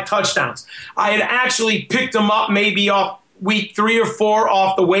 5 touchdowns. I had actually picked him up maybe off week 3 or 4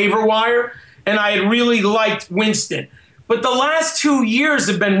 off the waiver wire, and I had really liked Winston. But the last 2 years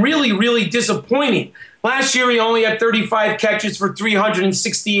have been really, really disappointing. Last year, he only had 35 catches for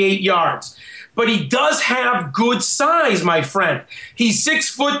 368 yards. But he does have good size, my friend. He's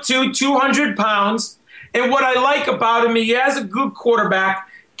 6'2", 200 pounds. And what I like about him, he has a good quarterback,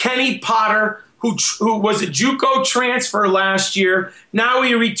 Kenny Potter, who was a JUCO transfer last year. Now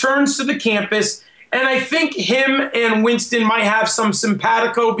he returns to the campus. And I think him and Winston might have some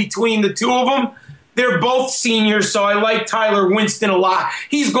simpatico between the two of them. They're both seniors, so I like Tyler Winston a lot.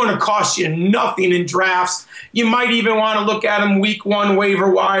 He's going to cost you nothing in drafts. You might even want to look at him week 1 waiver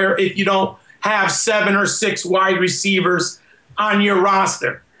wire if you don't have 7 or 6 wide receivers on your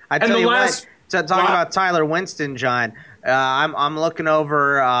roster. I tell you what, talking about Tyler Winston, John, I'm looking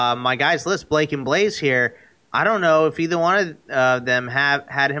over my guys' list, Blake and Blaze here. I don't know if either one of them have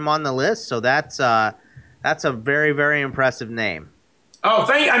had him on the list, so that's a very, very impressive name. Oh,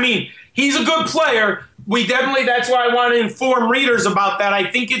 he's a good player. That's why I want to inform readers about that. I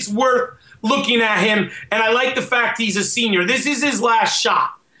think it's worth looking at him, and I like the fact he's a senior. This is his last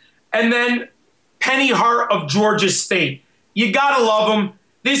shot. And then Penny Hart of Georgia State. You got to love him.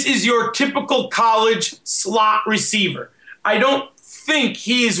 This is your typical college slot receiver. I don't think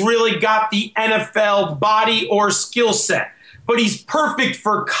he's really got the NFL body or skill set, but he's perfect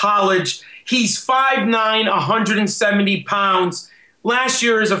for college. He's 5'9", 170 pounds. Last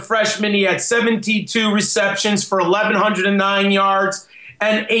year as a freshman, he had 72 receptions for 1,109 yards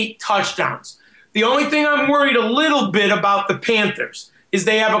and 8 touchdowns. The only thing I'm worried a little bit about the Panthers is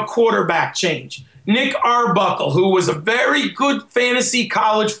they have a quarterback change. Nick Arbuckle, who was a very good fantasy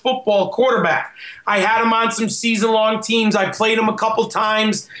college football quarterback. I had him on some season-long teams. I played him a couple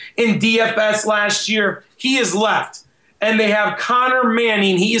times in DFS last year. He has left. And they have Connor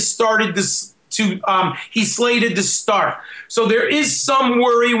Manning. He has started he's slated to start. So there is some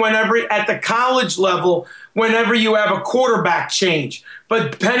worry at the college level whenever you have a quarterback change.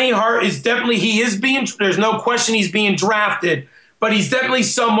 But Penny Hart is definitely, there's no question he's being drafted, but he's definitely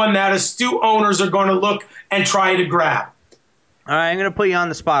someone that astute owners are going to look and try to grab. All right, I'm going to put you on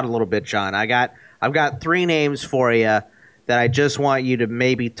the spot a little bit, John. I've got 3 names for you that I just want you to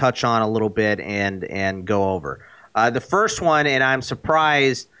maybe touch on a little bit and go over. The first one, and I'm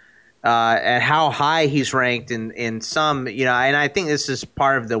surprised at how high he's ranked in some, and I think this is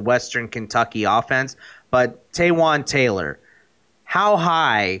part of the Western Kentucky offense, but Taywan Taylor, how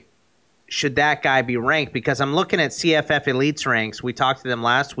high should that guy be ranked? Because I'm looking at CFF Elite's ranks. We talked to them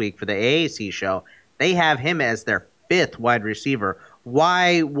last week for the AAC show. They have him as their 5th wide receiver.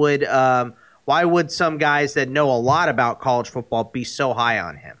 Why would some guys that know a lot about college football be so high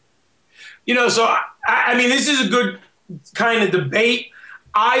on him? So this is a good kind of debate.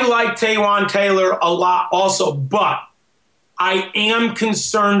 I like Taywan Taylor a lot also, but I am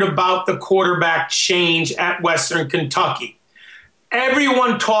concerned about the quarterback change at Western Kentucky.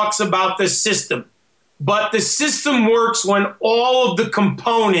 Everyone talks about the system, but the system works when all of the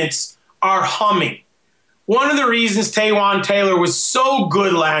components are humming. One of the reasons Taywan Taylor was so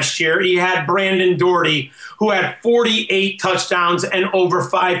good last year, he had Brandon Doherty, who had 48 touchdowns and over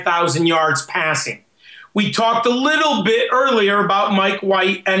 5,000 yards passing. We talked a little bit earlier about Mike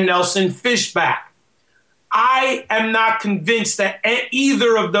White and Nelson Fishback. I am not convinced that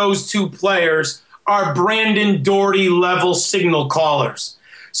either of those 2 players are Brandon Doherty level signal callers.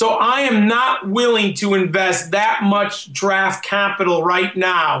 So I am not willing to invest that much draft capital right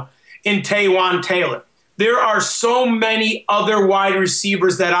now in Taywan Taylor. There are so many other wide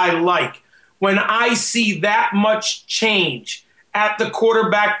receivers that I like. When I see that much change at the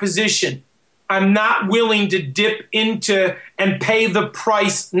quarterback position, I'm not willing to dip into and pay the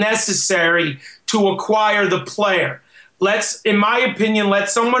price necessary to acquire the player. In my opinion, let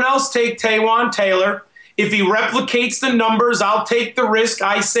someone else take Taywan Taylor. If he replicates the numbers, I'll take the risk.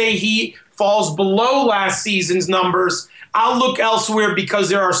 I say he falls below last season's numbers. I'll look elsewhere because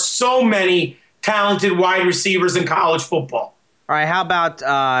there are so many talented wide receivers in college football. All right, how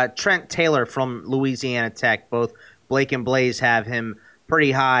about Trent Taylor from Louisiana Tech? Both Blake and Blaze have him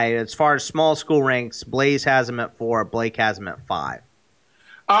pretty high. As far as small school ranks, Blaze has him at 4, Blake has him at 5.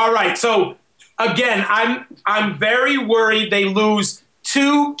 All right, so again, I'm very worried they lose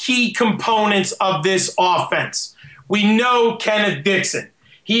 2 key components of this offense. We know Kenneth Dixon.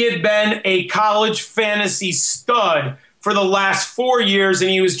 He had been a college fantasy stud for the last 4 years,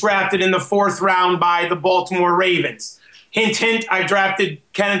 and he was drafted in the 4th round by the Baltimore Ravens. Hint, hint, I drafted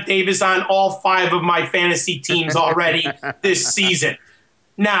Kenneth Davis on all 5 of my fantasy teams already this season.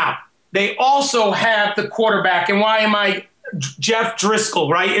 Now, they also have the quarterback, and why am I Jeff Driscoll,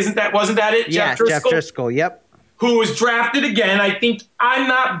 right? Wasn't that it? Yeah, Jeff Driscoll, yep. Who was drafted again. I think I'm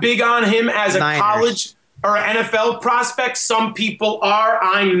not big on him as a college or NFL prospect. Some people are,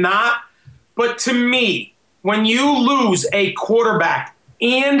 I'm not. But to me, when you lose a quarterback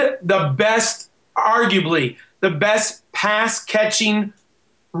and arguably the best pass-catching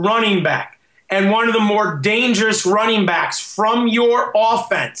running back and one of the more dangerous running backs from your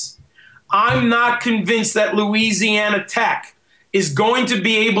offense, I'm not convinced that Louisiana Tech is going to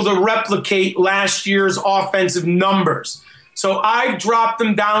be able to replicate last year's offensive numbers. So I've dropped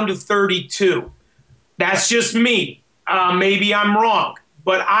them down to 32. That's just me. Maybe I'm wrong,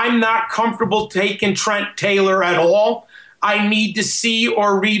 but I'm not comfortable taking Trent Taylor at all. I need to see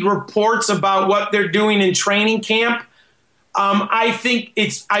or read reports about what they're doing in training camp.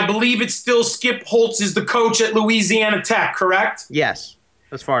 I believe it's still Skip Holtz is the coach at Louisiana Tech, correct? Yes.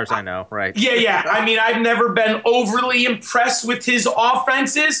 As far as I know, right. Yeah. I mean, I've never been overly impressed with his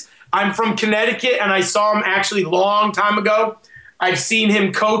offenses. I'm from Connecticut, and I saw him actually a long time ago. I've seen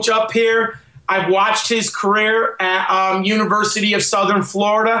him coach up here. I've watched his career at University of Southern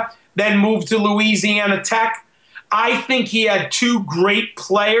Florida, then moved to Louisiana Tech. I think he had 2 great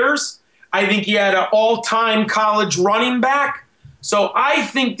players. I think he had an all-time college running back. So I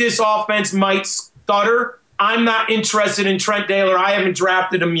think this offense might stutter. I'm not interested in Trent Taylor. I haven't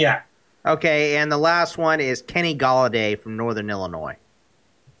drafted him yet. Okay, and the last one is Kenny Golladay from Northern Illinois.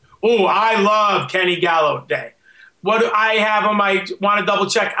 Oh, I love Kenny Golladay. What do I have him? I want to double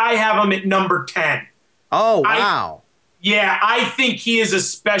check. I have him at number 10. Oh, wow. I think he is a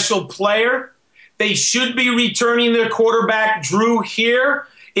special player. They should be returning their quarterback, Drew, here.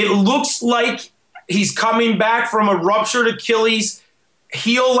 It looks like he's coming back from a ruptured Achilles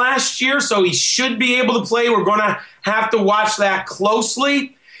heel last year, so he should be able to play. We're going to have to watch that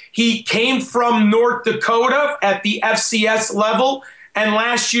closely. He came from North Dakota at the FCS level, and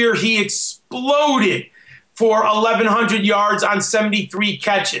last year he exploded for 1,100 yards on 73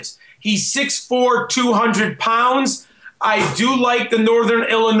 catches. He's 6'4", 200 pounds. I do like the Northern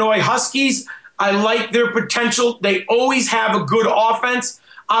Illinois Huskies. I like their potential. They always have a good offense.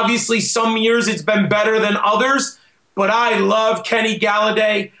 Obviously, some years it's been better than others. But I love Kenny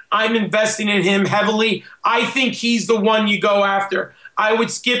Golladay. I'm investing in him heavily. I think he's the one you go after. I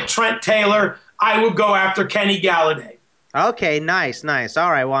would skip Trent Taylor. I would go after Kenny Golladay. Okay, nice. All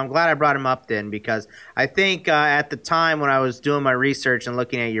right, well, I'm glad I brought him up then because I think at the time when I was doing my research and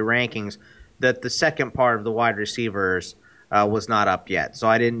looking at your rankings that the second part of the wide receivers was not up yet. So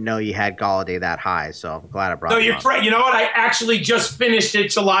I didn't know you had Golladay that high, so I'm glad I brought him up. No, you're correct. You know what? I actually just finished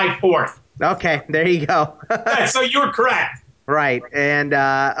it July 4th. Okay, there you go. So you're correct. Right, and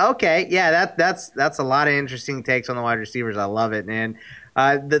okay, yeah, that's a lot of interesting takes on the wide receivers. I love it, and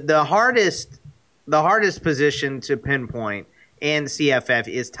the hardest position to pinpoint in CFF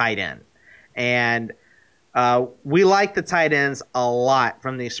is tight end, and we like the tight ends a lot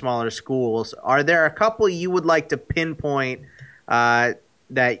from these smaller schools. Are there a couple you would like to pinpoint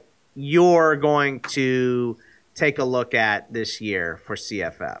that you're going to take a look at this year for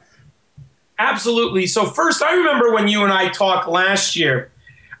CFF? Absolutely. So first, I remember when you and I talked last year,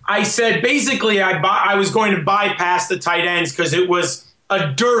 I said basically I was going to bypass the tight ends because it was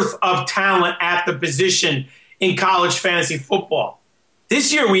a dearth of talent at the position in college fantasy football.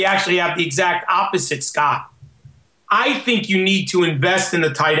 This year, we actually have the exact opposite, Scott. I think you need to invest in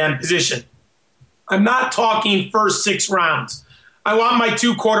the tight end position. I'm not talking first 6 rounds. I want my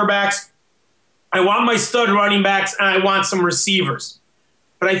 2 quarterbacks, I want my stud running backs, and I want some receivers.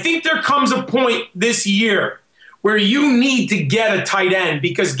 But I think there comes a point this year where you need to get a tight end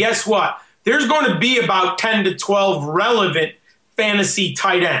because guess what? There's going to be about 10 to 12 relevant fantasy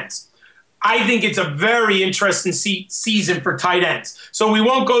tight ends. I think it's a very interesting season for tight ends. So we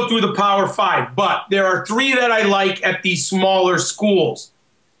won't go through the Power 5, but there are 3 that I like at these smaller schools.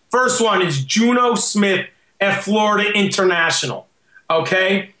 First one is Juno Smith at Florida International.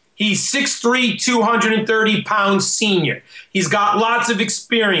 Okay? He's 6'3", 230 pounds senior. He's got lots of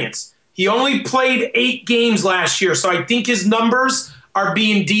experience. He only played 8 games last year, so I think his numbers are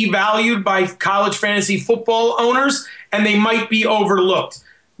being devalued by college fantasy football owners, and they might be overlooked.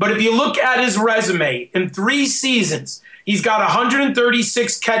 But if you look at his resume, in 3 seasons, he's got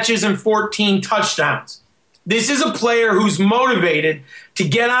 136 catches and 14 touchdowns. This is a player who's motivated to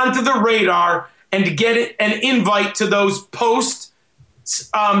get onto the radar and to get an invite to those post-season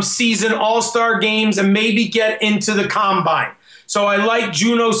All-Star games and maybe get into the Combine. So I like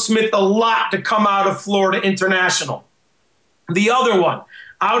Juno Smith a lot to come out of Florida International. The other one,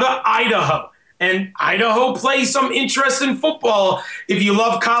 out of Idaho. And Idaho plays some interesting football. If you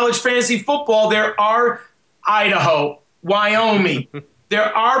love college fantasy football, there are Idaho, Wyoming.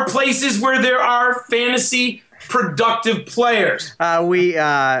 There are places where there are fantasy productive players. We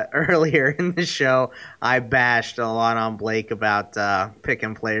earlier in the show, I bashed a lot on Blake about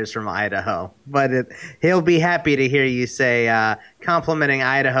picking players from Idaho, but he'll be happy to hear you say complimenting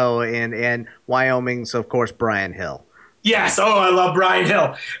Idaho and Wyoming's, of course, Brian Hill. Yes. Oh, I love Brian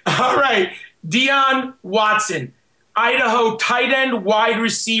Hill. All right. Deion Watson, Idaho tight end wide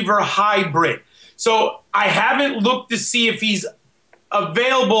receiver hybrid. So I haven't looked to see if he's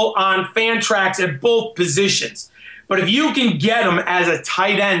available on Fantrax at both positions. But if you can get him as a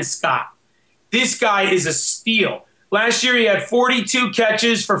tight end, Scott, this guy is a steal. Last year he had 42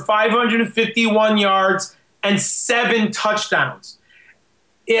 catches for 551 yards and 7 touchdowns.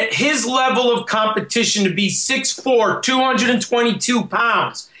 At his level of competition, to be 6'4", 222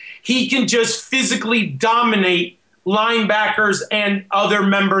 pounds, he can just physically dominate linebackers and other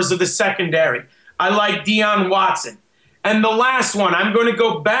members of the secondary. I like Deion Watson. And the last one, I'm going to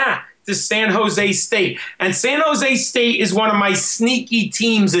go back to San Jose State. And San Jose State is one of my sneaky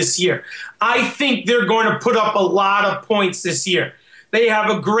teams this year. I think they're going to put up a lot of points this year. They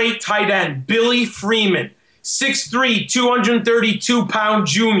have a great tight end, Billy Freeman, 6'3", 232-pound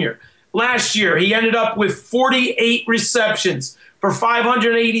junior. Last year, he ended up with 48 receptions for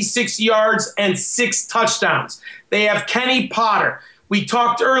 586 yards and 6 touchdowns. They have Kenny Potter. We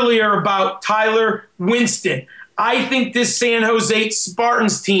talked earlier about Tyler Winston. I think this San Jose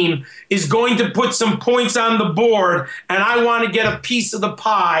Spartans team is going to put some points on the board, and I want to get a piece of the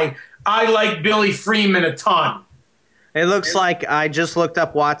pie. I like Billy Freeman a ton. It looks like I just looked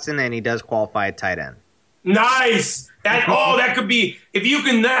up Watson, and he does qualify at tight end. Nice. That could be, if you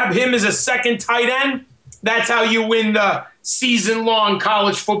can nab him as a second tight end, that's how you win the season-long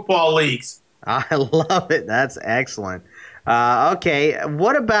college football leagues. I love it. That's excellent. Okay,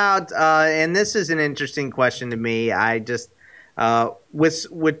 what about, and this is an interesting question to me, I just,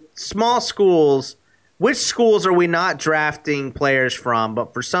 with small schools, which schools are we not drafting players from,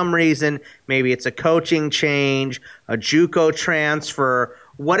 but for some reason, maybe it's a coaching change, a JUCO transfer,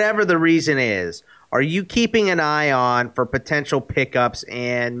 whatever the reason is, are you keeping an eye on for potential pickups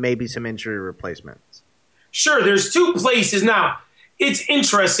and maybe some injury replacements? Sure, there's 2 places. Now, it's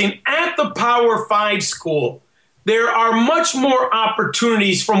interesting. At the Power 5 school, there are much more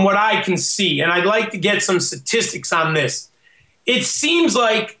opportunities from what I can see, and I'd like to get some statistics on this. It seems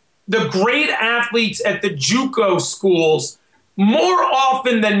like the great athletes at the JUCO schools more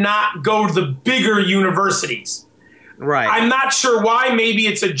often than not go to the bigger universities. Right. I'm not sure why. Maybe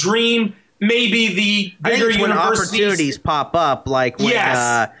it's a dream. Maybe the bigger universities. When opportunities pop up, like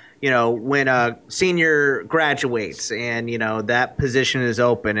when when a senior graduates and that position is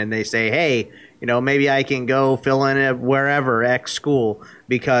open, and they say, hey, maybe I can go fill in at wherever X school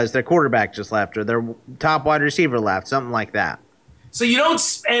because their quarterback just left or their top wide receiver left, something like that. So you don't,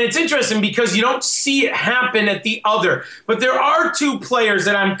 and it's interesting because you don't see it happen at the other. But there are 2 players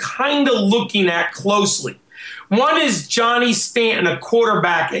that I'm kind of looking at closely. One is Johnny Stanton, a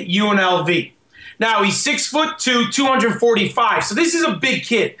quarterback at UNLV. Now, he's 6'2", 245. So this is a big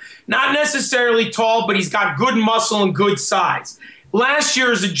kid. Not necessarily tall, but he's got good muscle and good size. Last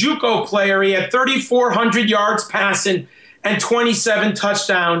year as a JUCO player, he had 3,400 yards passing and 27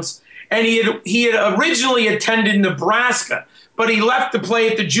 touchdowns. And he had originally attended Nebraska, but he left to play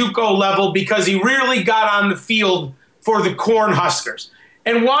at the JUCO level because he really got on the field for the Cornhuskers.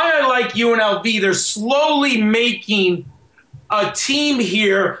 And why I like UNLV, they're slowly making a team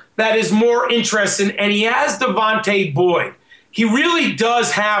here that is more interesting, and he has Devontae Boyd. He really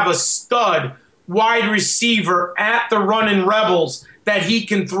does have a stud wide receiver at the Running Rebels that he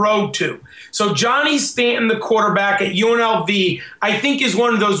can throw to. So Johnny Stanton, the quarterback at UNLV, I think is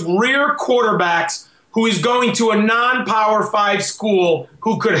one of those rare quarterbacks who is going to a non-Power 5 school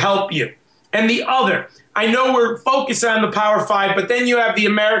who could help you. And the other, I know we're focused on the Power 5, but then you have the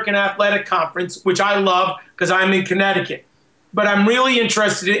American Athletic Conference, which I love because I'm in Connecticut. But I'm really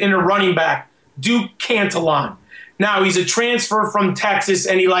interested in a running back, Duke Cantillon. Now, he's a transfer from Texas,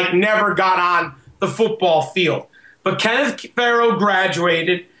 and he never got on the football field. But Kenneth Farrow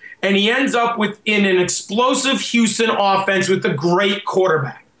graduated, and he ends up in an explosive Houston offense with a great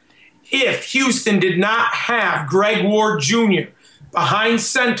quarterback. If Houston did not have Greg Ward Jr. behind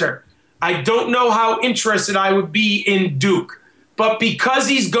center, I don't know how interested I would be in Duke. But because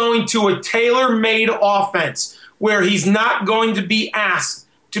he's going to a tailor-made offense where he's not going to be asked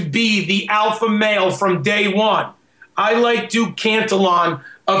to be the alpha male from day one, I like Duke Cantillon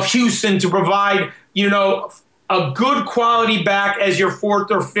of Houston to provide, a good quality back as your fourth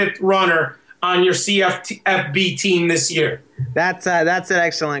or fifth runner on your CFB team this year. That's an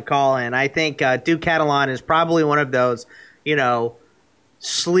excellent call, and I think Duke Cantillon is probably one of those,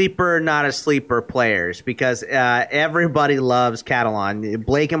 sleeper, not a sleeper players, because everybody loves Cantillon.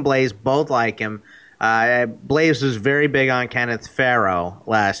 Blake and Blaze both like him. Blaze was very big on Kenneth Farrow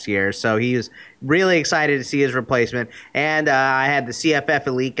last year, so he was really excited to see his replacement. And I had the CFF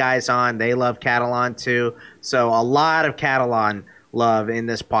Elite guys on. They love Cantillon too. So a lot of Cantillon love in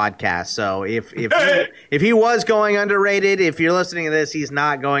this podcast. So if he was going underrated, if you're listening to this, he's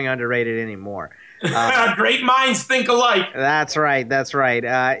not going underrated anymore. Great minds think alike. That's right.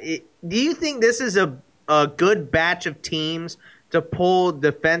 Do you think this is a good batch of teams to pull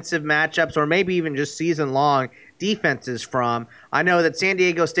defensive matchups, or maybe even just season-long defenses from? I know that San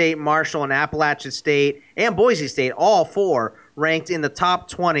Diego State, Marshall, and Appalachian State, and Boise State, all four ranked in the top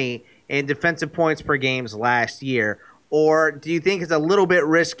 20 in defensive points per games last year. Or do you think it's a little bit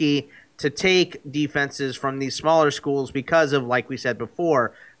risky to take defenses from these smaller schools because of, like we said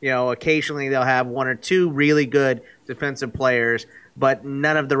before, occasionally they'll have one or two really good defensive players, but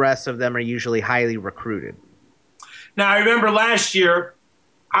none of the rest of them are usually highly recruited? Now, I remember last year,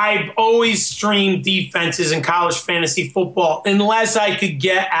 I've always streamed defenses in college fantasy football unless I could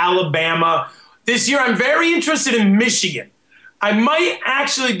get Alabama. This year, I'm very interested in Michigan. I might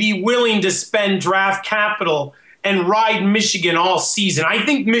actually be willing to spend draft capital and ride Michigan all season. I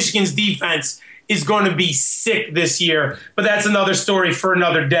think Michigan's defense is going to be sick this year, but that's another story for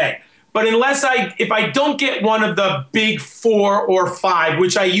another day. But if I don't get one of the big 4 or 5,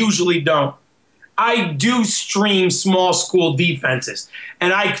 which I usually don't, I do stream small school defenses.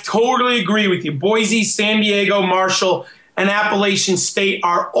 And I totally agree with you. Boise, San Diego, Marshall, and Appalachian State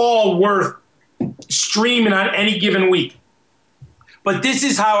are all worth streaming on any given week. But this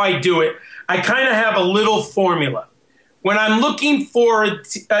is how I do it. I kind of have a little formula. When I'm looking for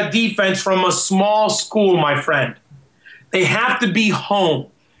a defense from a small school, my friend, they have to be home.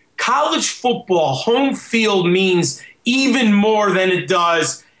 College football, home field means even more than it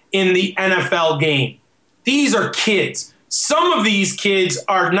does in the NFL game. These are kids. Some of these kids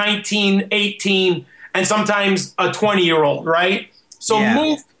are 19, 18, and sometimes a 20-year-old, right? So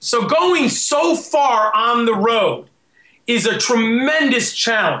going so far on the road is a tremendous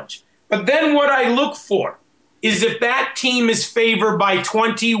challenge. But then what I look for is if that team is favored by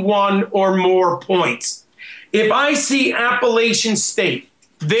 21 or more points. If I see Appalachian State,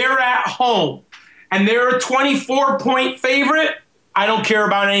 they're at home, and they're a 24-point favorite, I don't care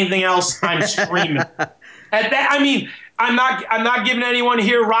about anything else. I'm streaming. I'm not giving anyone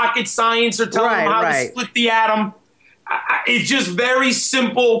here rocket science or telling them how to split the atom. It's just very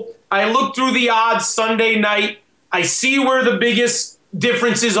simple. I look through the odds Sunday night. I see where the biggest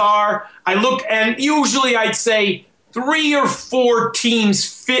differences are. I look, and usually I'd say 3 or 4 teams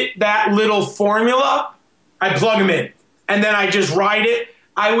fit that little formula. I plug them in, and then I just ride it.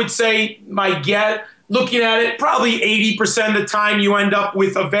 I would say looking at it, probably 80% of the time you end up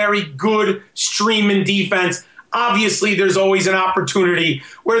with a very good streaming defense. Obviously, there's always an opportunity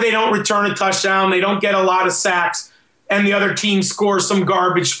where they don't return a touchdown, they don't get a lot of sacks, and the other team scores some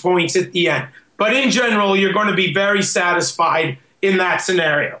garbage points at the end. But in general, you're going to be very satisfied in that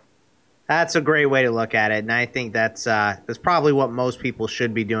scenario. That's a great way to look at it, and I think that's probably what most people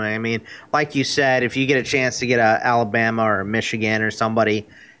should be doing. I mean, like you said, if you get a chance to get a Alabama or a Michigan or somebody,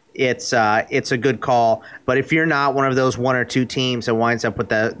 it's a good call. But if you're not one of those 1 or 2 teams that winds up with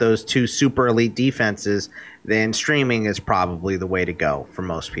those 2 super elite defenses, then streaming is probably the way to go for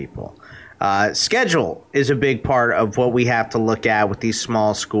most people. Schedule is a big part of what we have to look at with these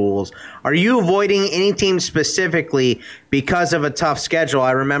small schools. Are you avoiding any team specifically because of a tough schedule?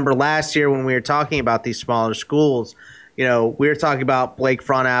 I remember last year when we were talking about these smaller schools, we were talking about Blake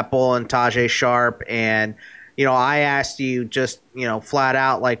Frontapple and Tajay Sharp, and I asked you just, flat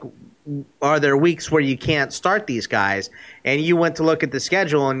out, like, are there weeks where you can't start these guys? And you went to look at the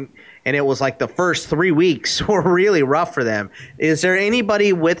schedule, and it was like the first 3 weeks were really rough for them. Is there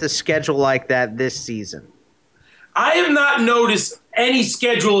anybody with a schedule like that this season? I have not noticed any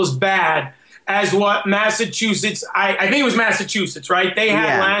schedule as bad as what Massachusetts, I think it was Massachusetts, right? They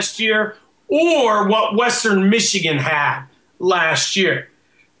had last year, or what Western Michigan had last year.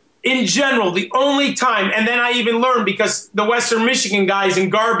 In general, the only time, and then I even learned because the Western Michigan guys in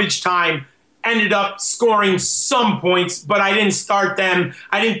garbage time ended up scoring some points, but I didn't start them.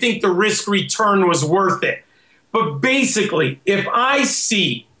 I didn't think the risk return was worth it. But basically, if I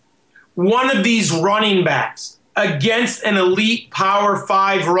see one of these running backs against an elite Power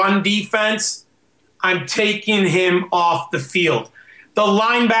 5 run defense, I'm taking him off the field. The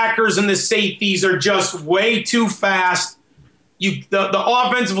linebackers and the safeties are just way too fast. The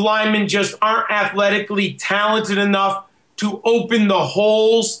offensive linemen just aren't athletically talented enough to open the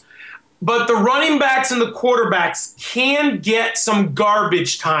holes. But the running backs and the quarterbacks can get some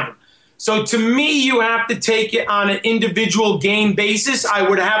garbage time. So to me, you have to take it on an individual game basis. I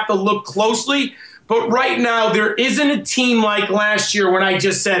would have to look closely. But right now, there isn't a team like last year when I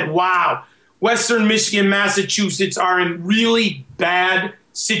just said, wow, Western Michigan, Massachusetts are in really bad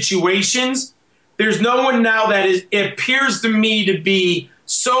situations. There's no one now that it appears to me to be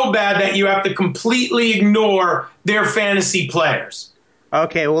so bad that you have to completely ignore their fantasy players.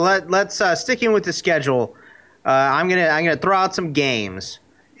 Okay, well, let's sticking with the schedule. I'm gonna throw out some games,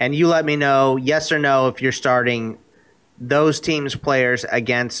 and you let me know yes or no if you're starting those teams' players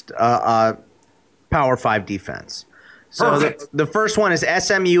against a Power 5 defense. So the first one is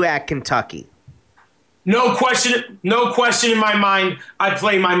SMU at Kentucky. No question in my mind. I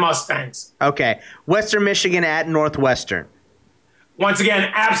play my Mustangs. Okay, Western Michigan at Northwestern. Once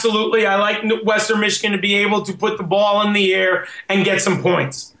again, absolutely. I like Western Michigan to be able to put the ball in the air and get some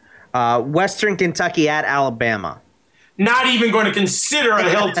points. Western Kentucky at Alabama. Not even going to consider a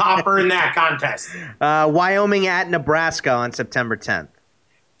Hilltopper in that contest. Wyoming at Nebraska on September 10th.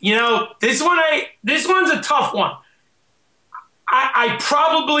 You know, this one's a tough one. I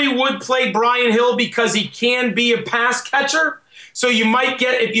probably would play Brian Hill because he can be a pass catcher. So you might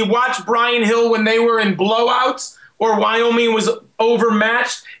get, if you watch Brian Hill when they were in blowouts or Wyoming was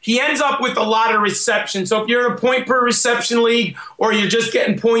overmatched, he ends up with a lot of reception. So if you're in a point per reception league or you're just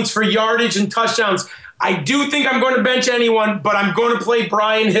getting points for yardage and touchdowns, I do think I'm going to bench anyone, but I'm going to play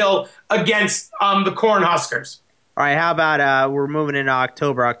Brian Hill against the Cornhuskers. All right, how about we're moving into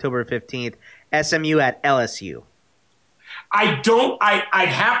October 15th, SMU at LSU. I'd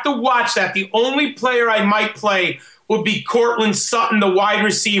have to watch that. The only player I might play would be Cortland Sutton, the wide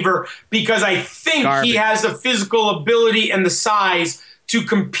receiver, because I think he has the physical ability and the size to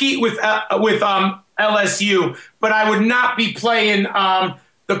compete with LSU. But I would not be playing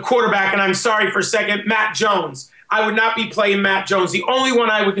the quarterback, and I'm sorry for a second, Matt Jones. I would not be playing Matt Jones. The only one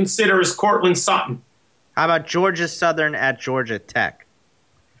I would consider is Cortland Sutton. How about Georgia Southern at Georgia Tech?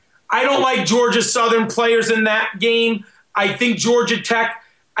 I don't like Georgia Southern players in that game. I think Georgia Tech,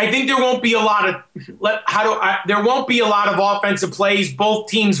 there won't be a lot of offensive plays. Both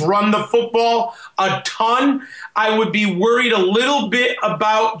teams run the football a ton. I would be worried a little bit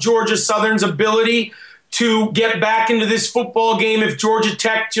about Georgia Southern's ability to get back into this football game if Georgia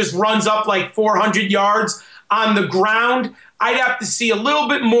Tech just runs up like 400 yards on the ground. I'd have to see a little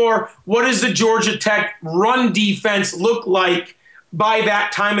bit more. What does the Georgia Tech run defense look like by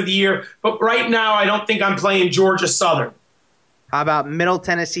that time of the year? But right now, I don't think I'm playing Georgia Southern. How about Middle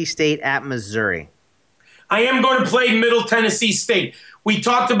Tennessee State at Missouri? I am going to play Middle Tennessee State. We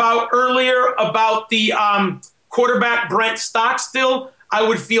talked about earlier about the quarterback Brent Stockstill. I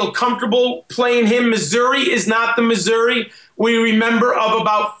would feel comfortable playing him. Missouri is not the Missouri we remember of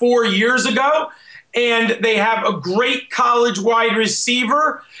about 4 years ago. And they have a great college wide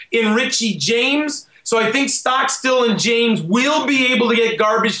receiver in Richie James. So I think Stockstill and James will be able to get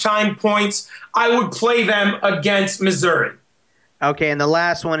garbage time points. I would play them against Missouri. Okay, and the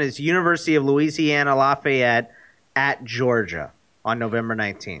last one is University of Louisiana Lafayette at Georgia on November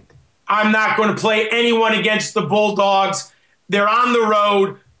 19th. I'm not going to play anyone against the Bulldogs. They're on the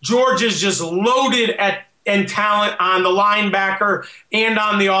road. Georgia's just loaded in talent on the linebacker and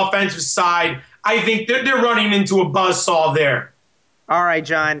on the offensive side. I think they're running into a buzzsaw there. All right,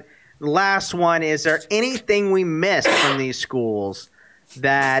 John. Last one. Is there anything we missed from these schools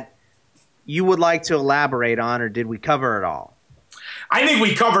that you would like to elaborate on, or did we cover it all? I think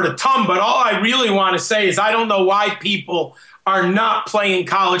we covered a ton, but all I really want to say is I don't know why people are not playing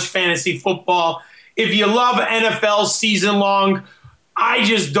college fantasy football. If you love NFL season long, I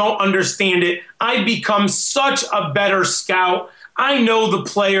just don't understand it. I've become such a better scout. I know the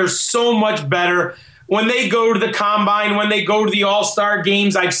players so much better. When they go to the combine, when they go to the all-star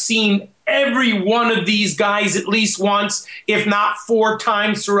games, I've seen every one of these guys at least once, if not 4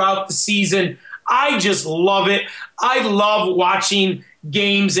 times throughout the season. I just love it. I love watching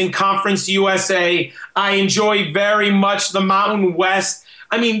games in Conference USA. I enjoy very much the Mountain West.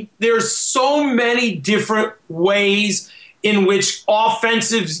 I mean, there's so many different ways in which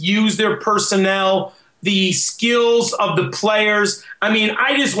offensives use their personnel, the skills of the players. I mean,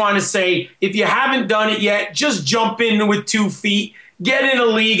 I just want to say, if you haven't done it yet, just jump in with 2 feet, get in a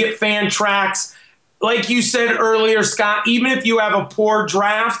league at Fantrax. like you said earlier, Scott, even if you have a poor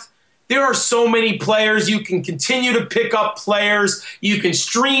draft, there are so many players. You can continue to pick up players. You can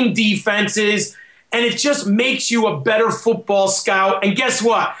stream defenses. And it just makes you a better football scout. And guess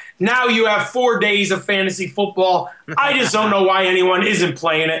what? Now you have 4 days of fantasy football. I just don't know why anyone isn't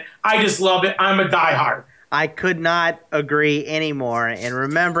playing it. I just love it. I'm a diehard. I could not agree anymore. And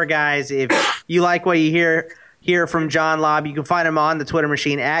remember, guys, if you like what you hear from John Lobb, you can find him on the Twitter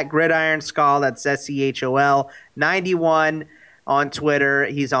machine at GridironSkull. That's SCHOL91 on Twitter.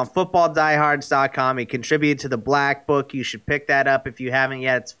 He's on footballdiehards.com. He contributed to the Black Book. You should pick that up if you haven't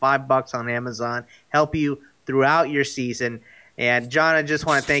yet. It's $5 on Amazon. Help you throughout your season. And John, I just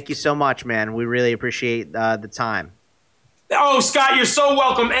want to thank you so much, man. We really appreciate the time. Oh, Scott, you're so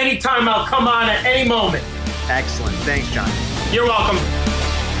welcome. Anytime, I'll come on at any moment. Excellent. Thanks, John. You're welcome.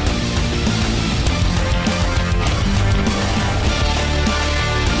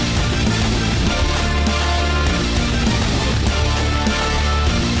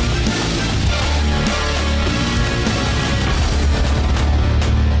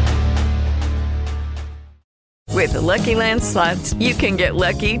 With the Lucky Land Slots, you can get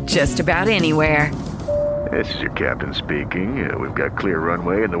lucky just about anywhere. This is your captain speaking. We've got clear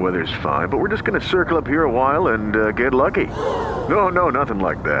runway and the weather's fine, but we're just going to circle up here a while and get lucky. No, nothing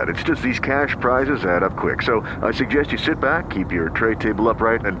like that. It's just these cash prizes add up quick. So I suggest you sit back, keep your tray table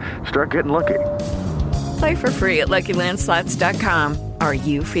upright, and start getting lucky. Play for free at LuckyLandSlots.com. Are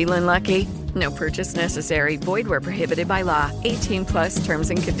you feeling lucky? No purchase necessary. Void where prohibited by law. 18+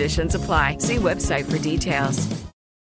 terms and conditions apply. See website for details.